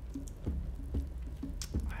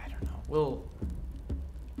I don't know.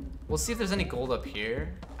 We'll see if there's any gold up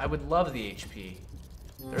here. I would love the HP.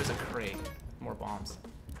 There's a crate. More bombs.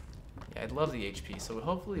 Yeah, I'd love the HP. So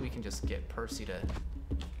hopefully we can just get Percy to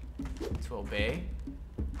obey.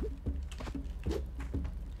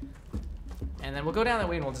 And then we'll go down that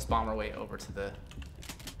way and we'll just bomb our way over to the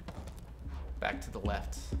back to the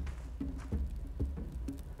left.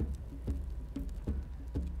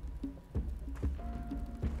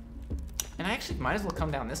 And I actually might as well come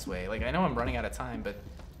down this way. Like, I know I'm running out of time, but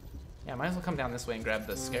yeah, I might as well come down this way and grab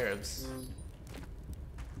the scarabs.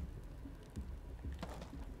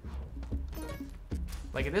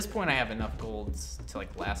 Like, at this point, I have enough gold to,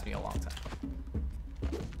 like, last me a long time.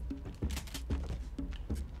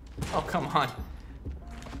 Oh, come on.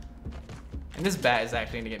 And this bat is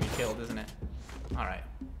actually gonna get me killed, isn't it? Alright,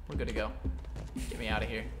 we're good to go. Get me out of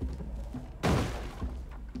here.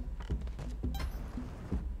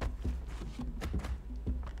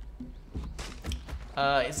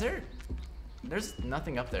 There's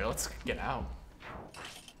nothing up there. Let's get out.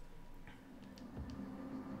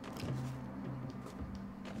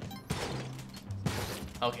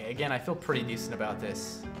 Okay, again, I feel pretty decent about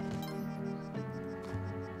this.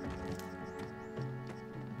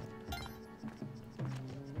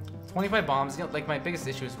 $25 bombs, you know, like my biggest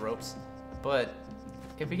issue is ropes, but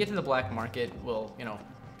if we get to the black market, we'll, you know,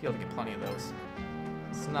 be able to get plenty of those.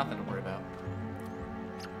 It's nothing to worry about.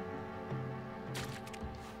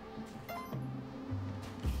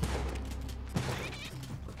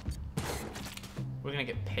 We're gonna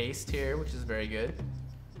get paste here, which is very good.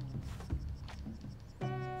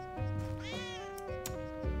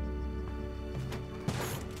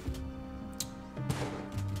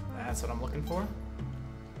 That's what I'm looking for.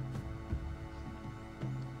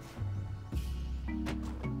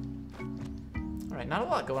 Alright, not a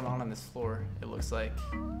lot going on this floor, it looks like.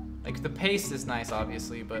 Like, the paste is nice,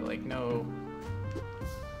 obviously, but, like, no...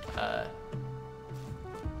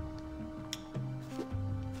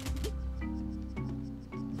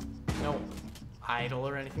 no idol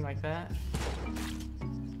or anything like that.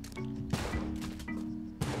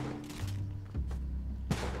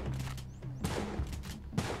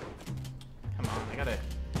 Come on, I gotta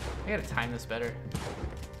time this better.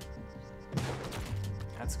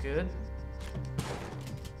 That's good.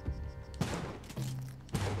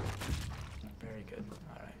 Very good.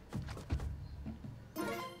 All right.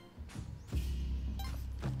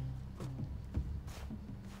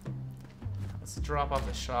 Let's drop off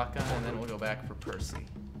the shotgun and then we'll go back for Percy.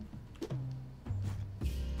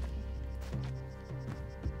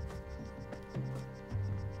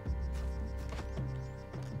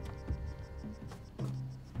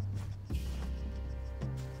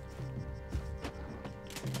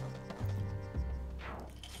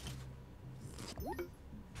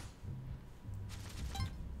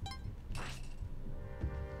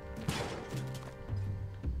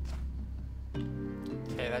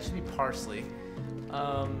 Okay, that should be parsley.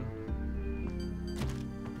 And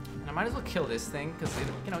I might as well kill this thing because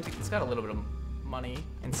you know, it's got a little bit of money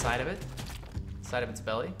inside of it, inside of its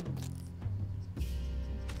belly.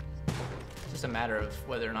 It's just a matter of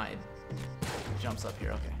whether or not it jumps up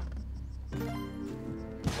here. Okay.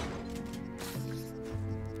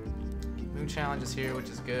 Moon challenge is here, which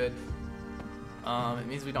is good. It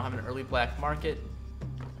means we don't have an early black market.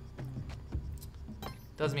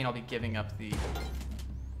 Doesn't mean I'll be giving up the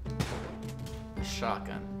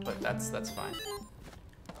shotgun, but that's fine.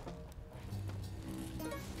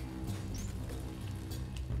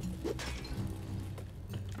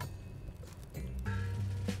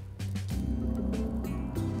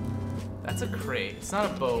 That's a crate. It's not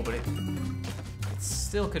a bow, but it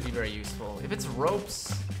still could be very useful. If it's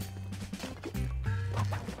ropes,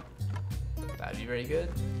 that'd be very good.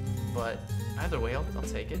 But either way, I'll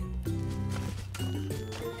take it.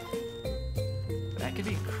 That could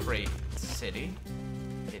be crate city.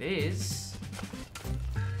 It is.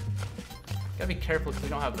 Gotta be careful because we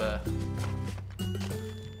don't have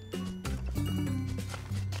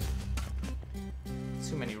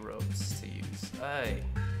too many ropes to use. I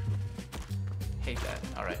hate that.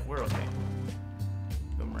 Alright, we're okay.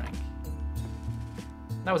 Boomerang.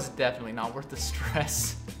 That was definitely not worth the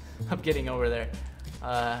stress of getting over there.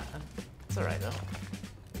 It's alright though.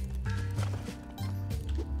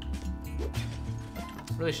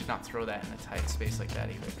 Really should not throw that in a tight space like that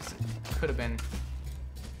either, because it could have been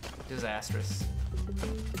disastrous.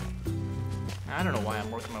 Now, I don't know why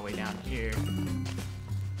I'm working my way down here.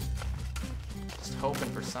 Just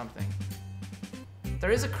hoping for something.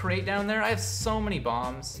 There is a crate down there. I have so many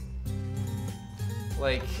bombs.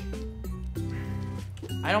 Like,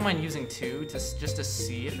 I don't mind using two just to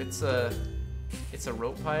see if it's a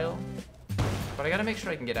rope pile. But I gotta make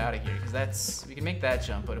sure I can get out of here, because we can make that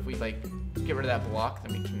jump, but if we like get rid of that block,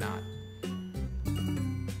 then we cannot.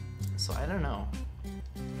 So I don't know.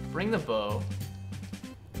 Bring the bow,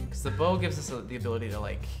 because the bow gives us the ability to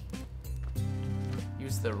like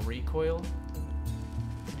use the recoil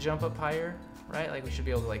to jump up higher, right? Like we should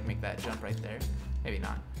be able to like make that jump right there. Maybe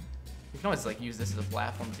not. You can always like use this as a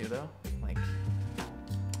platform too, though. Like,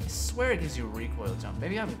 I swear it gives you a recoil jump.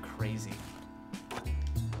 Maybe I'm crazy.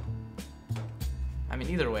 I mean,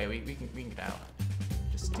 either way, we can get out.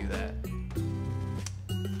 Just do that.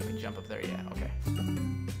 Can we jump up there? Yeah, okay.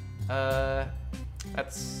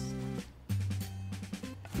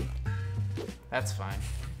 That's fine.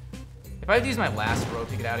 If I had to use my last rope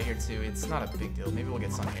to get out of here too, it's not a big deal. Maybe we'll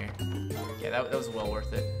get some here. Yeah, that was well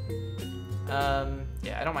worth it.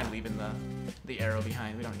 Yeah, I don't mind leaving the arrow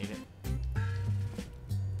behind. We don't need it.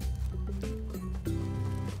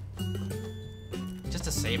 Just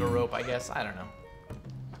to save a rope, I guess. I don't know.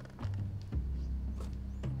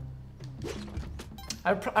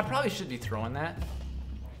 I probably should be throwing that,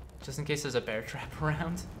 just in case there's a bear trap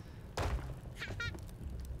around. But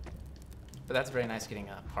that's very nice getting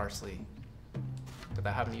parsley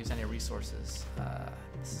without having to use any resources.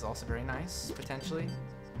 This is also very nice, potentially.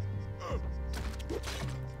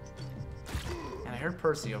 And I heard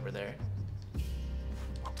Percy over there.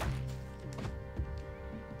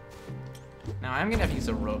 Now I'm gonna have to use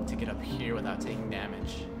a rope to get up here without taking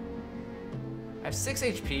damage. I have 6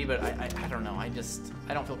 HP, but I don't know. I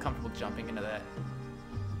don't feel comfortable jumping into that.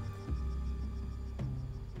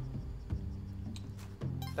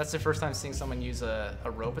 That's the first time seeing someone use a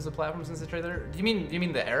rope as a platform since the trailer. Do you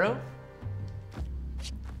mean the arrow?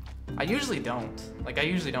 I usually don't. Like, I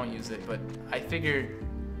usually don't use it, but I figured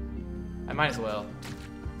I might as well.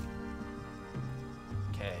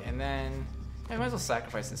 Okay, and then I might as well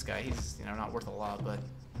sacrifice this guy. He's, you know, not worth a lot, but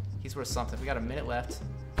he's worth something. We got a minute left.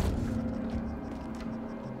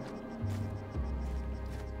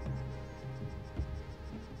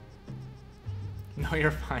 No,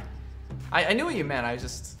 you're fine. I knew what you meant. I was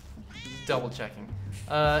just double checking.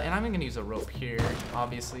 And I'm gonna use a rope here,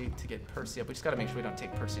 obviously, to get Percy up. We just gotta make sure we don't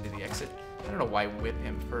take Percy to the exit. I don't know why whip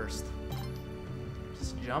him first.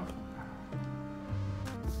 Just jump.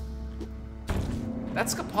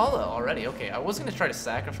 That's Capella already. Okay, I was gonna try to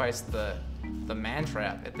sacrifice the man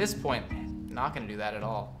trap. At this point, not gonna do that at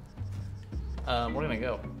all. We're gonna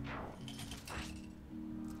go.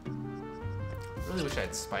 Really wish I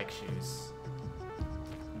had spike shoes.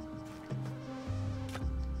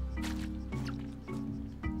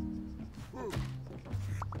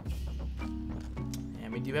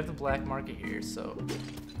 And we do have the black market here, so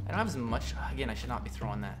I don't have as much. Again, I should not be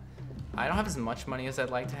throwing that. I don't have as much money as I'd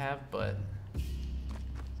like to have, but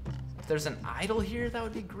if there's an idol here, that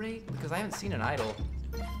would be great, because I haven't seen an idol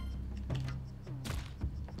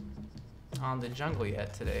on the jungle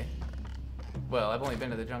yet today. Well, I've only been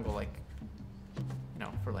to the jungle, like, you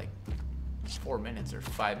know, for like 4 minutes or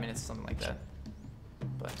 5 minutes, something like that.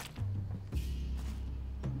 But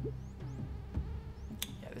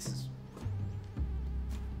yeah, this is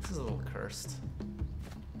a little cursed.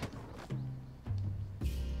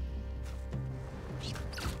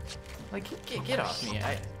 Like, get off me.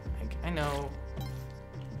 I know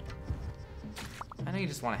you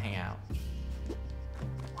just want to hang out.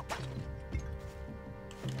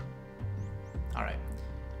 All right,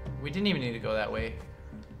 we didn't even need to go that way.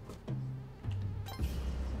 I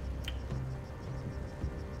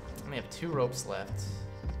only have 2 ropes left.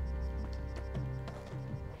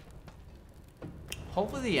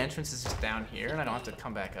 Hopefully the entrance is just down here and I don't have to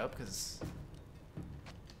come back up, because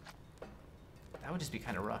that would just be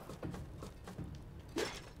kind of rough.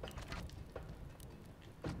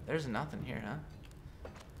 There's nothing here, huh?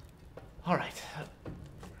 All right.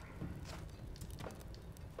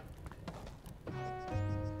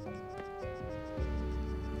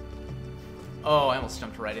 Oh, I almost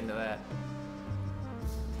jumped right into that.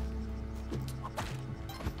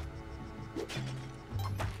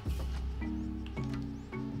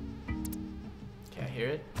 Okay, I hear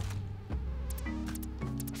it.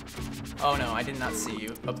 Oh no, I did not see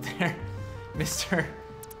you up there, Mr.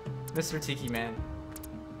 Tiki Man.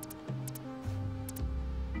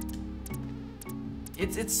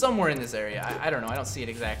 It's somewhere in this area. I don't know. I don't see it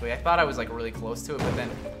exactly. I thought I was like really close to it, but then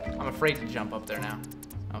I'm afraid to jump up there now.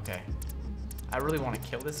 Okay. I really want to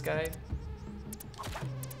kill this guy.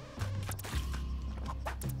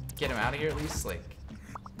 Get him out of here at least, like.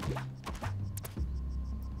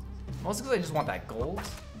 Mostly because I just want that gold.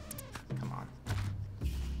 Come on.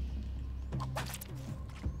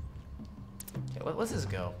 Okay, let's just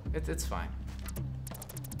go. It's fine.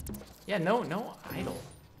 Yeah, no idol.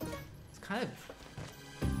 It's kind of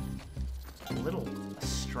a little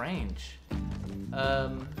strange.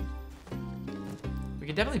 We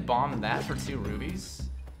could definitely bomb that for 2 rubies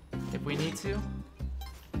if we need to.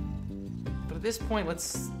 But at this point,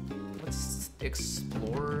 let's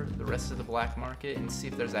explore the rest of the black market and see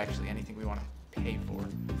if there's actually anything we want to pay for.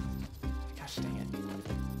 Gosh dang it.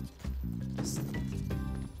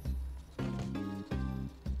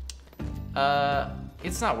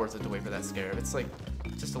 It's not worth it to wait for that scarab. It's like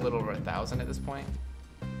just a little over 1,000 at this point.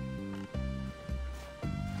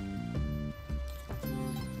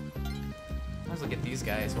 Might as well get these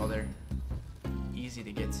guys while they're easy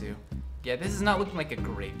to get to. Yeah, this is not looking like a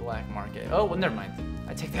great black market. Oh, well, never mind.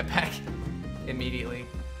 I take that back immediately.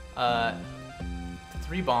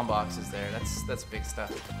 3 bomb boxes there. That's big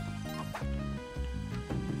stuff.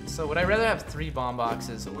 So would I rather have 3 bomb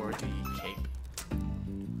boxes or the cape?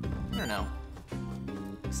 I don't know.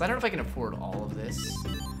 Because I don't know if I can afford all of this.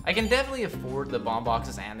 I can definitely afford the bomb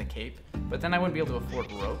boxes and the cape, but then I wouldn't be able to afford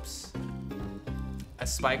ropes. A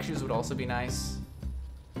spike shoes would also be nice.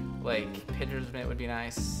 Like, pitcher's mitt would be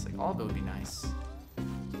nice. Like, all of it would be nice.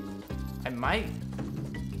 I might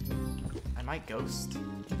ghost.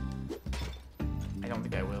 I don't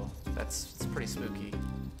think I will. It's pretty spooky.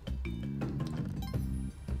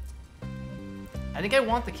 I think I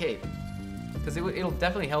want the cape, because it'll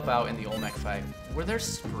definitely help out in the Olmec fight. Were there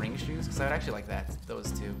spring shoes? Because I would actually like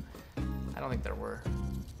those too. I don't think there were.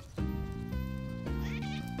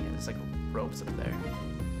 there's like ropes up there.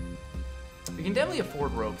 We can definitely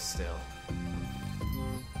afford ropes still.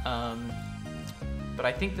 But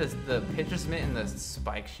I think the pitcher's mitt and the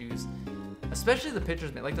spike shoes, especially the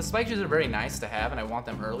pitcher's mitt, like the spike shoes are very nice to have and I want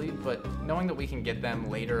them early, but knowing that we can get them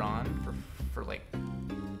later on for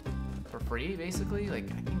free basically, like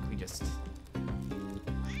I think we just,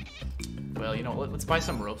 well, you know, let's buy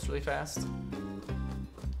some ropes really fast.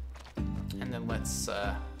 And then let's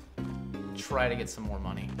try to get some more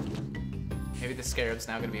money. Maybe the scarab's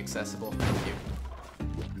now gonna be accessible. Thank you.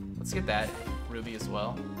 Let's get that ruby as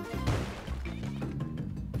well.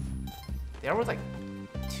 They are worth like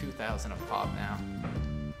 2,000 a pop now.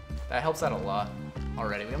 That helps out a lot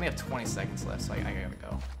already. We only have 20 seconds left, so I gotta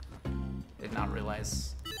go. Did not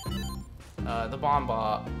realize. The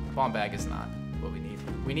bomb bag is not what we need.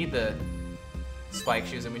 We need the spike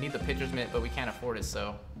shoes and we need the pitcher's mitt, but we can't afford it,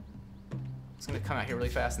 so I'm just gonna come out here really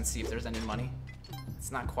fast and see if there's any money.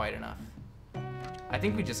 It's not quite enough. I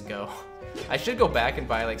think we just go. I should go back and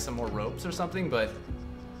buy like some more ropes or something, but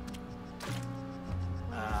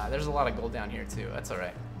there's a lot of gold down here too. That's all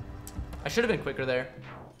right. I should have been quicker there.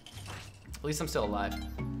 At least I'm still alive.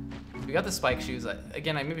 We got the spike shoes.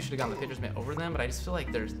 Again, I maybe should have gotten the pitcher's mitt over them, but I just feel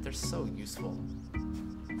like they're so useful.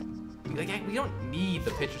 Like, we don't need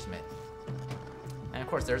the pitcher's mitt. And of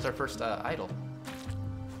course, there's our first idol.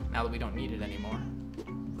 Now that we don't need it anymore.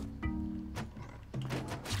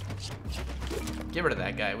 Get rid of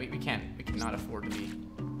that guy. We cannot afford to be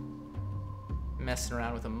messing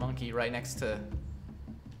around with a monkey right next to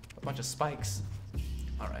a bunch of spikes.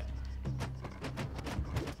 All right.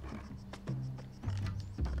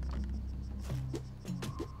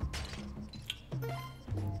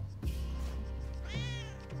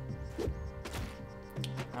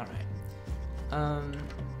 All right.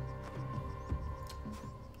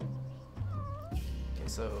 Okay,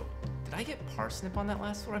 so did I get parsnip on that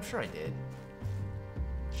last floor? I'm sure I did.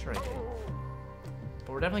 Sure I did.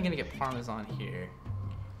 But we're definitely gonna get parmesan here.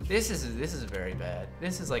 This is very bad.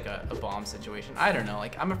 This is like a bomb situation. I don't know.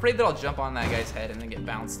 Like I'm afraid that I'll jump on that guy's head and then get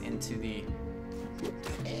bounced into the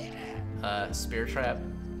spear trap.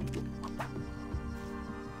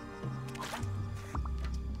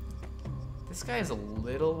 This guy is a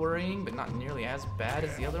little worrying, but not nearly as bad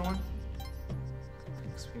as the other one.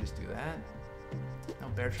 So we can just do that. No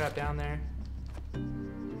bear trap down there.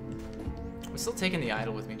 I'm still taking the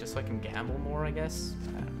idol with me just so I can gamble more, I guess.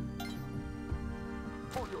 I don't know.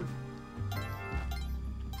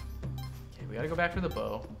 Okay, we gotta go back for the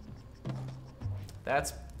bow.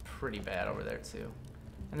 That's pretty bad over there too.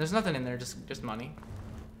 And there's nothing in there, just money.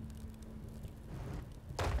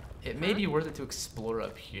 It may be worth it to explore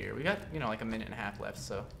up here. We got, you know, like a minute and a half left,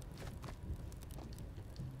 so.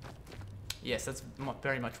 Yes, that's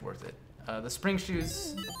very much worth it. The spring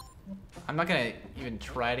shoes, I'm not gonna even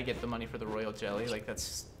try to get the money for the royal jelly. Like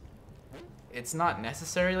that's, it's not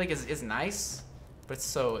necessary. Like it's nice, but it's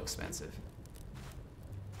so expensive.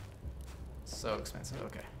 So expensive.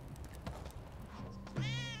 Okay.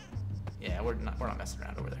 Yeah, we're not messing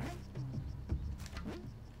around over there.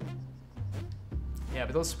 Yeah,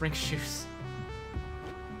 but those spring shoes.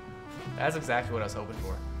 That's exactly what I was hoping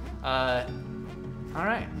for. All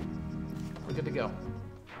right, we're good to go.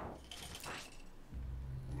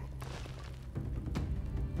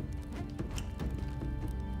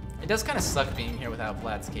 It does kind of suck being here without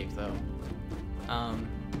Vlad's cape, though.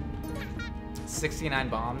 69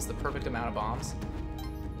 bombs, the perfect amount of bombs.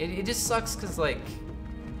 It just sucks because, like,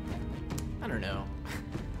 I don't know.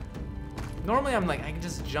 Normally, I'm like, I can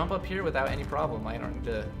just jump up here without any problem. I don't need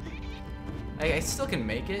to. I still can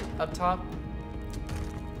make it up top.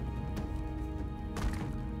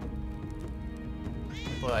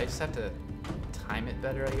 But I just have to time it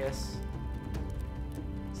better, I guess.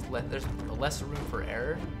 There's less room for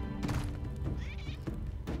error.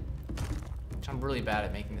 Which I'm really bad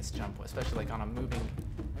at making this jump, especially like on a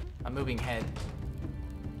moving head.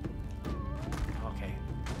 Okay,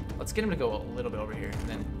 let's get him to go a little bit over here and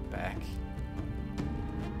then back.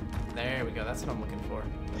 There we go. That's what I'm looking for.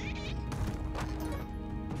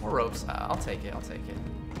 More ropes. I'll take it. I'll take it.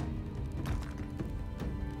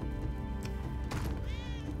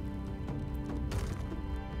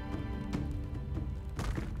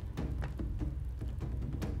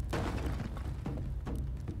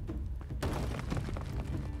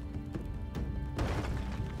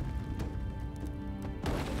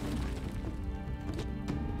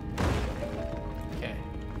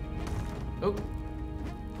 Oh,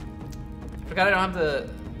 I forgot I don't have the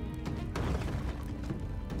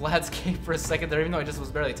Vlad's cape for a second there, even though I just was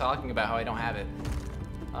barely talking about how I don't have it.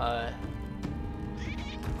 All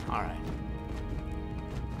right.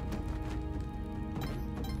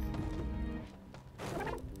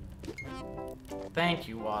 Thank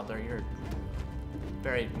you, Waddler. You're a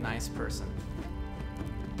very nice person.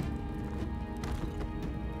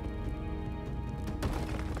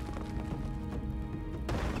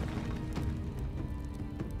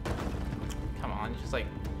 Come on, just like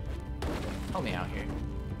help me out here.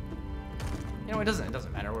 You know, it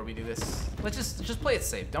doesn't matter where we do this. Let's just play it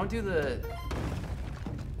safe. Don't do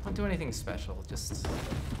anything special. Just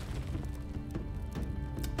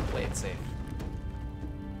play it safe.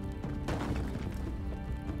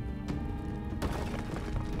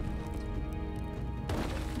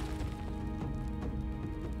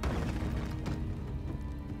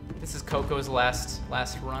 This is Coco's last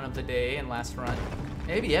run of the day and last run,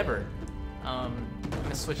 maybe ever. I'm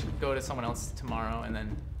gonna go to someone else tomorrow, and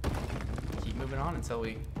then keep moving on until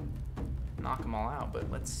we knock them all out. But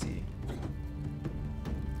let's see.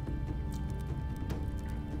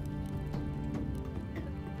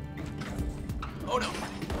 Oh no,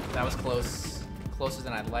 that was close, closer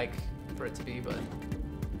than I'd like for it to be, but.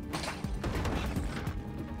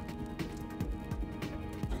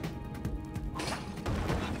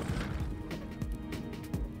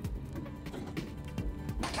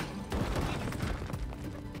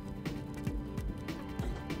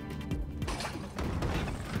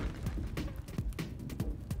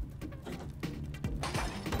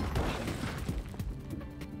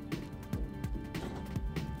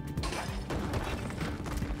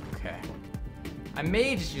 I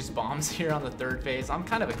may just use bombs here on the third phase. I'm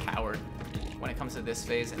kind of a coward when it comes to this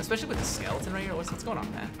phase, and especially with the skeleton right here. What's going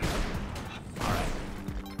on, man? All right,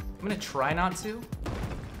 I'm gonna try not to.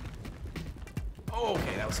 Oh,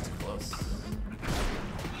 okay, that was too close.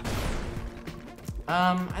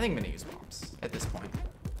 I think I'm gonna use bombs at this point.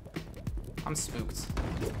 I'm spooked.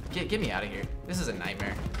 Get me out of here. This is a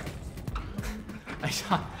nightmare.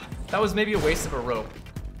 That was maybe a waste of a rope,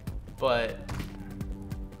 but.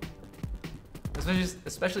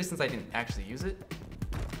 Especially since I didn't actually use it.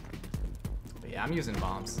 But yeah, I'm using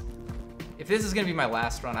bombs. If this is gonna be my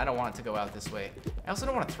last run, I don't want it to go out this way. I also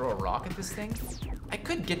don't want to throw a rock at this thing. I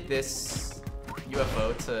could get this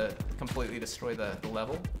UFO to completely destroy the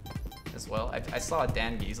level as well. I saw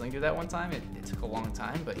Dan Giesling do that one time. It took a long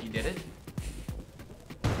time, but he did it.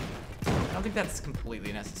 I don't think that's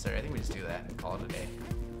completely necessary. I think we just do that and call it a day.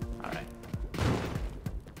 All right.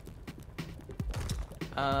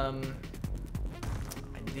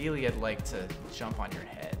 Ideally, I'd like to jump on your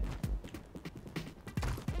head.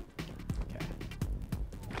 Okay.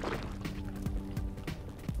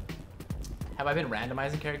 Have I been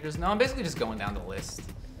randomizing characters? No, I'm basically just going down the list.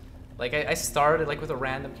 Like, I started like with a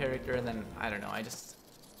random character, and then, I don't know,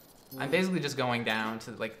 I'm basically just going down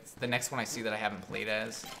to like the next one I see that I haven't played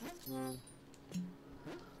as.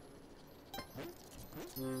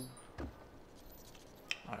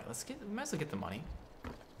 All right, we might as well get the money.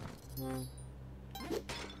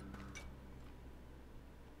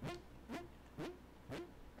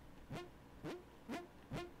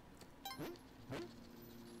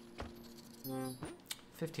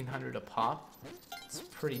 $1,500 a pop. It's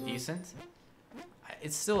pretty decent.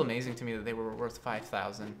 It's still amazing to me that they were worth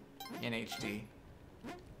 5,000 in HD.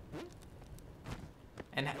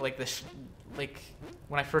 And like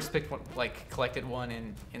when I first picked one, collected one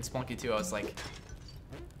in Spelunky 2, I was like,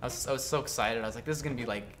 I was so excited. I was like, this is gonna be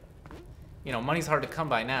like, you know, money's hard to come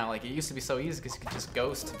by now. Like, it used to be so easy because you could just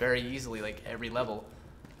ghost very easily, like every level.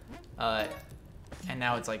 And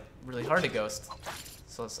now it's like really hard to ghost.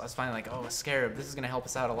 So I was finally like, oh, a scarab. This is gonna help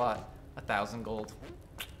us out a lot. 1,000 gold.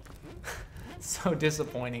 So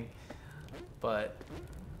disappointing, but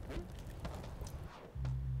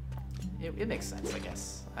it makes sense, I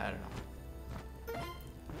guess. I don't know. All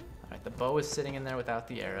right, the bow is sitting in there without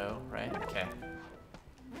the arrow, right? Okay.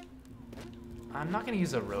 I'm not gonna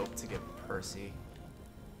use a rope to get Percy.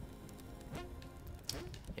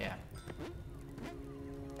 Yeah.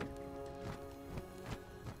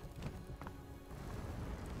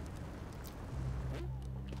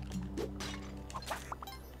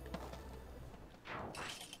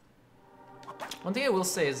 One thing I will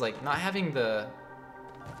say is like not having the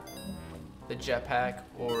jetpack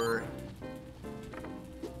or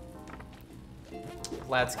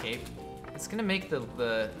Vlad's cape. It's gonna make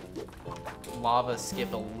the lava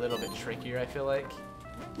skip a little bit trickier, I feel like.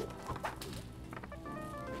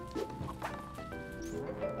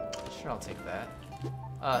 Sure, I'll take that.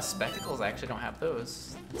 Spectacles, I actually don't have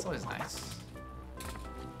those. That's always nice.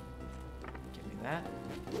 Give me that.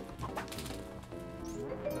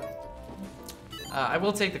 I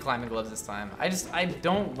will take the climbing gloves this time. I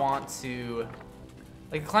don't want to...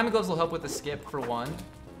 Like, the climbing gloves will help with the skip, for one.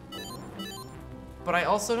 But I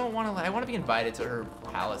also don't want to... I want to be invited to her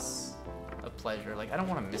palace of pleasure. Like, I don't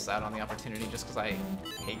want to miss out on the opportunity just because I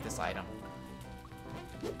hate this item.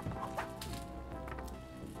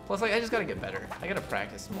 Plus, like, I just gotta get better. I gotta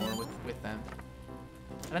practice more with them.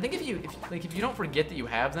 And I think if you don't forget that you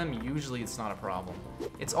have them, usually it's not a problem.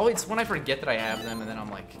 It's always when I forget that I have them and then I'm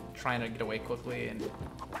like trying to get away quickly and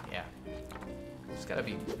yeah. Just gotta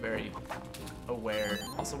be very aware.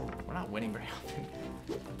 Also, we're not winning very often.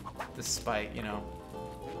 Despite, you know,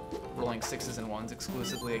 rolling 6s and 1s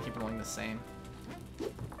exclusively, I keep rolling the same.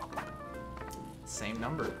 Same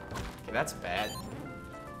number. Okay, that's bad.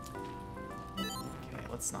 Okay,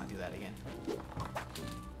 let's not do that again.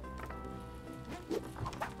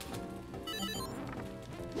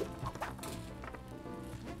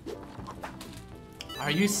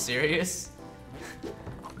 Are you serious?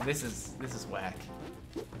 This is whack.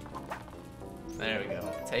 There we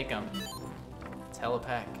go. Take them.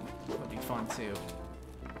 Telepack would be fun too.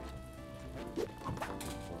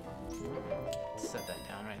 Set that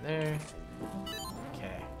down right there.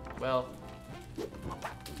 Okay. Well,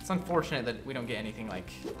 it's unfortunate that we don't get anything like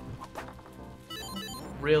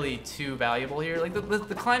really too valuable here. Like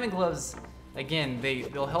the climbing gloves, again,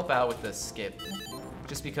 they'll help out with the skip.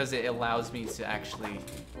 Just because it allows me to actually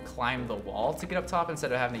climb the wall to get up top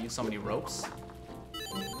instead of having to use so many ropes.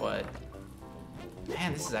 But,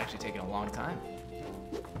 man, this is actually taking a long time.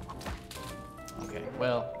 Okay,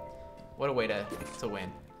 well, what a way to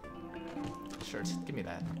win. Sure, give me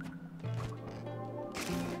that.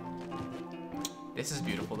 This is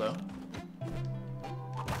beautiful, though.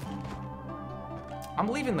 I'm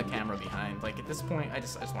leaving the camera behind. Like, at this point, I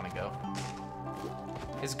just want to go.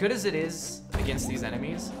 As good as it is against these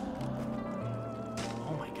enemies.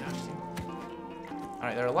 Oh my gosh, dude.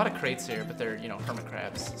 Alright, there are a lot of crates here, but they're, you know, hermit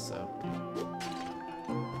crabs, so.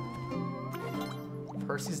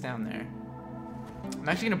 Percy's down there. I'm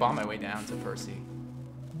actually gonna bomb my way down to Percy.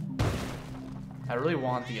 I really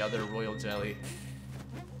want the other royal jelly.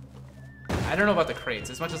 I don't know about the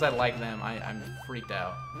crates. As much as I like them, I'm freaked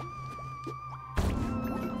out.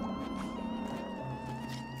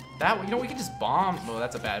 That, you know, we could just bomb. Oh,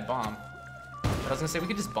 that's a bad bomb. But I was gonna say we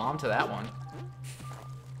could just bomb to that one.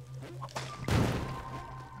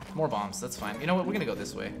 More bombs, that's fine. You know what, we're gonna go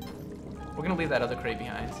this way. We're gonna leave that other crate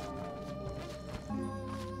behind.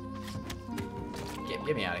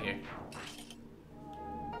 Get me out of here.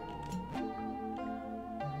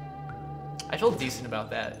 I feel decent about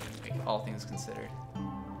that, like, all things considered.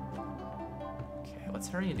 Okay, let's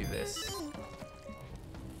hurry and do this.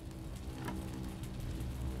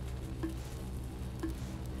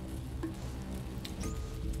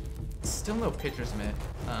 Still no pitcher's mitt.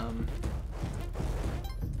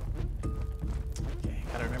 Okay,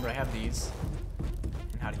 gotta remember I have these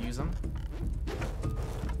and how to use them.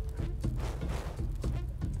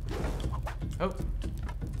 Oh,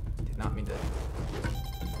 did not mean to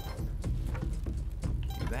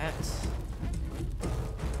do that.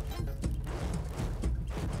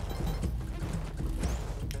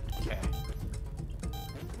 Okay.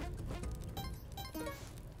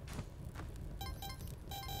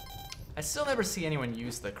 I still never see anyone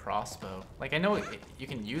use the crossbow. Like, I know you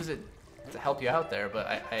can use it to help you out there, but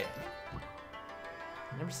I've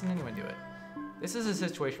never seen anyone do it. This is a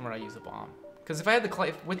situation where I use a bomb. Because if I had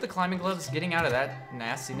with the climbing gloves, getting out of that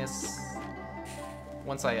nastiness,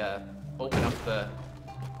 once I open up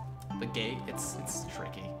the gate, it's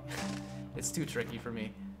tricky. It's too tricky for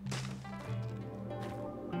me.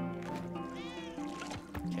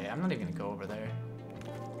 Okay, I'm not even gonna go over there.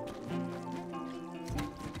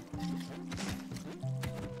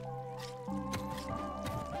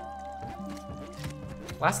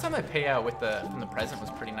 Last time I pay out with from the present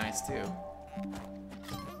was pretty nice too.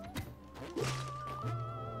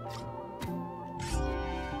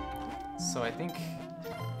 So I think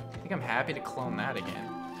I'm happy to clone that again.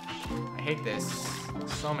 I hate this.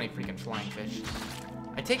 So many freaking flying fish.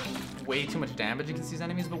 I take way too much damage against these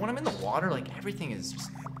enemies, but when I'm in the water, like, everything is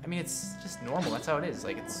just, I mean, it's just normal. That's how it is.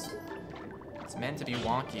 Like, it's meant to be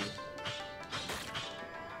wonky.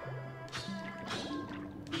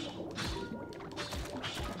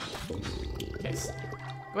 Okay, so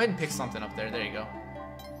go ahead and pick something up there. There you go.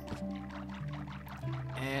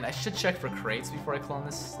 And I should check for crates before I clone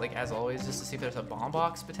this, like, as always, just to see if there's a bomb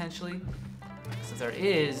box, potentially. Since there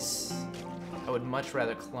is, I would much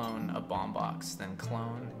rather clone a bomb box than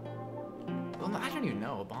clone... Well, I don't even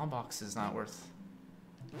know. A bomb box is not worth...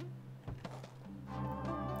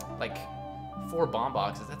 Like, 4 bomb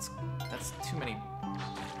boxes, that's too many...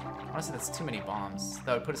 Honestly, that's too many bombs.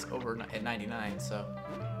 That would put us over at 99, so...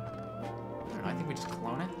 I don't know, I think we just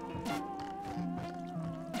clone it.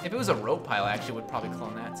 If it was a rope pile, I actually would probably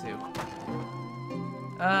clone that too.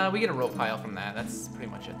 We get a rope pile from that. That's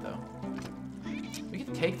pretty much it, though. We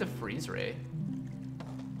can take the freeze ray.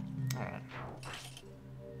 Alright.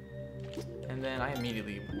 And then I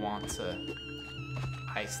immediately want to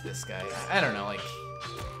ice this guy. I don't know, like...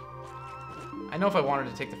 I know if I wanted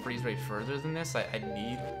to take the freeze ray further than this, I'd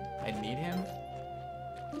need him.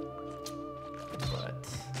 But...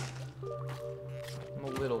 I'm a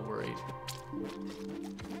little worried.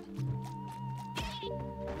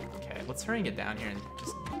 Okay, let's hurry and get down here and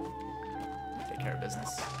just take care of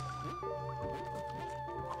business.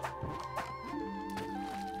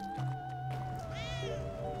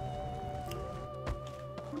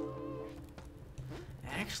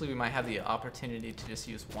 Actually, we might have the opportunity to just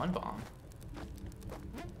use one bomb.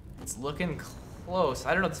 It's looking close.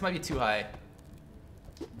 I don't know, this might be too high.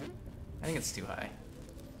 I think it's too high.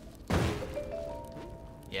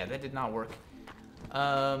 Yeah, that did not work.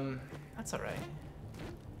 That's alright.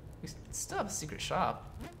 We still have a secret shop,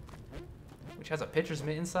 which has a pitcher's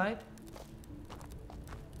mitt inside.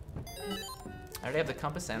 I already have the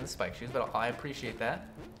compass and the spike shoes, but I appreciate that.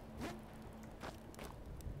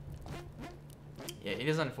 Yeah, it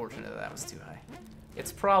is unfortunate that that was too high.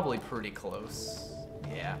 It's probably pretty close.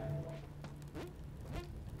 Yeah.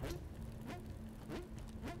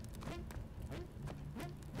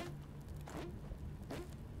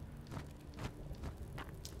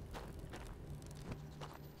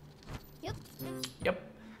 Yep. Yep.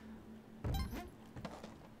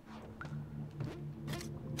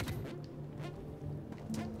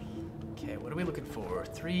 Okay, what are we looking for?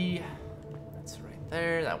 3. That's right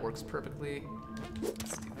there. That works perfectly.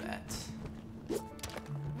 Let's do that.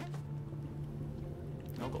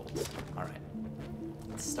 No gold. All right.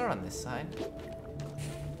 Let's start on this side.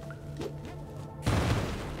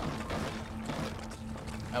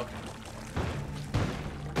 Okay.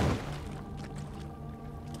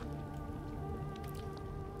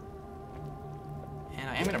 And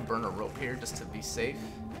I am gonna burn a rope here just to be safe.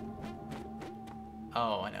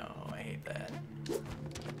 Oh, I know. I hate that.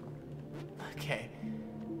 Okay.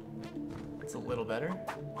 It's a little better.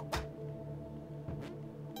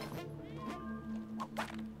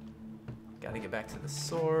 Gotta get back to the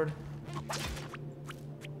sword.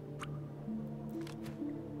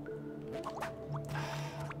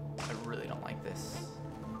 I really don't like this.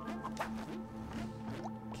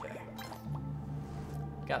 Okay.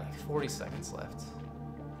 Got like 40 seconds left.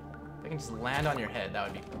 If I can just land on your head,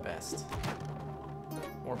 that would be the best.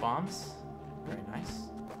 More bombs. Very nice.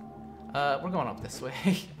 We're going up this way.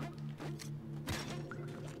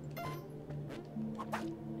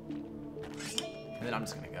 And then I'm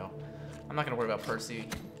just gonna go. I'm not gonna worry about Percy.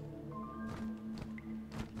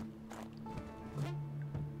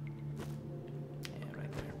 Yeah,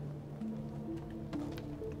 right there.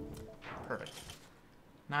 Perfect.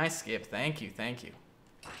 Nice skip. Thank you, thank you.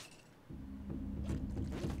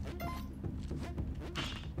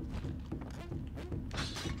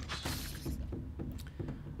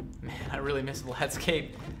 Man, I really miss Vlad's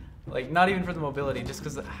cape. Like, not even for the mobility, just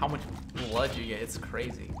because of how much blood you get. It's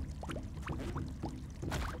crazy.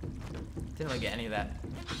 Didn't really get any of that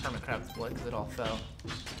hermit crab's blood because it all fell.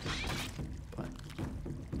 But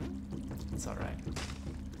it's alright.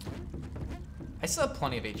 I still have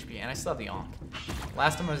plenty of HP and I still have the Ankh.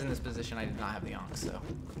 Last time I was in this position, I did not have the Ankh, so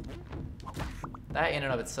that in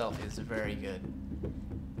and of itself is very good.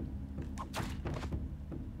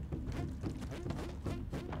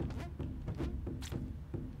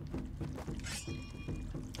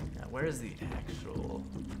 Now, where is the actual...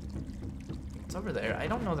 It's over there. I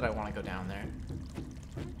don't know that I want to go down there.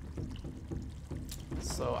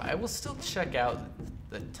 So I will still check out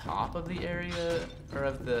the top of the area, or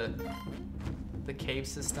of the cave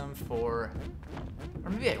system for... Or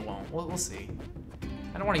maybe I won't. We'll see.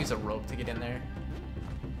 I don't want to use a rope to get in there.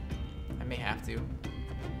 I may have to.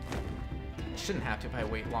 I shouldn't have to if I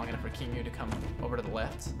wait long enough for Kingu to come over to the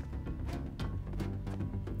left.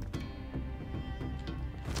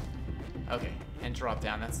 Okay, and drop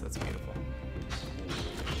down. That's beautiful.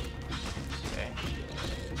 Okay,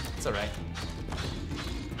 it's all right.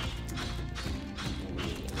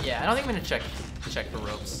 Yeah, I don't think I'm gonna check for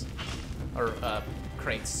ropes, or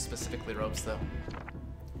crates, specifically ropes though.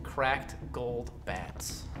 Cracked gold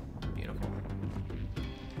bats, beautiful.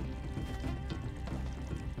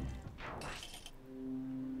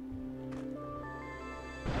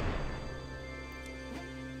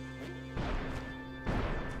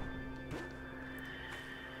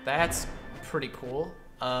 That's pretty cool.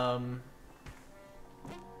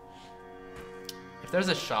 If there's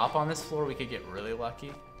a shop on this floor, we could get really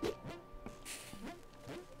lucky.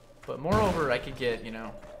 But moreover, I could get, you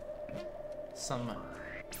know, some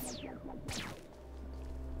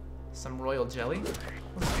some royal jelly.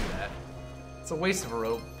 Let's do that. It's a waste of a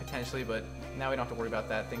rope, potentially, but now we don't have to worry about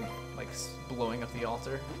that thing, like, blowing up the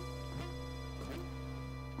altar.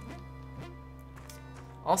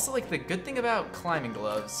 Also, like, the good thing about climbing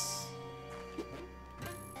gloves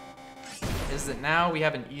is that now we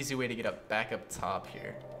have an easy way to get up back up top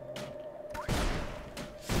here.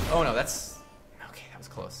 Oh no, that's... Okay, that was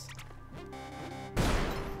close.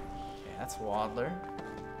 Okay, that's Waddler.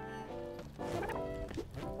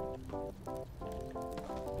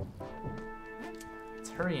 Let's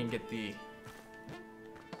hurry and get the...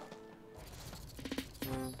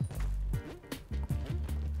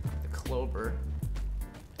 Clover.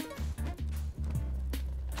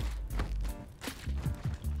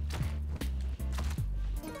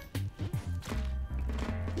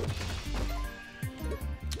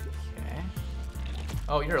 Okay.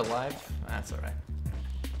 Oh, you're alive? That's alright.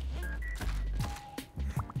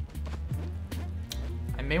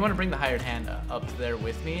 I may want to bring the hired hand up there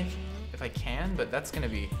with me if I can, but that's gonna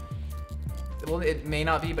be... Well, it may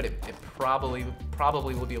not be, but it probably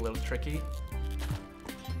will be a little tricky.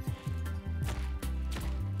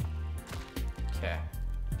 Okay.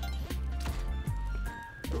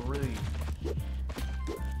 Really...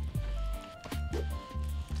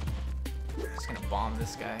 Just gonna bomb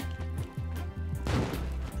this guy.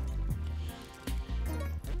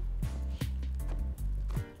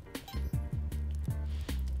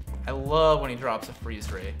 I love when he drops a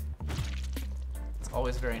freeze ray. It's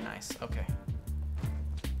always very nice. Okay.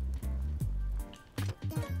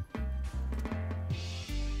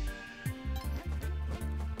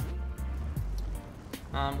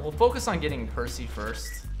 We'll focus on getting Percy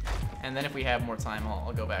first, and then if we have more time,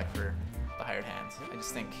 I'll go back for the hired hands. I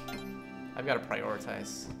just think I've got to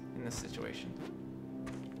prioritize in this situation.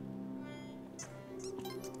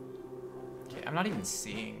 Okay, I'm not even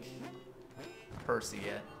seeing Percy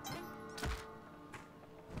yet.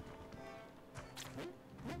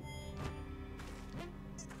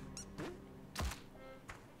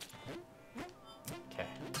 Okay.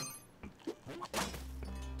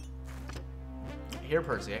 I hear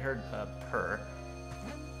Percy. I heard purr.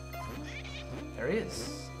 There he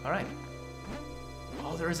is. All right.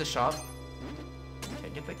 Oh, there is a shop.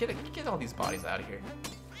 Okay, get all these bodies out of here.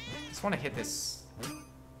 Just want to hit this.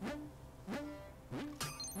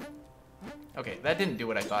 Okay, that didn't do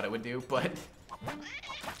what I thought it would do, but...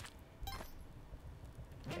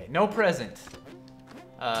 Okay, no present.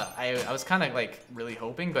 I was kind of like really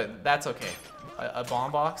hoping, but that's okay. A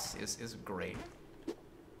bomb box is great.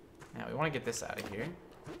 Now we want to get this out of here.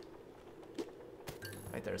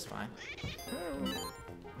 Right there is fine.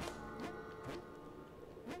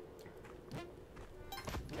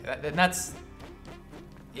 Okay, that's...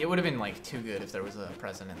 It would have been like too good if there was a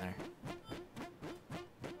present in there.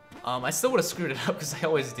 I still would have screwed it up because I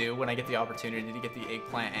always do when I get the opportunity to get the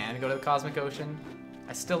eggplant and go to the Cosmic Ocean.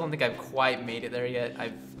 I still don't think I've quite made it there yet.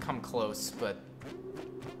 I've come close, but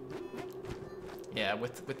yeah,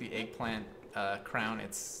 with the eggplant crown,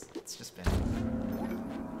 it's just been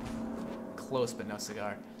close but no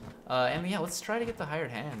cigar. And yeah, let's try to get the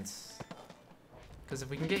hired hands, because if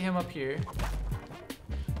we can get him up here,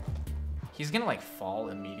 he's gonna like fall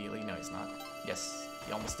immediately. No, he's not. Yes,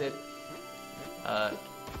 he almost did.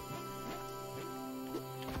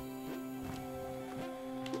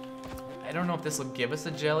 I don't know if this will give us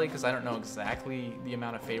a jelly, because I don't know exactly the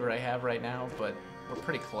amount of favor I have right now, but we're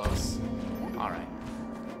pretty close. Alright.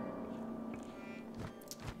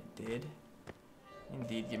 It did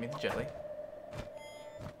indeed give me the jelly.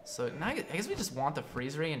 So now I guess we just want the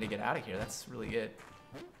freeze ray and to get out of here. That's really it.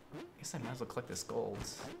 I guess I might as well collect this gold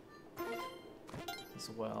as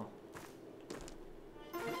well.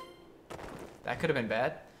 That could have been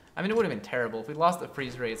bad. I mean, it would have been terrible. If we lost the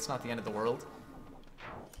freeze ray, it's not the end of the world.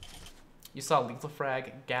 You saw Lethal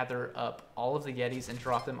Frag gather up all of the Yetis and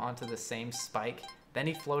drop them onto the same spike. Then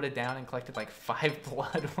he floated down and collected like 5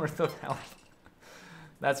 blood worth of health.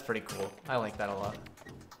 That's pretty cool. I like that a lot.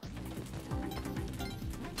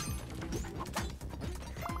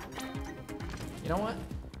 You know what?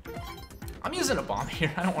 I'm using a bomb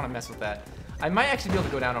here. I don't want to mess with that. I might actually be able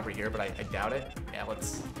to go down over here, but I doubt it. Yeah,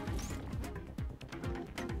 let's...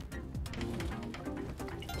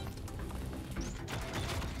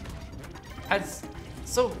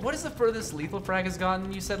 So, what is the furthest Lethal Frag has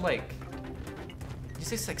gotten? You said like... Did you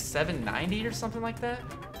say it's like 790 or something like that?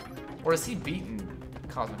 Or has he beaten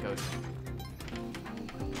Cosmic Ocean?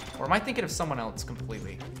 Or am I thinking of someone else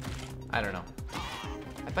completely? I don't know.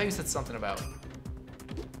 I thought you said something about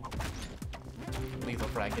Lethal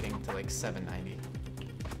Frag getting to like 790.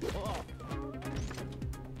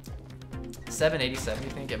 787, you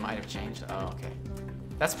think? It might have changed? Oh, okay.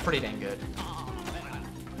 That's pretty dang good.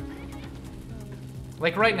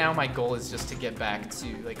 Like right now, my goal is just to get back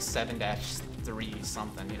to like 7-3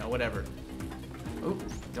 something, you know, whatever. Oop,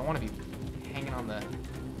 don't want to be hanging on the...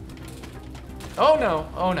 Oh no,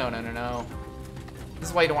 oh no, no, no, no. This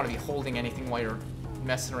is why you don't want to be holding anything while you're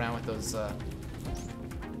messing around with those the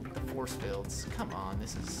force fields. Come on,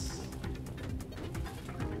 this is...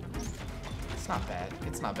 It's not bad,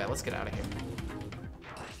 it's not bad. Let's get out of here.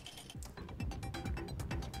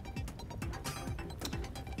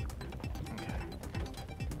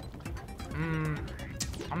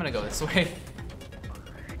 I'm gonna go this way.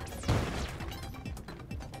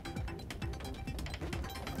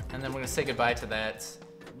 And then we're gonna say goodbye to that.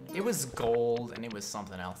 It was gold and it was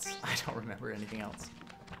something else. I don't remember anything else.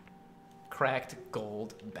 Cracked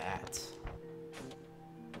gold bat.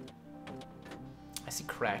 I see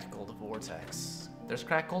cracked gold vortex. There's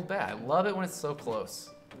cracked gold bat. I love it when it's so close.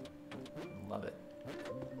 Love it.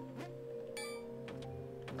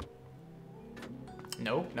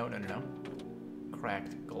 No, no, no, no, no.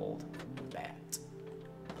 Cracked gold bat.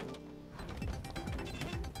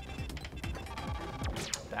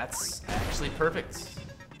 That's actually perfect.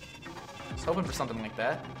 I was hoping for something like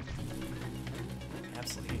that.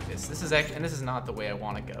 Absolutely. This is actually, and this is not the way I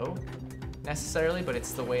want to go necessarily, but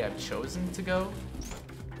it's the way I've chosen to go.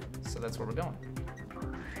 So that's where we're going.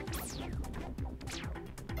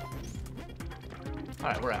 All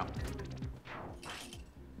right, we're out.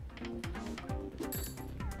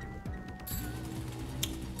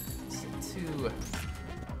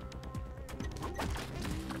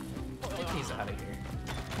 Get these out of here.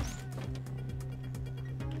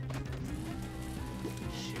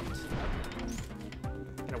 Shoot.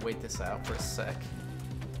 I'm gonna wait this out for a sec.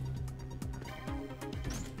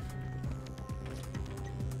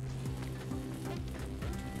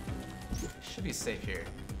 Should be safe here.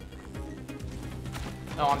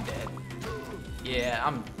 Oh, I'm dead. Yeah,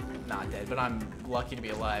 I'm not dead, but I'm lucky to be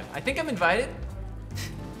alive. I think I'm invited.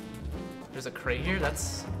 There's a crate here.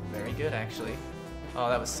 That's very good, actually. Oh,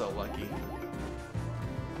 that was so lucky.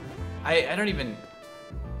 I don't even...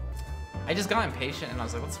 I just got impatient, and I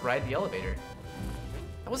was like, let's ride the elevator.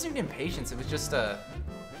 I wasn't even impatient. It was just, I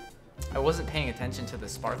wasn't paying attention to the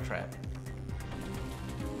spark trap.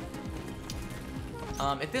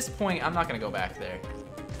 At this point, I'm not going to go back there.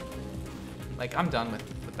 Like, I'm done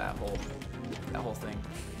with that whole thing.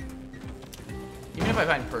 Even if I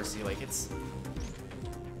find Percy, like, it's...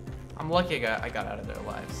 I'm lucky I got out of there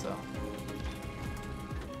alive, so.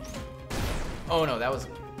 Oh no, that was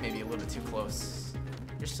maybe a little bit too close.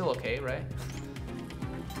 You're still okay, right?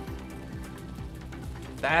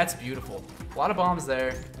 That's beautiful. A lot of bombs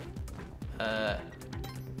there. Man.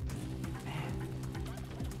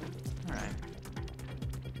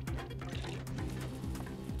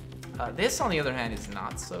 Alright. This, on the other hand, is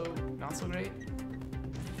not so great.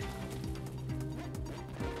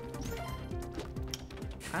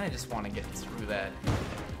 I just want to get through that.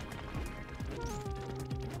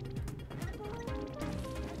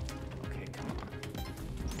 Okay, come on.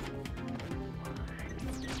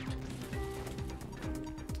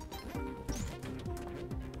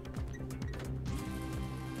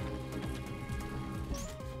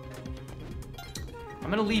 I'm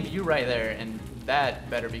gonna leave you right there, and that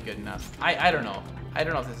better be good enough. I don't know. I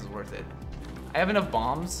don't know if this is worth it. I have enough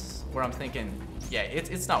bombs where I'm thinking, yeah,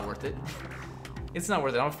 it's not worth it. It's not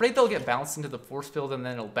worth it. I'm afraid they'll get bounced into the force field, and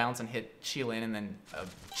then it'll bounce and hit Chilin, and then a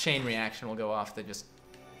chain reaction will go off that just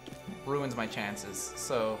ruins my chances.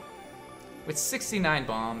 So, with 69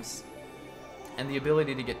 bombs, and the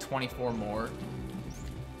ability to get 24 more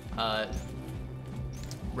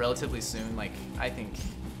relatively soon, like, I think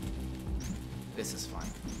this is fine.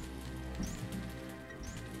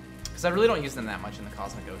 Because I really don't use them that much in the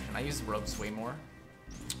Cosmic Ocean. I use ropes way more.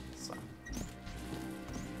 So.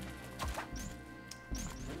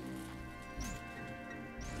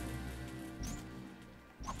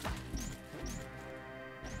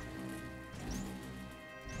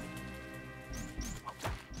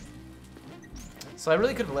 So I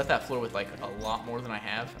really could have left that floor with like a lot more than I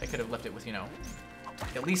have. I could have left it with, you know,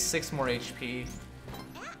 at least 6 more HP,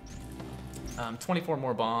 24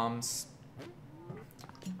 more bombs.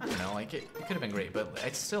 I don't know, like it could have been great, but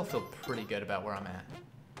I still feel pretty good about where I'm at.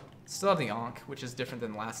 Still have the Ankh, which is different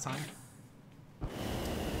than last time.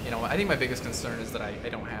 You know, I think my biggest concern is that I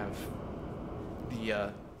don't have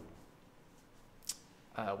the,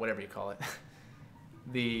 whatever you call it.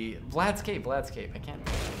 The Vlad's Cape, I can't.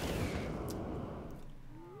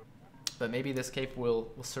 But maybe this cape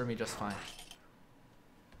will serve me just fine.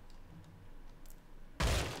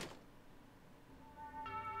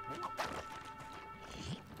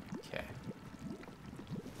 Okay.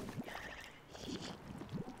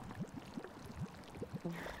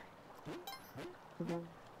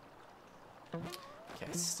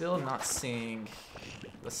 still not seeing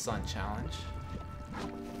the sun challenge.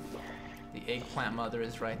 The eggplant mother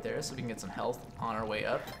is right there, so we can get some health on our way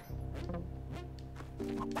up.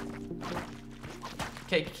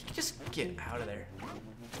 Okay, just get out of there.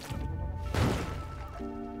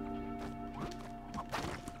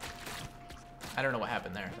 I don't know what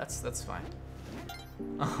happened there. That's fine.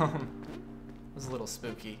 It was a little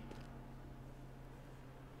spooky.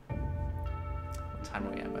 What time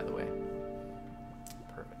are we at, by the way?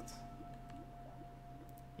 Perfect.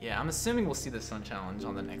 Yeah, I'm assuming we'll see the sun challenge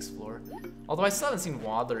on the next floor. Although I still haven't seen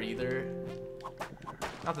Wadler either.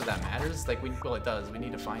 Not that that matters. Like, well, it does. We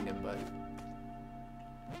need to find him, but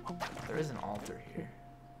there is an altar here.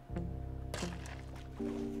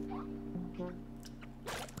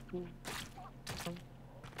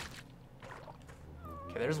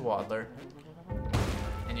 Okay, there's Wadler.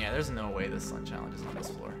 And yeah, there's no way this sun challenge is on this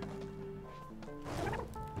floor.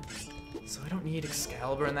 So I don't need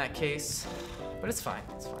Excalibur in that case. But it's fine,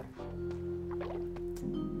 it's fine.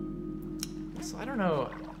 So I don't know,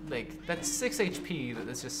 like, that's 6 HP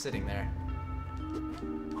that's just sitting there.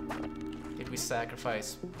 If we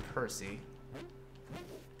sacrifice Percy.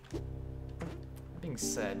 That being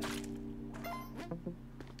said,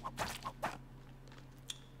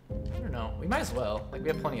 I don't know, we might as well. Like, we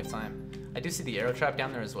have plenty of time. I do see the arrow trap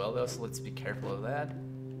down there as well, though, so let's be careful of that.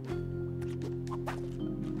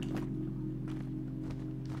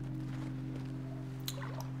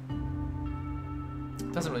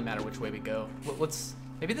 Doesn't really matter which way we go.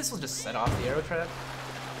 Maybe this will just set off the arrow trap.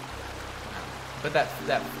 But that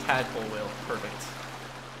tadpole will. Perfect.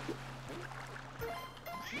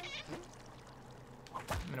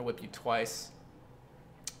 I'm gonna whip you twice.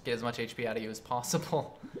 Get as much HP out of you as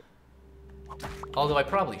possible. Although I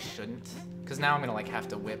probably shouldn't, because now I'm gonna like have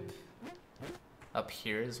to whip up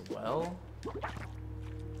here as well.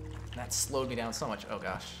 That slowed me down so much. Oh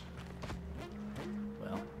gosh.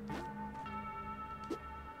 Well.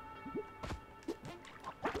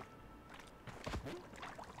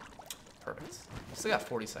 Perfect. Still got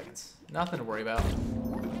 40 seconds. Nothing to worry about.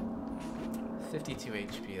 52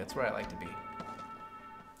 HP. That's where I like to be.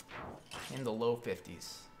 In the low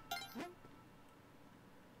 50s.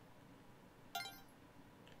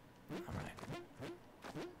 Alright.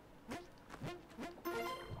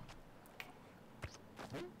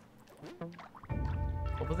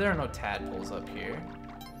 Well, but there are no tadpoles up here.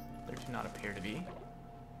 There do not appear to be.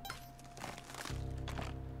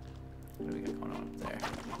 What do we got going on up there?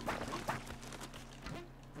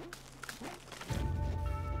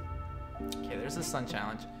 Okay, there's the sun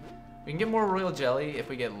challenge. We can get more royal jelly if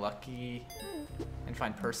we get lucky and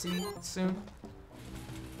find Percy soon.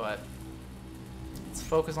 But let's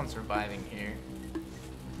focus on surviving here.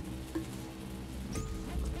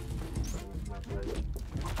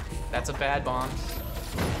 That's a bad bomb.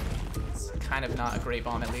 It's kind of not a great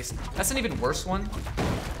bomb, at least. That's an even worse one,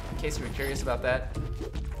 in case you were curious about that.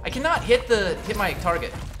 I cannot hit my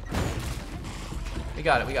target. We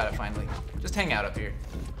got it finally. Just hang out up here.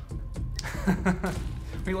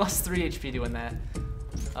 We lost 3 HP doing that.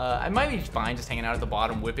 I might be fine just hanging out at the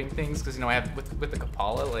bottom whipping things, because, you know, I have, with the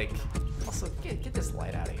Kapala, like, also, get this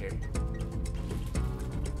light out of here.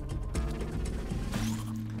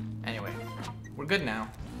 Anyway, we're good now.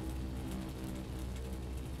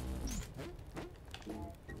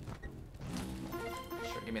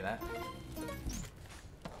 Sure, give me that.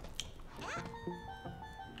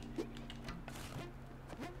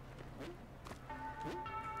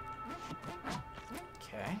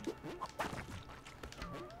 Okay.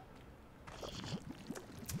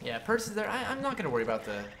 Yeah, Percy's there. I'm not gonna worry about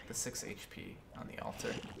the 6 HP on the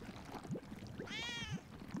altar.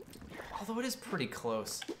 Although it is pretty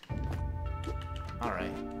close.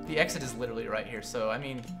 Alright. The exit is literally right here, so I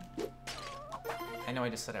mean, I know I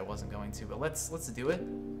just said I wasn't going to, but let's do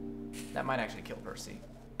it. That might actually kill Percy.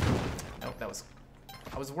 Nope, I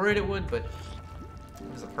was worried it would, but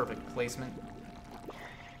it was a perfect placement.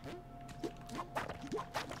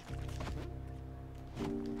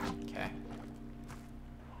 Okay.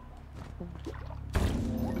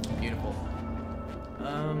 Beautiful.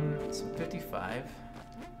 So 55.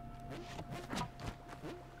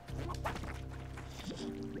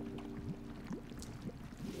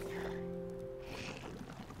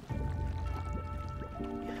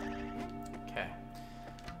 Okay.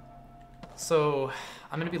 So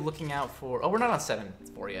I'm gonna be looking out for. Oh, we're not on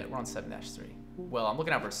 7-4 yet. We're on 7-3. Well, I'm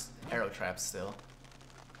looking out for arrow traps still.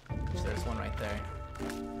 So there's one right there.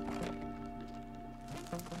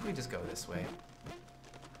 We just go this way.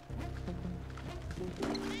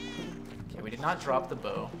 Okay, we did not drop the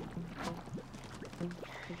bow.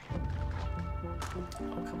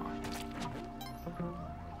 Oh, come on.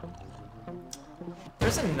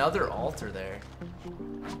 There's another altar there.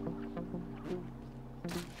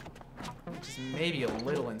 Which is maybe a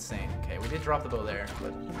little insane. Okay, we did drop the bow there,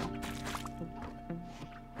 but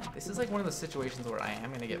this is like one of those situations where I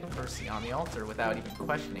am gonna get Percy on the altar without even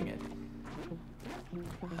questioning it.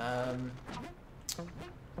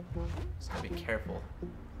 Just gotta be careful.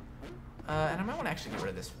 And I might want to actually get rid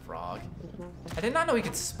of this frog. I did not know he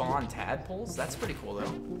could spawn tadpoles. That's pretty cool,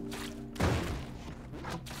 though.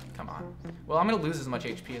 Come on. Well, I'm gonna lose as much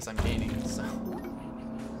HP as I'm gaining, so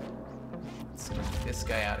let's get this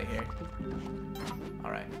guy out of here.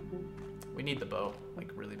 All right. We need the bow,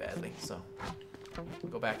 like, really badly, so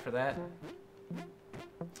we'll go back for that.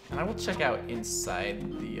 And I will check out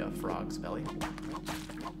inside the frog's belly.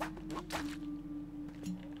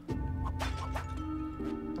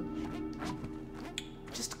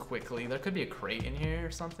 Just quickly, there could be a crate in here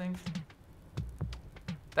or something.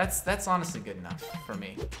 That's honestly good enough for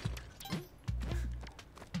me.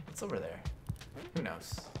 What's over there? Who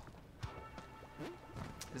knows?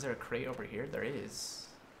 Is there a crate over here? There is.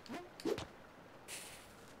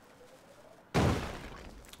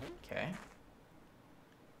 Okay.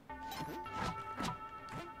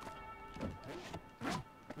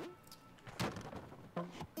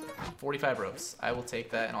 45 ropes. I will take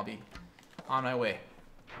that and I'll be on my way.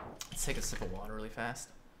 Let's take a sip of water really fast.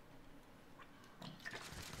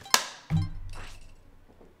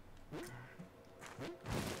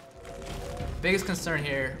 Biggest concern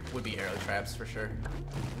here would be arrow traps for sure.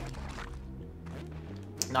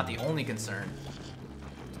 Not the only concern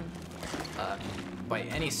by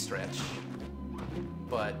any stretch,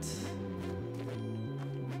 but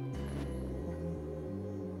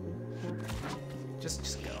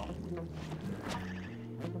just go.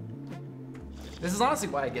 This is honestly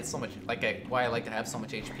why I get so much, why I like to have so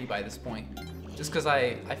much HP by this point. Just because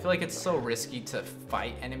I feel like it's so risky to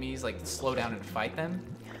fight enemies, like slow down and fight them.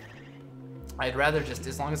 I'd rather just,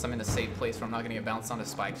 as long as I'm in a safe place where I'm not gonna get bounced onto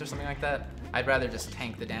spikes or something like that, I'd rather just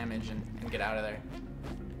tank the damage and get out of there.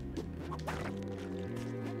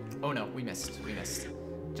 Oh no, we missed.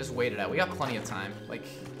 Just wait it out. We got plenty of time. Like,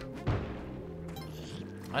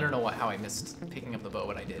 I don't know how I missed picking up the bow,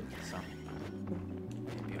 but I did, so.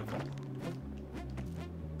 Beautiful.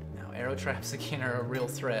 Now, arrow traps again are a real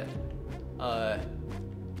threat.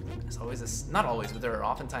 There's always not always, but there are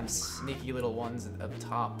oftentimes sneaky little ones up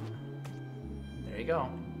top. There you go.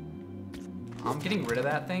 I'm getting rid of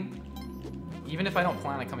that thing. Even if I don't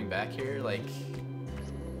plan on coming back here, like,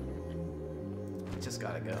 just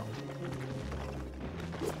gotta go.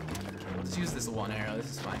 We'll just use this one arrow,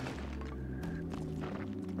 this is fine.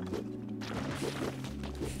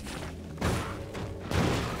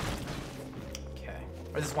 Okay,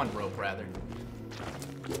 or this one rope rather.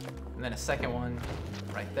 And then a second one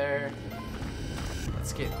right there.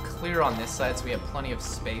 Let's get clear on this side so we have plenty of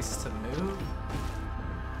space to move.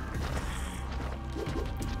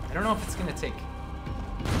 I don't know if it's gonna take...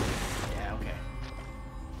 Yeah, okay.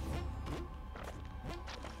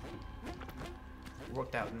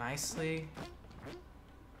 Worked out nicely.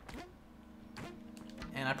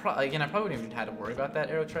 And I probably wouldn't even have to worry about that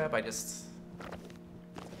arrow trap. I just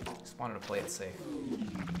wanted to play it safe.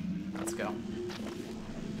 Let's go.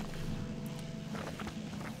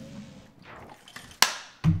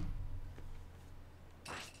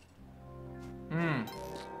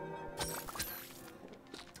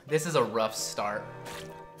 This is a rough start.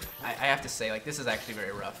 I have to say, like, this is actually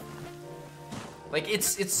very rough. Like,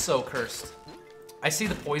 it's so cursed. I see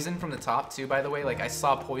the poison from the top too, by the way. Like, I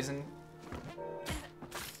saw poison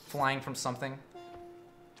flying from something.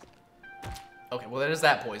 Okay, well, there's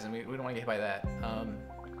that poison. We don't want to get hit by that.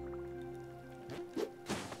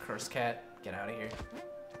 Curse cat, get out of here.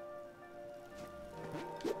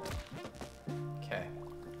 Okay.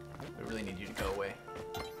 We really need you to go away.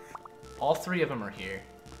 All three of them are here.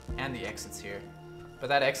 And the exit's here. But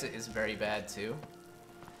that exit is very bad too.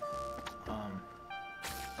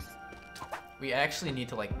 We actually need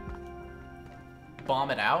to, like,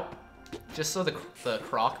 bomb it out. Just so the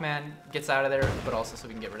Croc Man gets out of there, but also so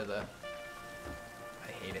we can get rid of the...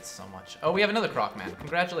 I hate it so much. Oh, we have another Croc Man.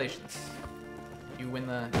 Congratulations. You win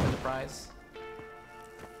the prize.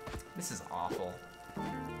 This is awful. And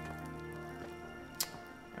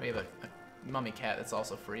we have a mummy cat that's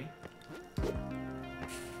also free.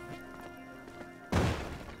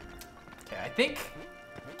 Okay,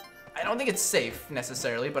 I don't think it's safe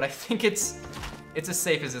necessarily, but I think it's as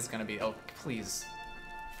safe as it's gonna be. Oh, please,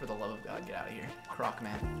 for the love of God, get out of here, Croc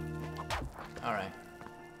Man. All right,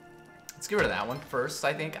 let's get rid of that one first.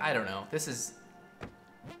 I think, I don't know. This is,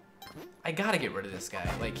 I gotta get rid of this guy.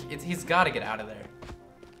 Like, he's gotta get out of there.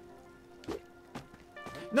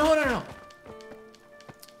 No, no, no.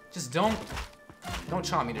 Just don't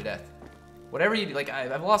chomp me to death. Whatever you do, like,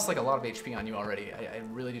 I've lost like a lot of HP on you already. I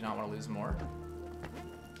really do not want to lose more.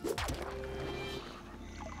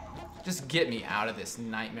 Just get me out of this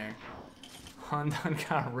nightmare. Hundun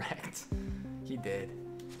got wrecked. He did.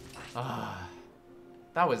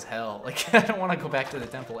 That was hell. Like, I don't want to go back to the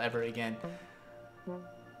temple ever again.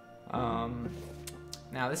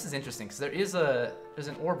 Now this is interesting because there's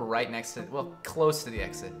an orb right next to, well, close to the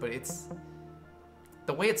exit, but it's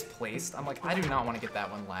the way it's placed. I'm like, I do not want to get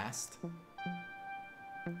that one last.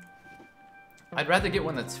 I'd rather get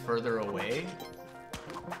one that's further away.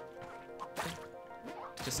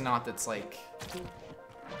 Just not that's like,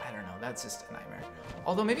 I don't know, that's just a nightmare.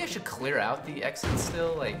 Although maybe I should clear out the exit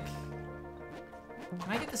still, like,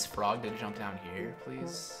 can I get this frog to jump down here,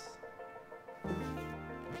 please?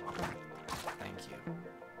 Thank you.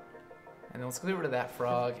 And then let's go over to that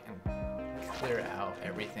frog and clear out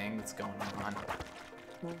everything that's going on.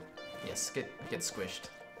 Yes, get squished.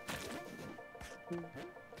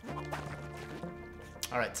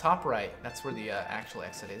 Alright, top right, that's where the actual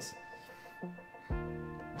exit is.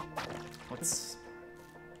 Let's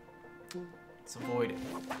avoid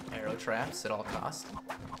arrow traps at all costs.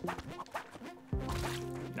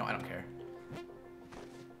 No, I don't care.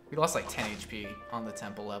 We lost like 10 HP on the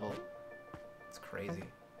temple level. It's crazy.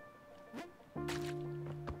 Okay,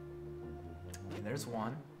 there's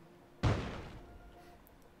one. I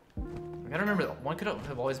gotta remember that one could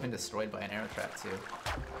have always been destroyed by an arrow trap too.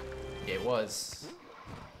 Yeah, it was.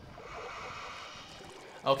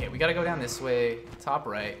 Okay, we gotta go down this way, top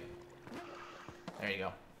right. There you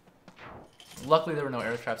go. Luckily there were no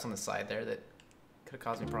arrow traps on the side there that could have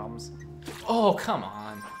caused me problems. Oh, come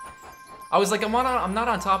on. I was like, I'm not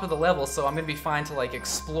on top of the level, so I'm gonna be fine to like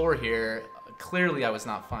explore here. Clearly I was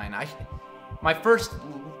not fine. I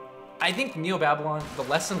think Neo-Babylon, the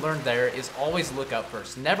lesson learned there is always look up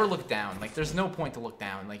first. Never look down. Like, there's no point to look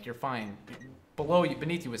down. Like, you're fine. Below you,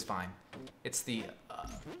 beneath you is fine. It's the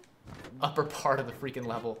upper part of the freaking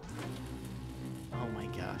level. Oh my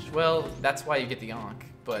gosh. Well, that's why you get the Ankh,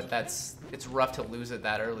 but it's rough to lose it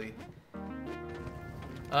that early.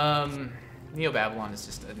 Neo-Babylon is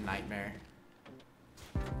just a nightmare.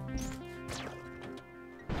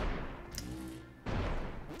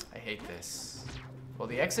 I hate this. Well,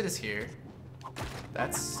 the exit is here.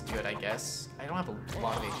 That's good, I guess. I don't have a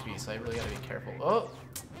lot of HP, so I really gotta be careful. Oh!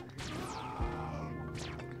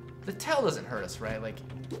 The tail doesn't hurt us, right? Like,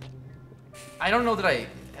 I don't know that I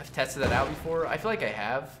have tested that out before. I feel like I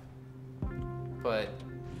have, but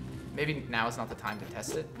maybe now is not the time to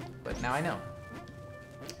test it, but now I know.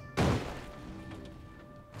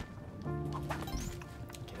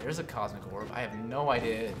 Okay, there's a cosmic orb. I have no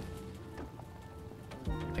idea.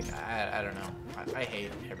 Like, I don't know. I hate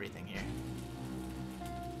everything here.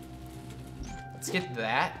 Let's get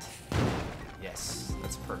that. Yes,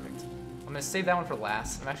 that's perfect. I'm gonna save that one for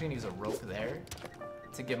last. I'm actually gonna use a rope there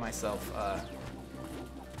to give myself,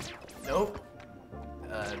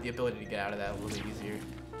 the ability to get out of that a little bit easier.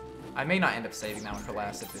 I may not end up saving that one for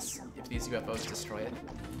last if these UFOs destroy it.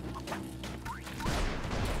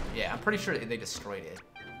 Yeah, I'm pretty sure they destroyed it.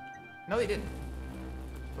 No, they didn't.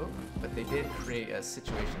 Oh, but they did create a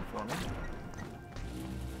situation for me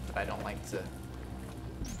that I don't like to.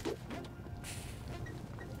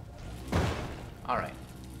 Alright.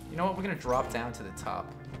 You know what? We're gonna drop down to the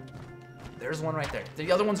top. There's one right there.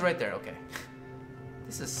 The other one's right there. Okay.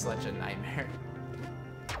 This is such a nightmare.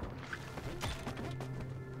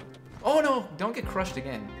 Oh no! Don't get crushed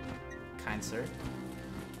again, kind sir.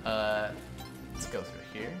 Let's go through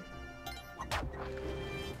here.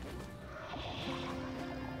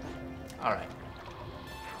 Alright.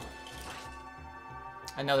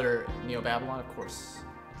 Another Neo-Babylon, of course.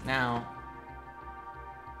 Now,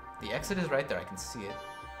 the exit is right there, I can see it.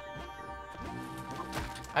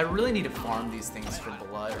 I really need to farm these things for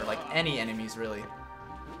blood, or like any enemies, really.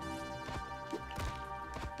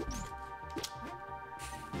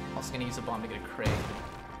 Also gonna use a bomb to get a crate.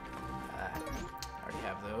 I already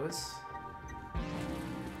have those.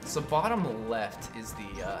 So bottom left is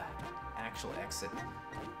the actual exit.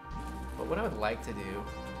 But what I would like to do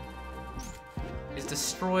is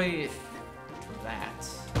destroy that.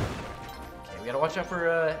 Okay, we gotta watch out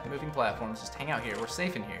for moving platforms. Just hang out here. We're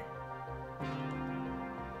safe in here.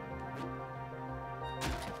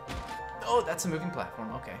 Oh, that's a moving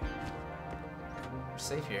platform. Okay. We're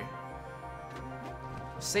safe here.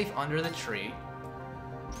 We're safe under the tree.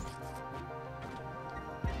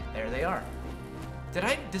 There they are. Did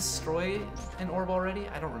I destroy an orb already?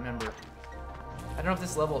 I don't remember. I don't know if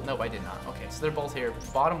this level... Nope, I did not. Okay, so they're both here.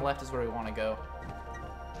 Bottom left is where we want to go.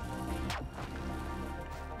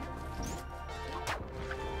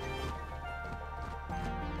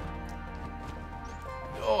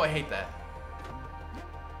 I hate that.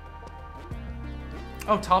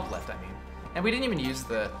 Oh, top left, I mean. And we didn't even use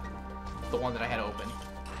the one that I had open.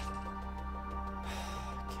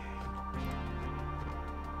 Okay.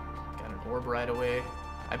 Got an orb right away.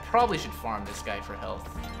 I probably should farm this guy for health,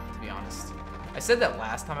 to be honest. I said that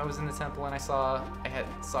last time I was in the temple and I saw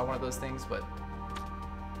one of those things, but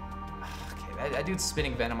okay, that dude's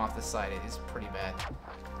spitting venom off the side. It is pretty bad.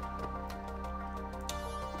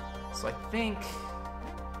 So I think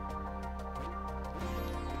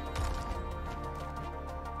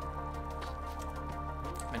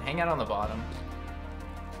I'm gonna hang out on the bottom.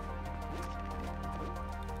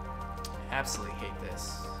 I absolutely hate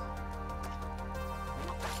this.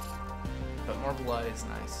 But more blood is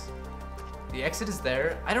nice. The exit is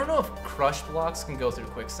there. I don't know if crush blocks can go through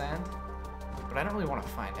quicksand, but I don't really want to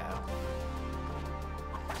find out.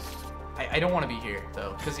 I don't want to be here,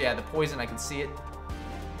 though, because, yeah, the poison, I can see it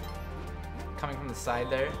coming from the side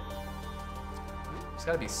there. Just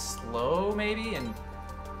gotta be slow, maybe, and...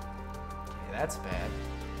 Okay, that's bad.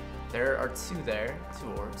 There are two there, 2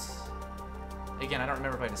 orbs. Again, I don't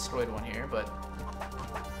remember if I destroyed one here, but...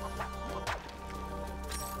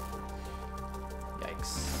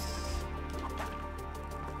 Yikes.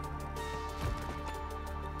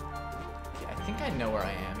 Okay, I think I know where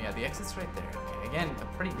I am. Yeah, the exit's right there. Okay, again, a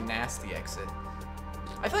pretty nasty exit.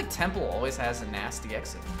 I feel like Temple always has a nasty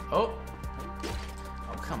exit. Oh!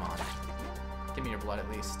 Oh, come on. Give me your blood at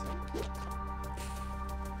least.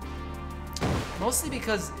 Mostly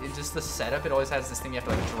because it's just the setup, it always has this thing you have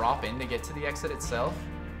to like drop in to get to the exit itself.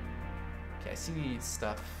 Okay, I see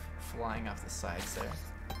stuff flying off the sides there.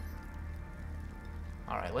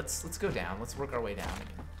 Alright, let's go down. Let's work our way down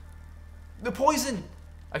again. The poison!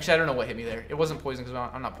 Actually, I don't know what hit me there. It wasn't poison because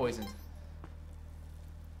I'm not poisoned.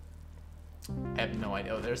 I have no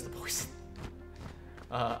idea. Oh, there's the poison.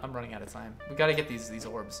 I'm running out of time. We gotta get these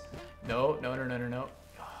orbs. No.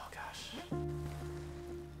 Oh, gosh.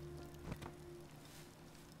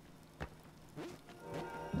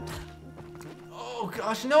 Oh,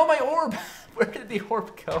 gosh, no, my orb! Where did the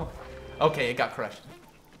orb go? Okay, it got crushed.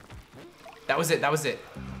 That was it.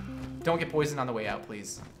 Don't get poisoned on the way out,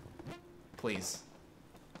 please. Please.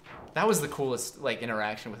 That was the coolest, like,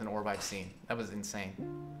 interaction with an orb I've seen. That was insane.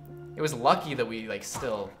 It was lucky that we, like,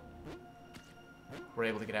 still were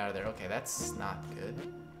able to get out of there. Okay, that's not good.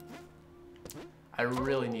 I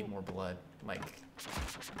really need more blood. Like,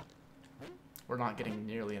 we're not getting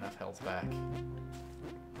nearly enough health back.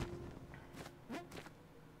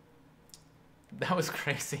 That was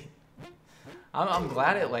crazy. I'm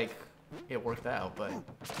glad it worked out, but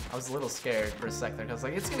I was a little scared for a sec there. I was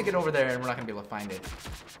like, it's gonna get over there and we're not gonna be able to find it.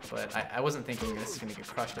 But I wasn't thinking this is gonna get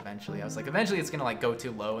crushed eventually. I was like, eventually it's gonna like go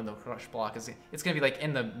too low and the crush block it's gonna be like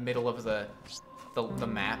in the middle of the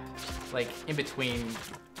map, like in between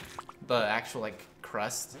the actual like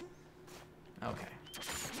crust. Okay.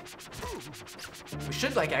 We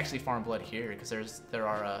should like actually farm blood here because there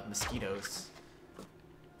are mosquitoes.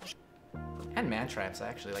 And man traps,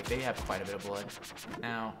 actually. Like, they have quite a bit of blood.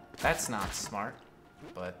 Now, that's not smart,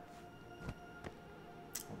 but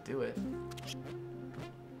I'll do it.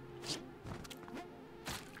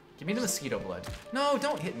 Give me the mosquito blood. No,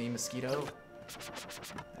 don't hit me, mosquito.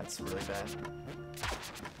 That's really bad.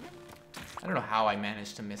 I don't know how I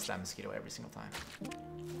managed to miss that mosquito every single time.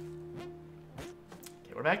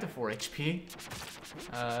 Okay, we're back to 4 HP.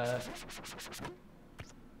 I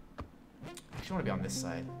actually want to be on this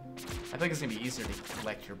side. I think it's gonna be easier to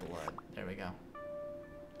collect your blood. There we go.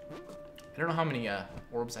 I don't know how many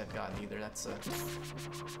orbs I've gotten either. That's a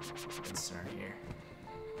concern here.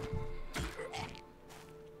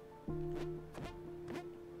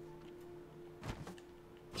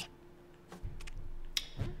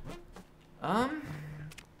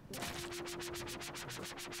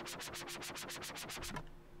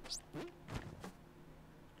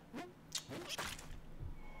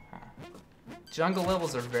 Jungle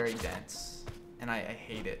levels are very dense, and I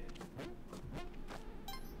hate it.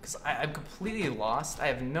 Because I'm completely lost. I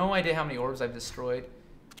have no idea how many orbs I've destroyed.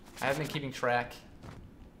 I haven't been keeping track.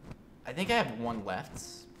 I think I have 1 left,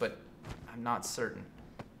 but I'm not certain.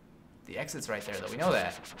 The exit's right there, though. We know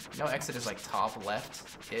that. We know exit is like top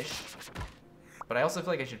left-ish. But I also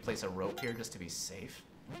feel like I should place a rope here just to be safe.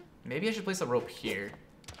 Maybe I should place a rope here,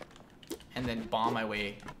 and then bomb my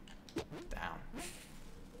way down.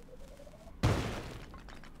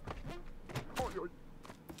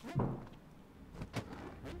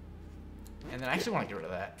 And then I actually want to get rid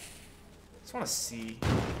of that. I just want to see,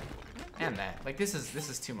 and that. Like this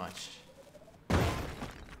is too much.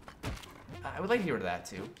 I would like to get rid of that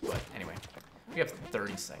too, but anyway, we have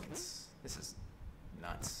 30 seconds. This is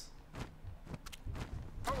nuts.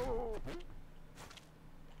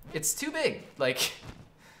 It's too big. Like,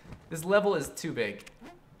 this level is too big.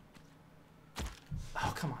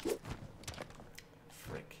 Oh, come on.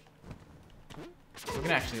 Frick. We're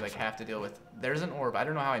gonna actually like have to deal with. There's an orb. I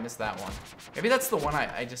don't know how I missed that one. Maybe that's the one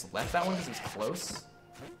I just left that one because it was close.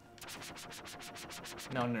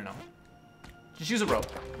 No. Just use a rope.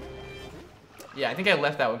 Yeah, I think I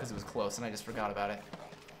left that one because it was close and I just forgot about it.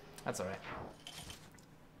 That's alright.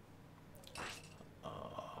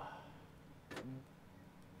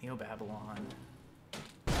 Neo Babylon.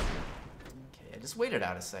 Okay, I just wait it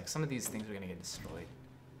out a sec. Some of these things are gonna get destroyed.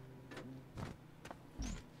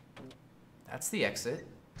 That's the exit.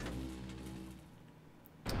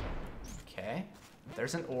 Okay.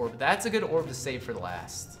 There's an orb. That's a good orb to save for the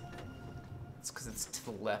last. It's because it's to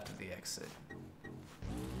the left of the exit.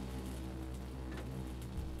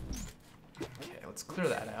 Okay, let's clear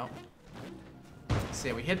that out. So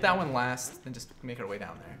yeah, we hit that one last, then just make our way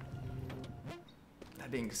down there. That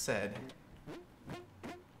being said,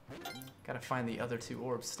 gotta find the other two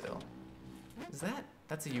orbs still. Is that?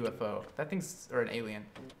 That's a UFO. That thing's, or an alien.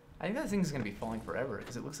 I think that thing's gonna be falling forever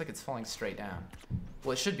because it looks like it's falling straight down.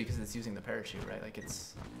 Well, it should be because it's using the parachute, right? Like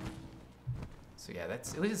it's. So yeah,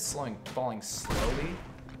 that's at least it's falling slowly.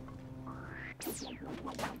 I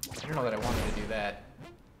don't know that I wanted to do that.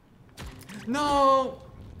 No!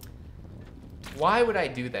 Why would I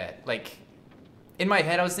do that? Like, in my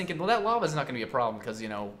head I was thinking, well, that lava's not gonna be a problem because, you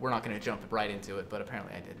know, we're not gonna jump right into it, but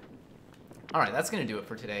apparently I did. Alright, that's gonna do it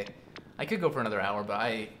for today. I could go for another hour, but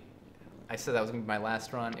I said that was gonna be my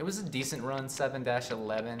last run. It was a decent run,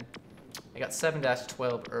 7-11. I got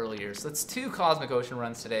 7-12 earlier, so that's 2 Cosmic Ocean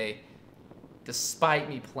runs today, despite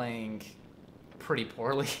me playing pretty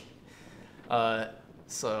poorly.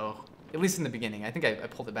 So, at least in the beginning. I think I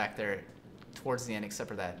pulled it back there towards the end, except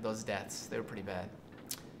for those deaths. They were pretty bad.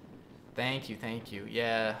 Thank you.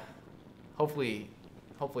 Yeah, hopefully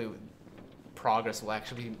progress will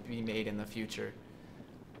actually be made in the future.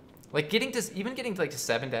 Like even getting to like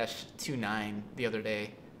 7-29 the other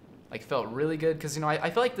day, like felt really good because, you know, I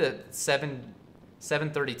feel like the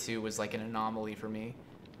 732 was like an anomaly for me.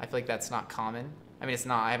 I feel like that's not common. I mean, it's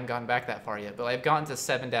not. I haven't gotten back that far yet, but I've gotten to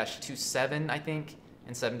 7-27 I think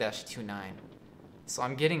and 7-29, so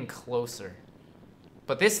I'm getting closer.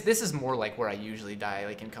 But this is more like where I usually die,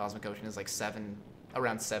 like in Cosmic Ocean, is like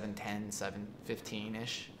around 7:10, 7:15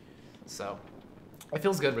 ish. So it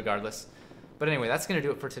feels good regardless. But anyway, that's gonna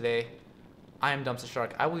do it for today. I am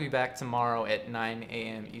DumpsterShark. I will be back tomorrow at 9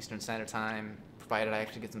 a.m. Eastern Standard Time, provided I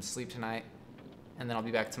actually get some sleep tonight. And then I'll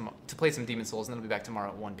be back to play some Demon Souls, and then I'll be back tomorrow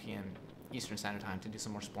at 1 p.m. Eastern Standard Time to do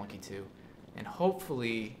some more Spelunky 2. And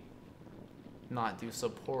hopefully not do so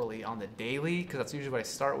poorly on the daily, because that's usually what I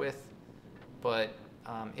start with. But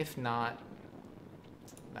if not,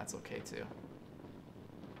 that's okay too.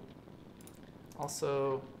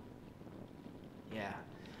 Also, yeah.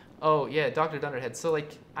 Oh yeah, Dr. Dunderhead. So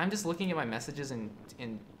like, I'm just looking at my messages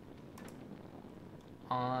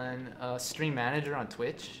on Stream Manager on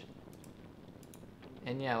Twitch,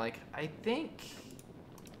 and yeah, like I think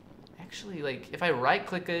actually like if I right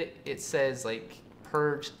click it, it says like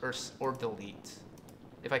purge or delete.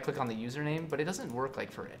 If I click on the username, but it doesn't work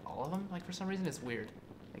like for all of them. Like for some reason, it's weird.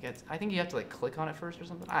 Like I think you have to like click on it first or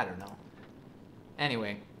something. I don't know.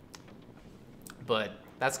 Anyway, but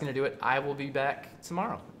that's gonna do it. I will be back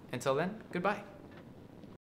tomorrow. Until then, goodbye.